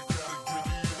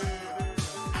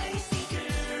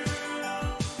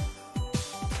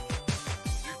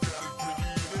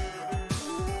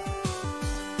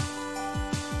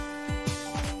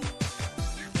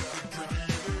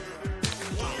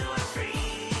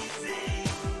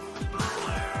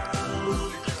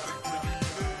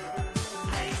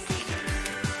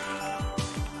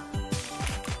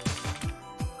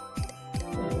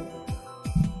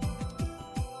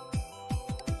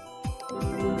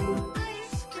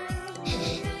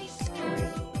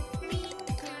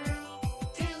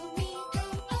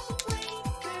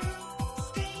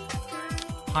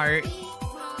 Heart.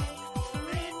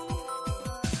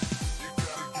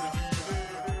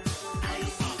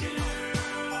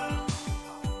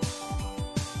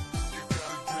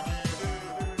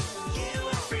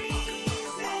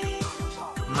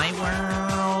 My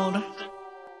world.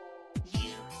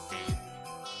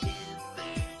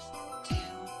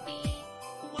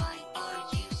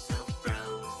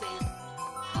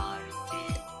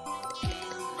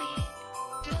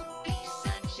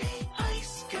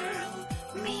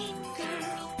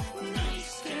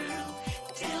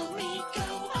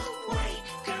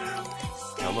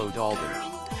 Hello, Dalton.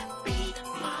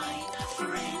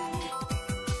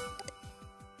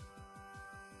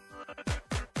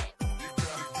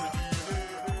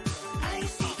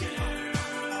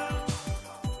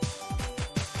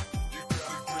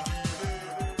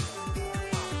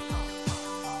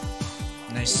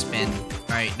 Nice spin.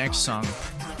 Alright, next song.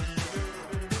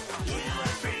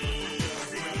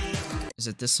 Is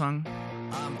it this song?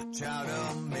 I'm the child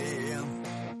of man.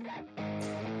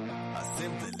 I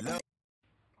simply love.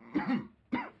 1,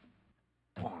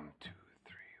 2,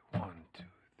 3, 1, 2,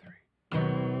 3.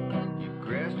 You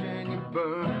crashed and you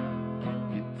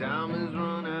burned. Your time has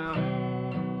run out.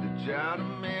 The child of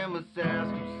man must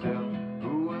ask himself,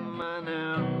 who am I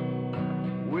now?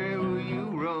 Where will you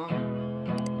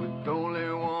run? With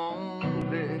only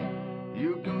one leg,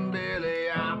 you can barely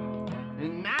out.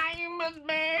 And now you must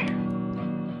beg.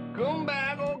 Come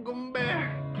back, oh come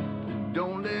back.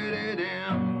 Don't let it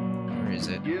down. Where is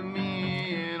it? Give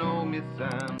me an old me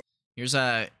sign. Here's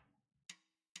a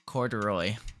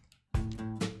corduroy.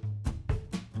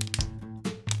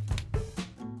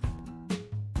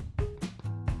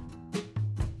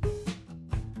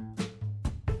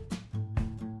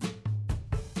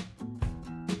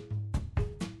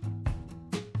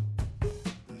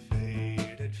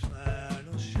 Faded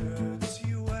flannel shirts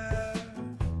you wear.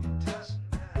 It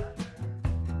doesn't matter.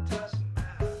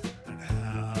 And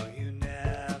how you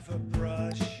never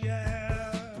brush your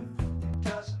hair. It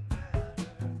doesn't matter.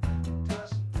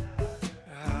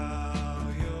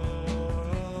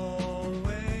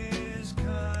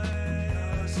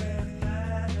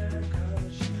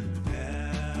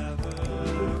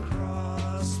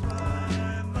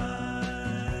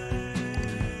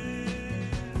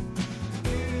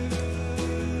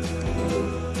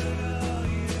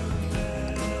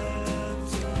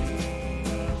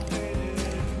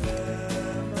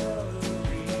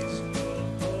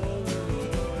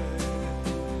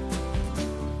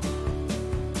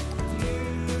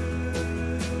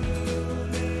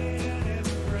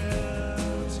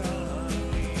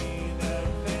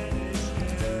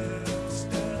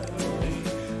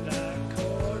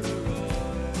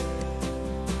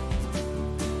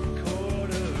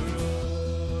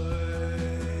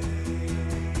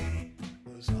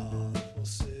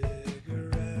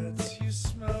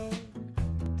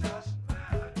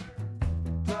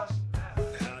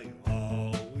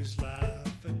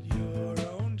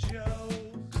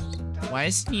 Why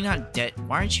is he not dead?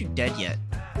 Why aren't you dead yet?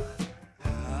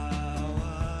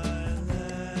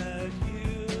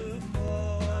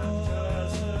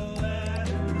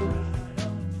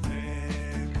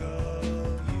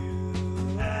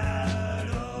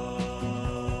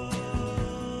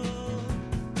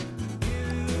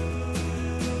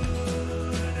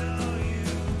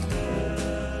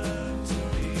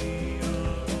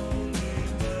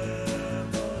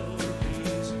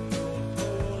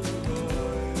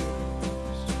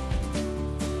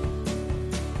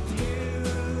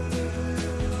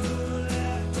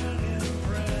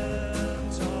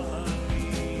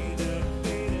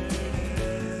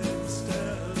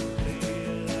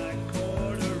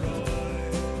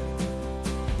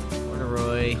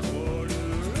 Corduroy.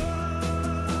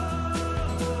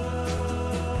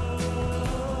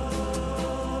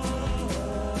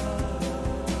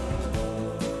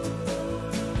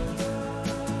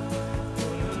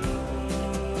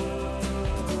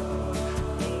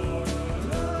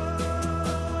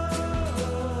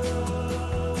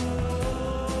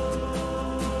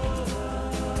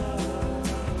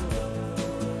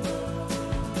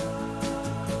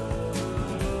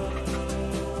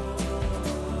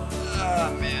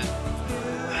 Oh, man.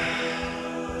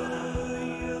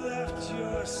 You left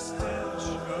your stench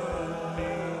on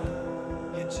me.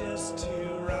 You're just too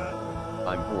rotten.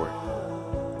 I'm bored.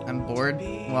 I'm bored?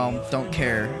 Well, don't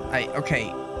care.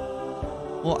 Okay.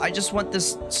 Well, I just want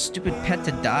this stupid pet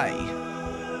to die.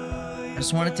 I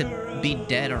just want it to be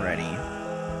dead already.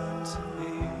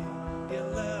 You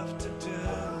left a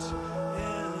dent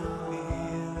in me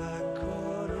like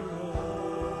corduroy.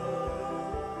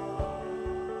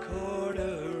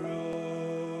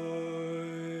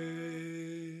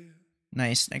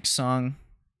 Nice, next song.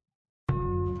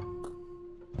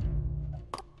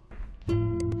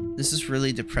 This is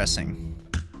really depressing.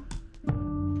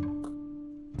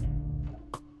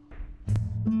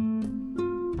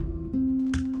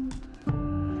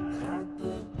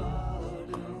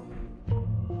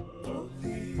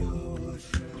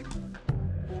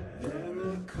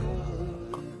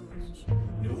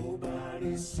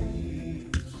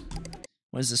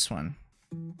 What is this one?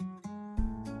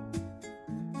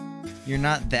 You're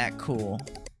not that cool.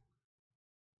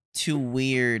 Too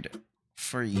weird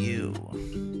for you.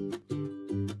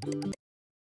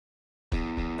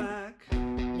 Back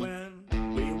when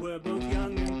we were both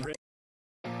young and pretty.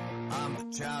 I'm the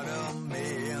chowder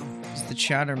man. It's the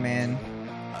Chowder Man.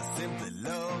 I simply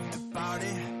love to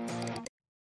party.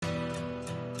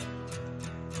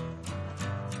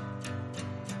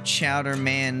 Chowder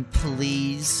Man,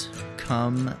 please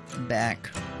come back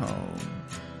home.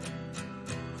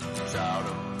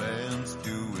 Chowder man's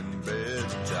doing bad.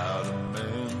 Chowder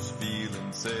man's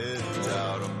feeling sad.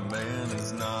 Chowder man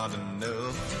is not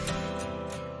enough.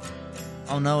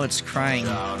 Oh no, it's crying.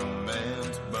 Chowder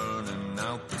man's burning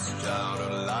out. This chowder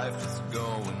life is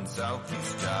going south.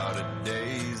 These chowder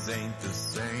days ain't the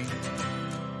same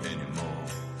anymore.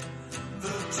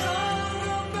 The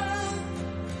chowder man,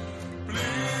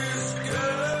 please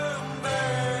come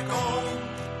back home.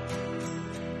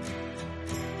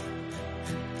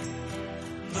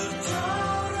 The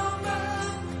chowder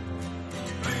man,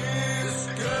 please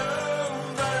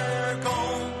come back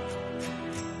home.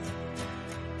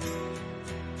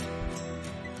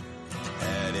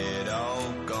 Had it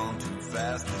all gone too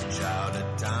fast? The chowder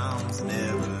towns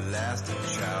never last. The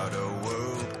chowder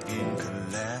world in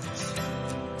collapse.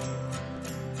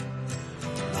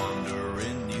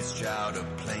 Wandering these chowder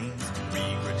plains.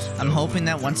 Regrets I'm hoping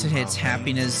that once it hits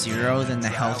happiness 0, then the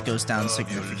health goes down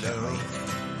significantly.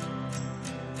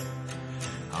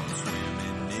 I'm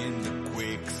swimming in the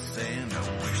quicksand. I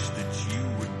wish that you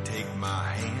would take my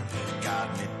hand.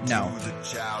 Guide me No. to the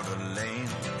chowder land.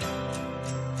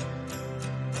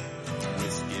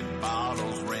 Whiskey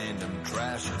bottles, random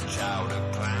trash, a chowder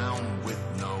clown with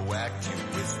no act. You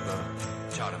whisper,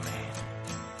 chowder man,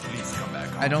 please come back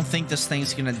home. I don't think this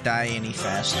thing's gonna die any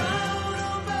faster.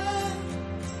 Chowder man,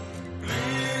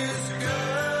 please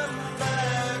come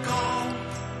back home.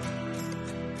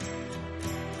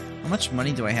 How much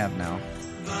money do I have now?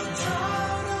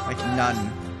 Like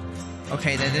none.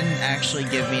 Okay, that didn't actually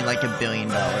give me like $1 billion.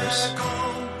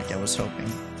 Like I was hoping.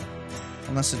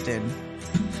 Unless it did.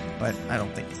 But I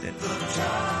don't think it did.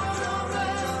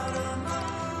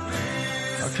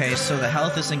 Okay, so the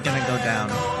health isn't gonna go down.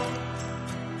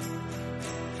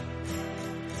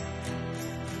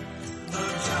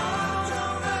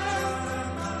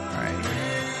 Alright.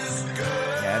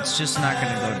 Yeah, it's just not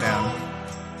gonna go down.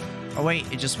 Oh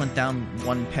wait, it just went down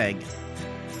 1 peg.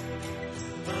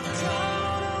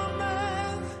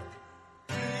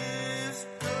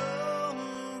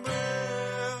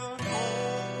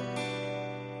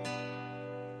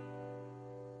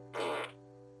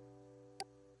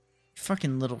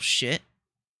 Fucking little shit.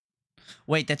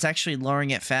 Wait, that's actually lowering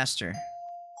it faster.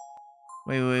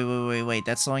 Wait.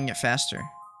 That's lowering it faster.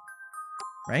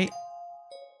 Right?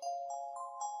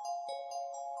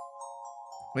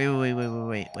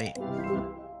 Wait.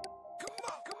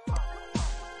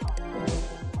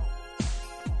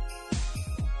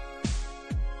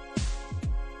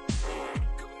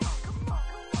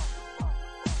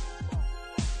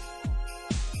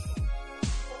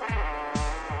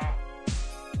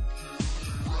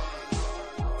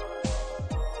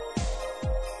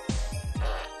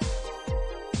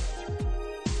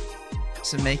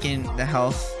 So making the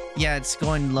health, yeah, it's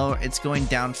going lower, it's going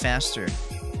down faster.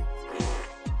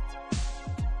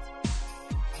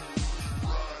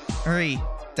 Hurry,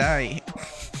 die.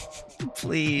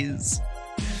 Please.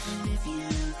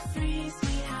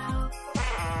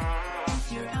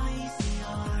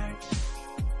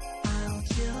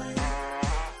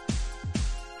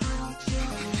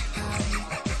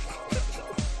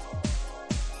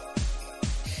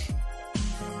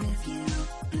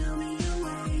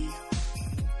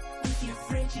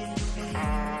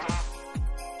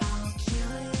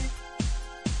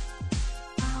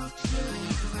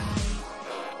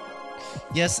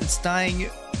 Yes, it's dying.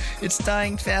 It's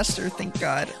dying faster, thank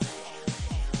God.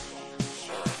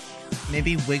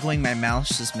 Maybe wiggling my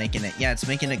mouse is making it. Yeah, it's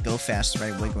making it go faster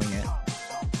by wiggling it.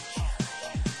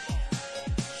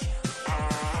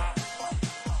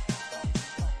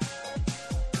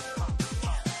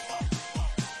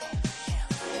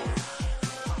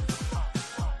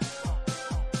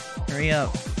 Hurry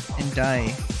up and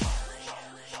die.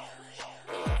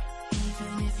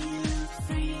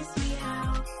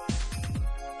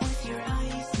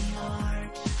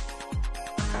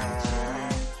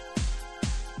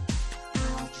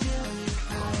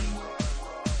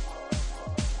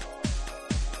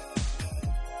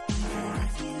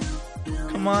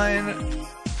 Come on.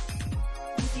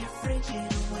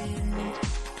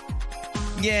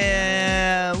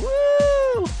 Yeah!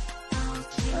 Woo!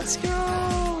 Let's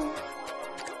go!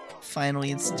 Finally,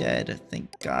 it's dead.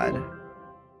 Thank God.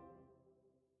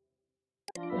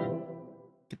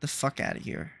 Get the fuck out of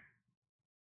here.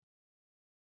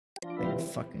 Thank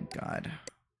fucking God.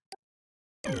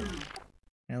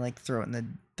 I like throw it in the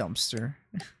dumpster.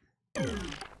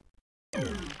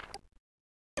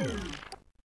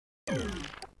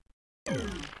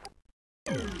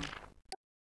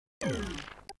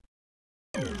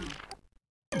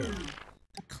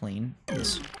 To clean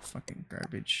this fucking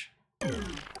garbage.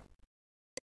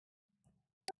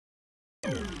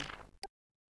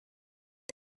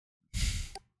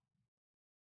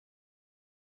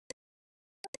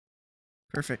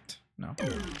 Perfect. No.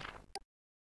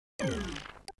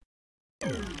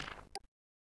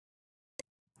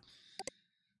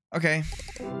 Okay.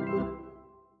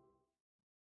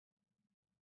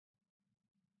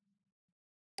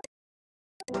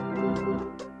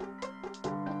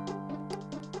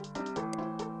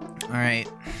 Alright.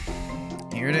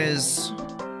 Here it is.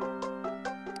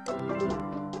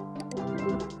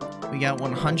 We got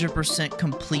 100%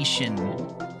 completion.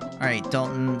 Alright,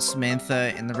 Dalton,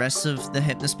 Samantha, and the rest of the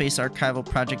Hypnospace Archival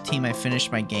Project team, I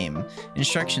finished my game.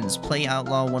 Instructions: play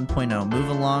Outlaw 1.0. Move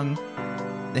along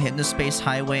the Hypnospace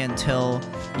highway until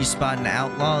you spot an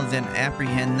outlaw, then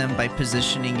apprehend them by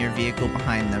positioning your vehicle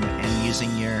behind them and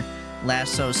using your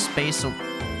lasso space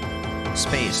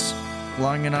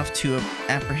long enough to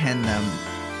apprehend them.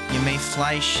 You may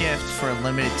fly shift for a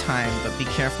limited time, but be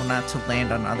careful not to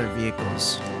land on other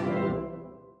vehicles.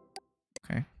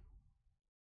 Okay.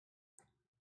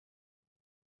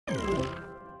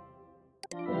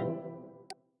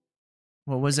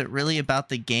 Well, was it really about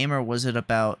the game, or was it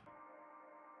about...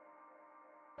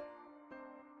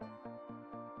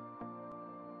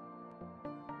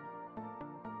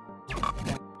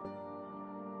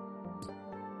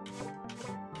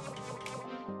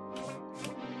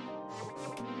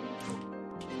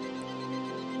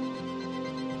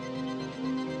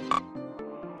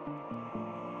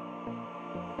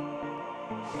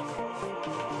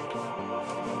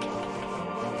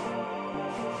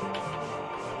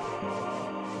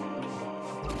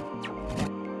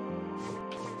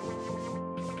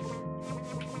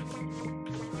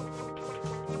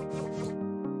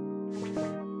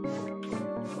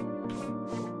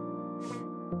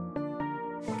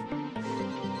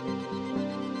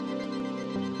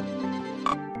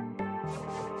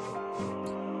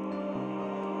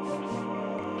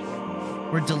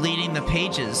 We're deleting the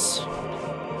pages.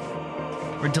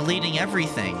 We're deleting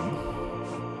everything.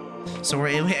 So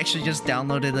we actually just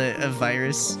downloaded a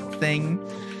virus thing.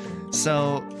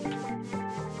 So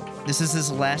This is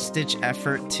his last ditch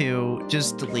effort to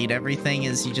just delete everything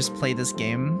as you just play this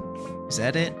game. Is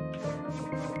that it?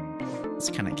 It's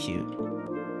kind of cute.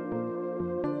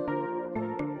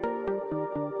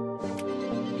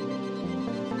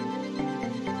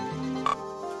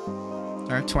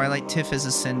 Dark Twilight Tiff has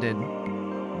ascended.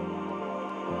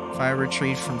 Fire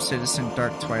retrieved from Citizen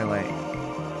Dark Twilight.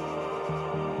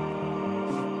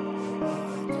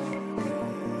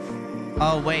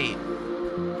 Oh, wait.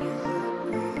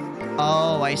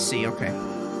 Oh, I see. Okay.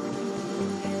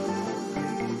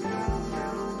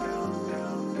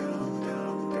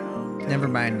 Never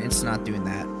mind. It's not doing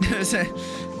that.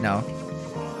 No.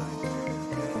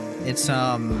 It's,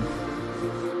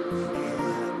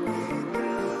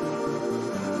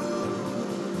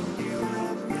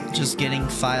 just getting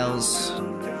files.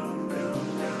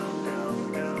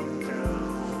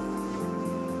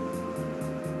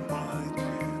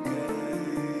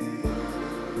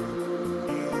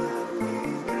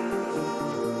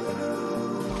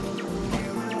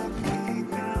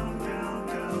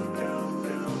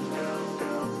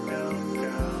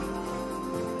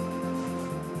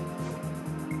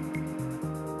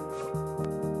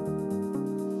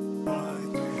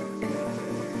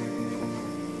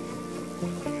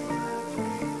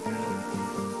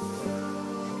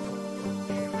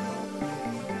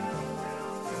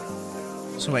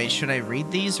 So wait, should I read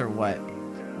these or what?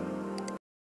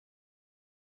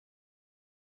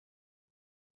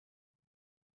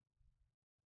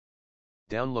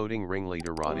 Downloading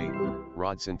Ringleader Roddy,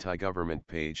 Rod's anti-government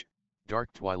page,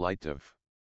 Dark Twilight of.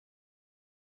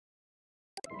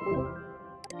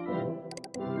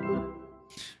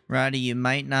 Roddy, you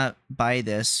might not buy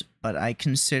this, but I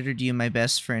considered you my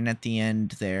best friend at the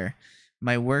end there.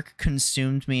 My work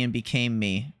consumed me and became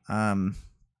me.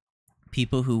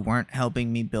 People who weren't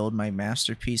helping me build my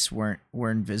masterpiece were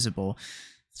invisible.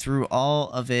 Through all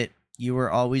of it, you were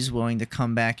always willing to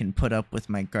come back and put up with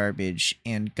my garbage.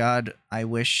 And God, I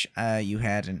wish you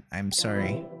hadn't. I'm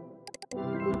sorry.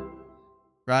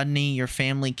 Rodney, your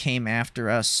family came after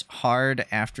us hard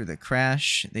after the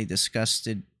crash. They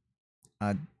disgusted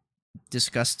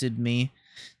me.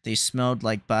 They smelled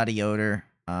like body odor.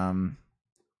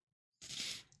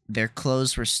 Their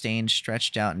clothes were stained,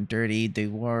 stretched out, and dirty. They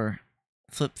wore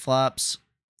flip-flops.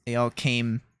 They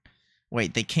came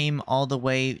all the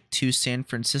way to San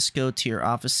Francisco to your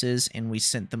offices, and we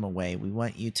sent them away. We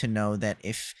want you to know that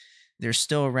if they're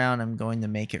still around, I'm going to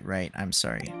make it right. I'm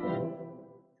sorry.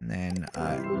 And then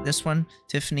this one,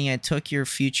 Tiffany, I took your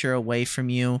future away from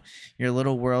you. Your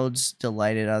little worlds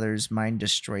delighted others. Mine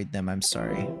destroyed them. I'm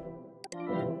sorry.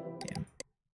 Damn.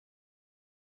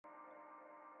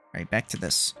 Alright, back to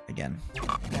this again.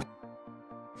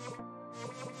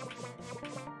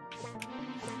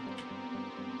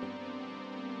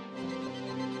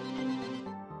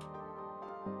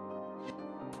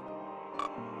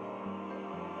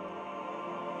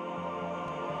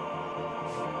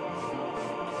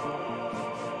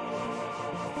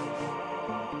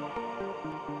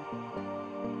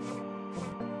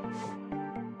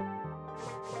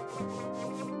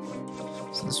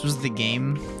 So this was the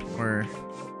game, or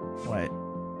what?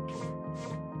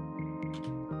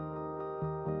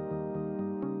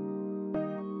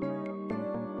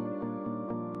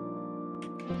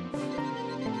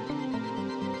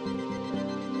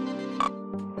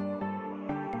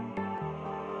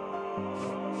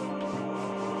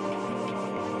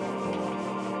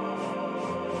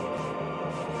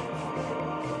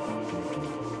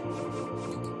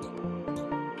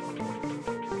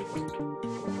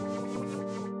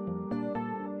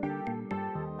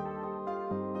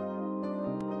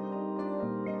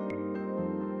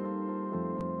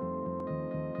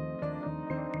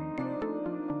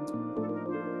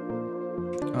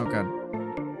 Oh god.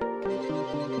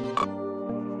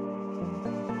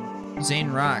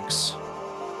 Zane rocks.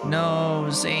 No,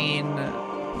 Zane.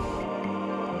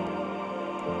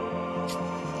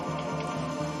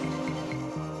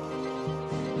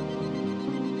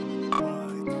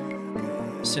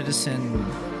 Citizen.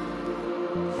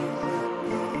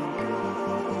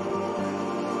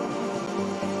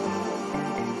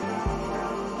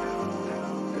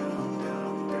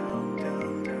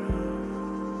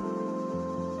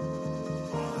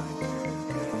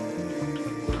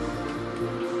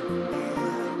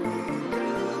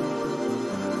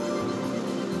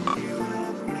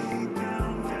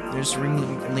 There's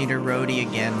Ringleader Rhodey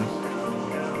again.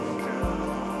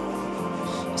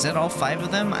 Is that all 5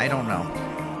 of them? I don't know.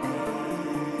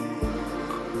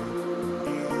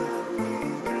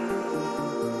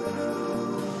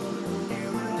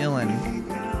 Dylan.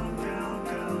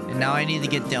 And now I need to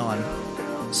get Dylan.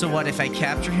 So what, if I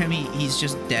capture him, he's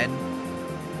just dead?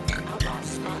 I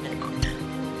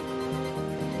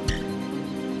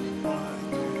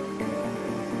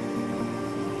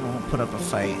won't put up a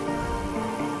fight.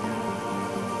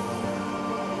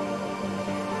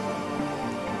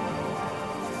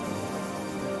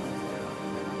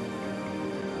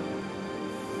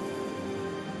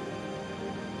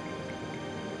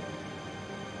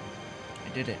 I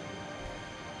did it.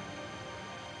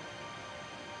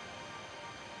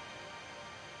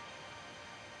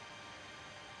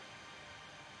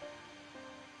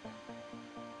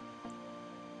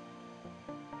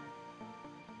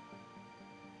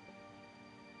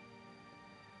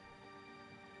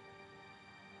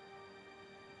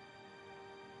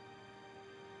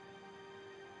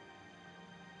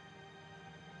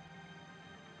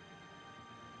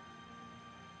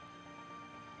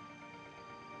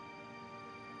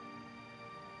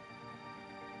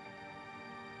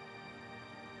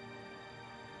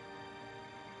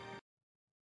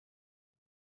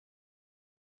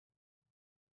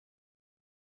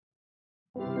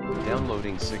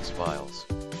 Downloading 6 files.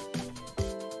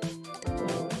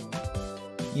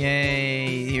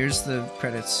 Yay, here's the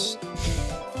credits.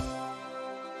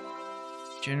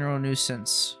 General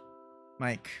nuisance.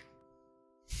 Mike.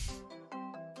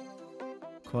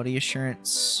 Quality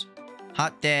assurance.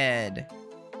 Hot Dad.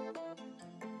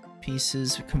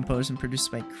 Pieces composed and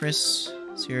produced by Chris.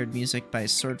 Zero music by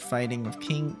Sword Fighting of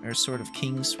King, or Sword of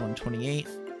Kings 128.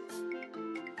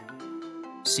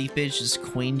 Seepage is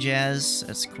Queen Jazz.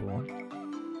 That's cool.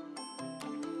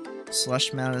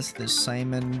 Slush Mouth is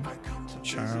Simon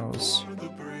Charles.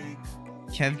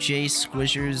 Kev J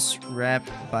Squishers rap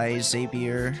by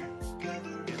Xavier.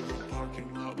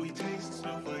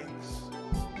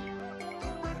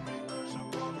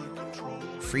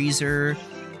 Freezer.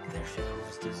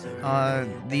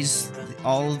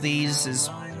 All of these is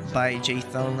by Jay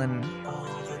Tholen.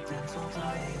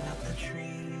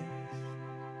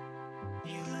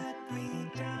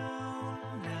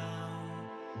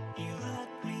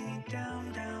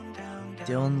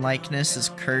 Dylan Likeness is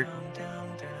Kurt.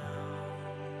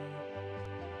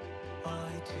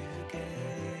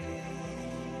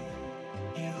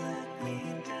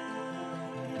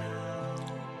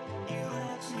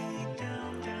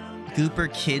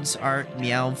 Gooper Kids art,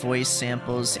 meow voice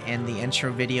samples, and the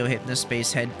intro video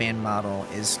Hypnospace headband model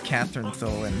is Catherine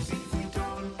Tholen.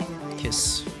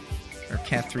 Kiss. Or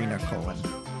Katharina Colon.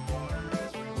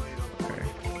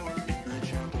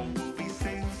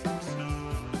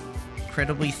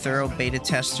 Incredibly thorough beta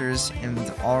testers and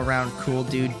all-around cool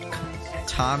dude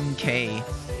Tom K.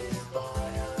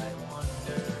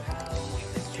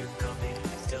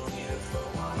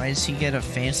 Why does he get a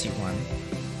fancy one?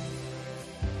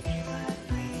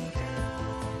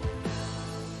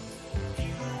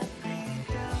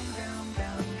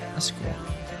 That's cool.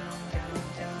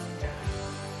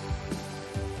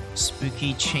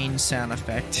 Spooky chain sound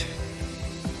effect.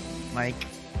 Mike.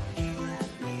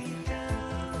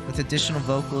 With additional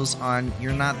vocals on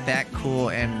You're Not That Cool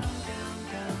and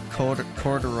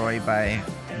Corduroy by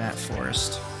Matt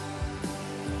Forrest.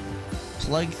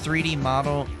 Plug 3D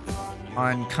model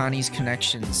on Connie's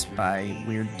Connections by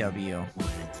Weird W.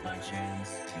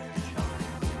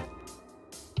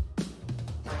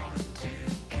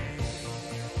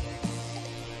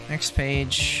 Next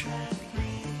page.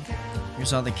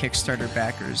 Here's all the Kickstarter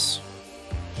backers.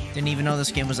 Didn't even know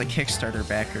this game was a Kickstarter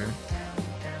backer.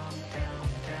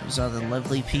 There's all the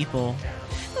lovely people.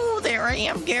 Oh, there I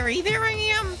am, Gary. There I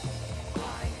am.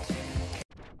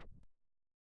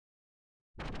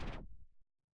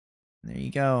 There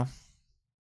you go.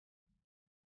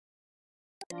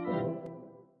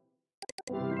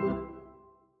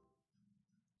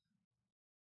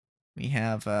 We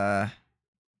have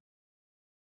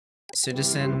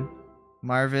Citizen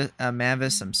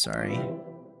Mavis, I'm sorry,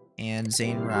 and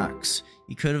Zane Rocks.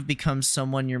 You could have become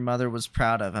someone your mother was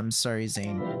proud of. I'm sorry,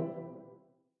 Zane.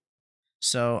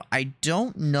 So I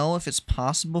don't know if it's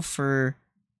possible for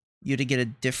you to get a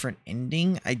different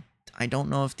ending. I don't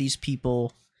know if these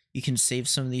people, you can save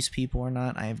some of these people or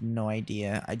not. I have no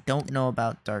idea. I don't know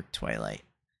about Dark Twilight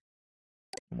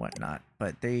and whatnot,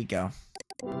 but there you go.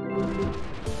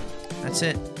 That's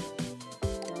it.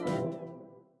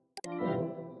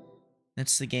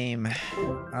 That's the game.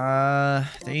 There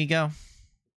you go.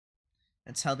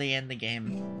 That's how they end the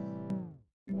game.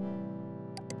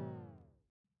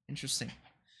 Interesting.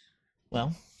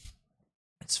 Well,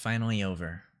 it's finally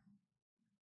over.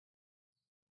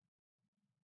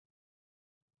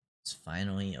 It's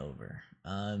finally over.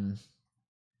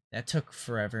 That took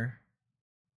forever,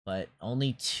 but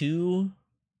only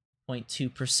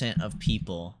 2.2% of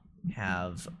people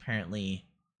have apparently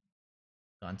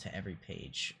gone to every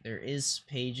page. There is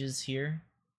pages here,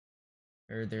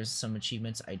 or there's some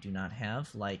achievements I do not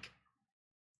have, like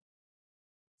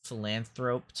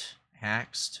Philanthroped,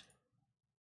 Haxed,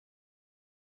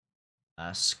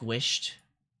 Squished,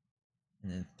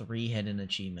 and then 3 hidden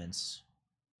achievements.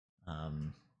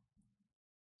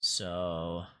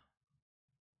 So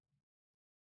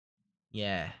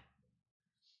yeah,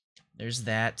 there's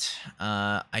that.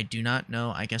 I do not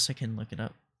know. I guess I can look it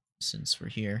up since we're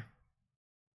here.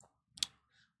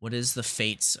 What is the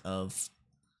fates of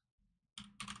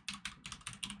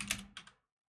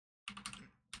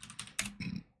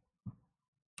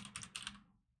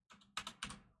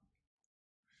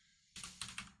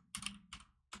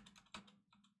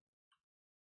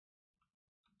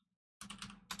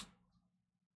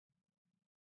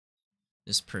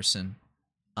this person?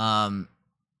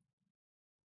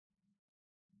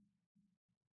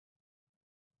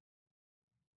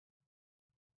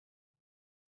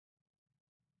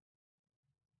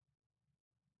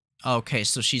 Okay,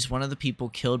 so she's one of the people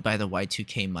killed by the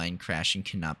Y2K mine crash and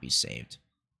cannot be saved.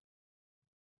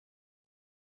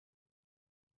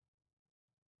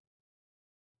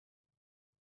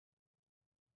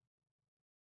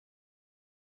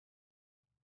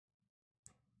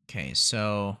 Okay,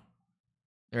 so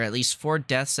there are at least 4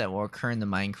 deaths that will occur in the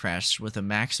mine crash, with a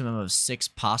maximum of 6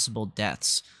 possible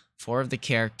deaths. 4 of the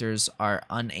characters are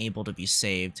unable to be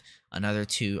saved. Another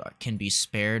 2 can be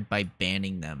spared by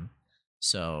banning them.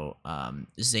 So,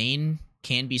 Zane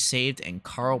can be saved, and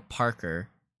Carl Parker,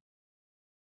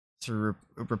 through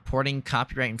reporting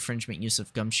copyright infringement use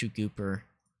of Gumshoe Gooper,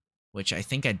 which I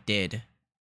think I did.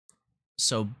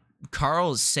 So,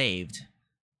 Carl is saved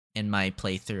in my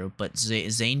playthrough, but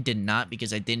Zane did not,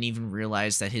 because I didn't even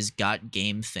realize that his got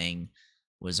game thing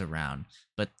was around.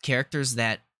 But characters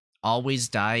that always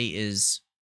die is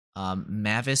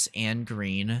Mavis and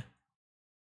Green,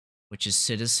 which is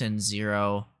Citizen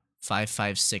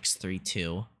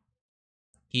 055632.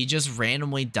 He just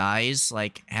randomly dies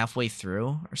like halfway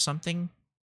through or something.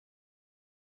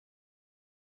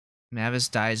 Mavis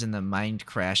dies in the mine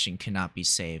crash and cannot be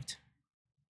saved.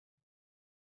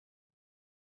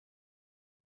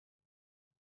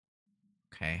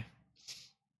 Okay.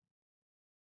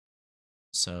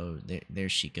 So there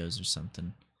she goes or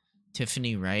something.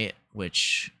 Tiffany Wright,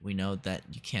 which we know that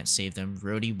you can't save them.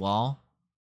 Rhodey Wall.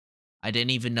 I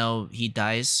didn't even know he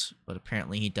dies, but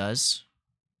apparently he does.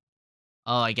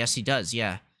 Oh, I guess he does,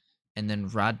 yeah. And then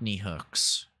Rodney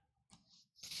Hooks.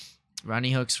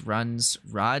 Rodney Hooks runs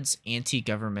Rod's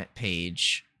anti-government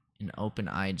page in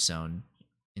Open-Eyed Zone,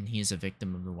 and he is a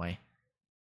victim of the way.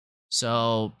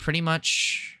 So, pretty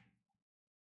much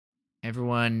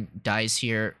everyone dies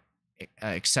here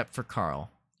except for Carl.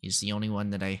 He's the only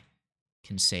one that I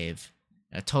can save.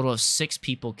 A total of 6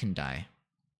 people can die.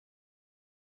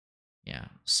 Yeah,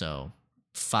 so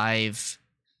 5.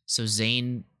 So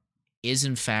Zane is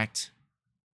in fact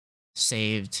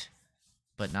saved,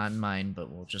 but not in mine,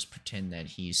 but we'll just pretend that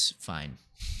he's fine.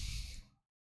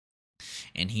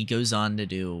 And he goes on to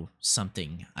do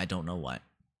something. I don't know what.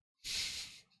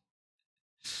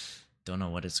 Don't know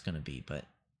what it's going to be, but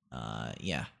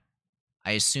yeah.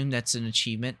 I assume that's an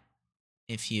achievement.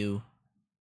 If you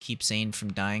keep Zane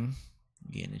from dying,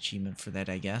 you get an achievement for that,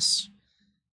 I guess.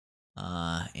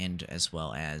 And as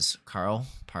well as Carl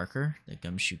Parker, the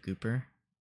Gumshoe Gooper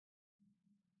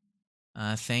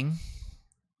thing.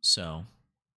 So,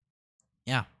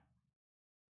 yeah.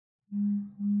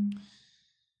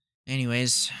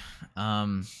 Anyways,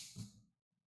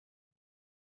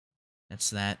 that's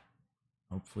that.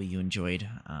 Hopefully you enjoyed.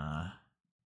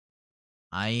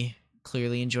 I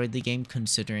clearly enjoyed the game,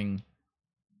 considering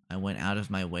I went out of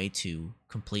my way to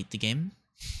complete the game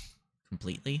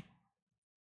completely.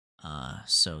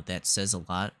 So that says a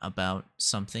lot about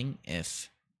something if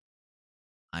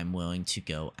I'm willing to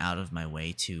go out of my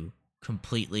way to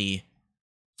completely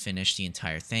finish the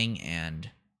entire thing and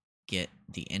get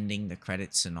the ending, the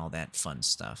credits, and all that fun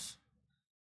stuff.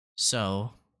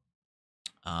 So,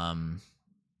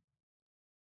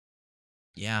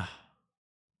 yeah.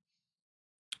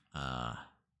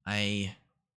 I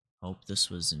hope this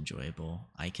was enjoyable.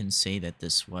 I can say that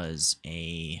this was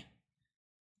a...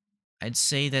 I'd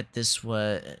say that this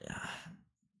was...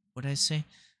 What'd I say?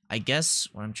 I guess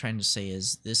what I'm trying to say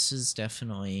is this is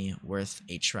definitely worth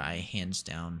a try, hands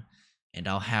down. And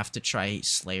I'll have to try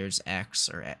Slayer's X,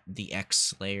 or the X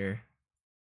Slayer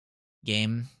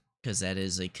game, because that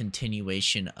is a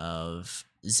continuation of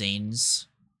Zane's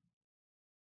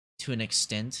to an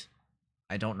extent.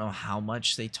 I don't know how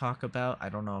much they talk about. I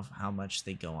don't know how much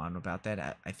they go on about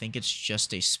that. I think it's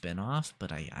just a spin-off,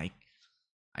 but I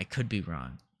I could be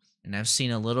wrong. And I've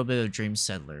seen a little bit of Dream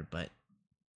Settler, but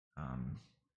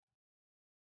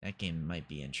that game might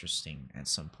be interesting at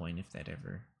some point if that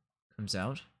ever comes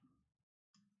out.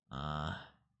 Let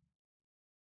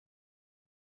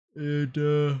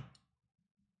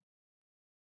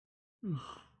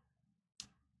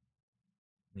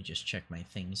me just check my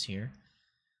things here.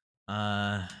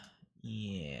 Yeah.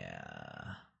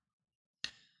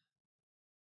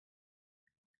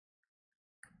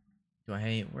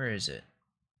 Where is it?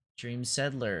 Dream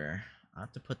Settler. I'll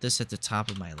have to put this at the top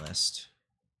of my list,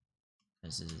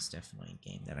 because it is definitely a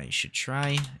game that I should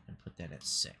try, and put that at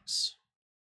 6.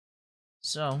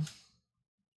 So,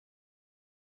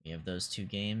 we have those 2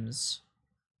 games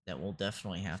that we'll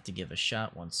definitely have to give a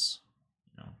shot once,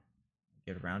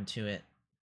 get around to it.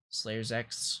 Slayer's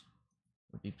X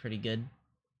would be pretty good.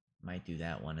 Might do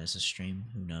that one as a stream,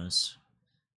 who knows.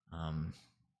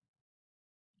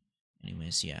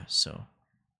 Anyways, yeah, so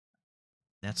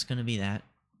that's gonna be that.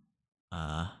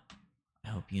 I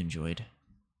hope you enjoyed.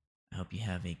 I hope you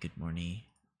have a good morning,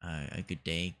 a good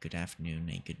day, good afternoon,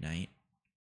 a good night.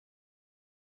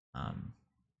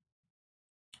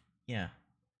 Yeah.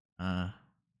 I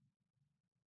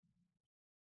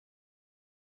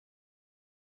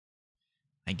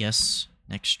guess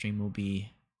next stream will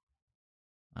be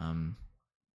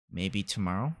maybe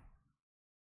tomorrow,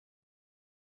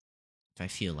 if I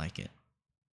feel like it.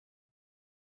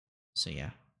 So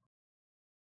yeah.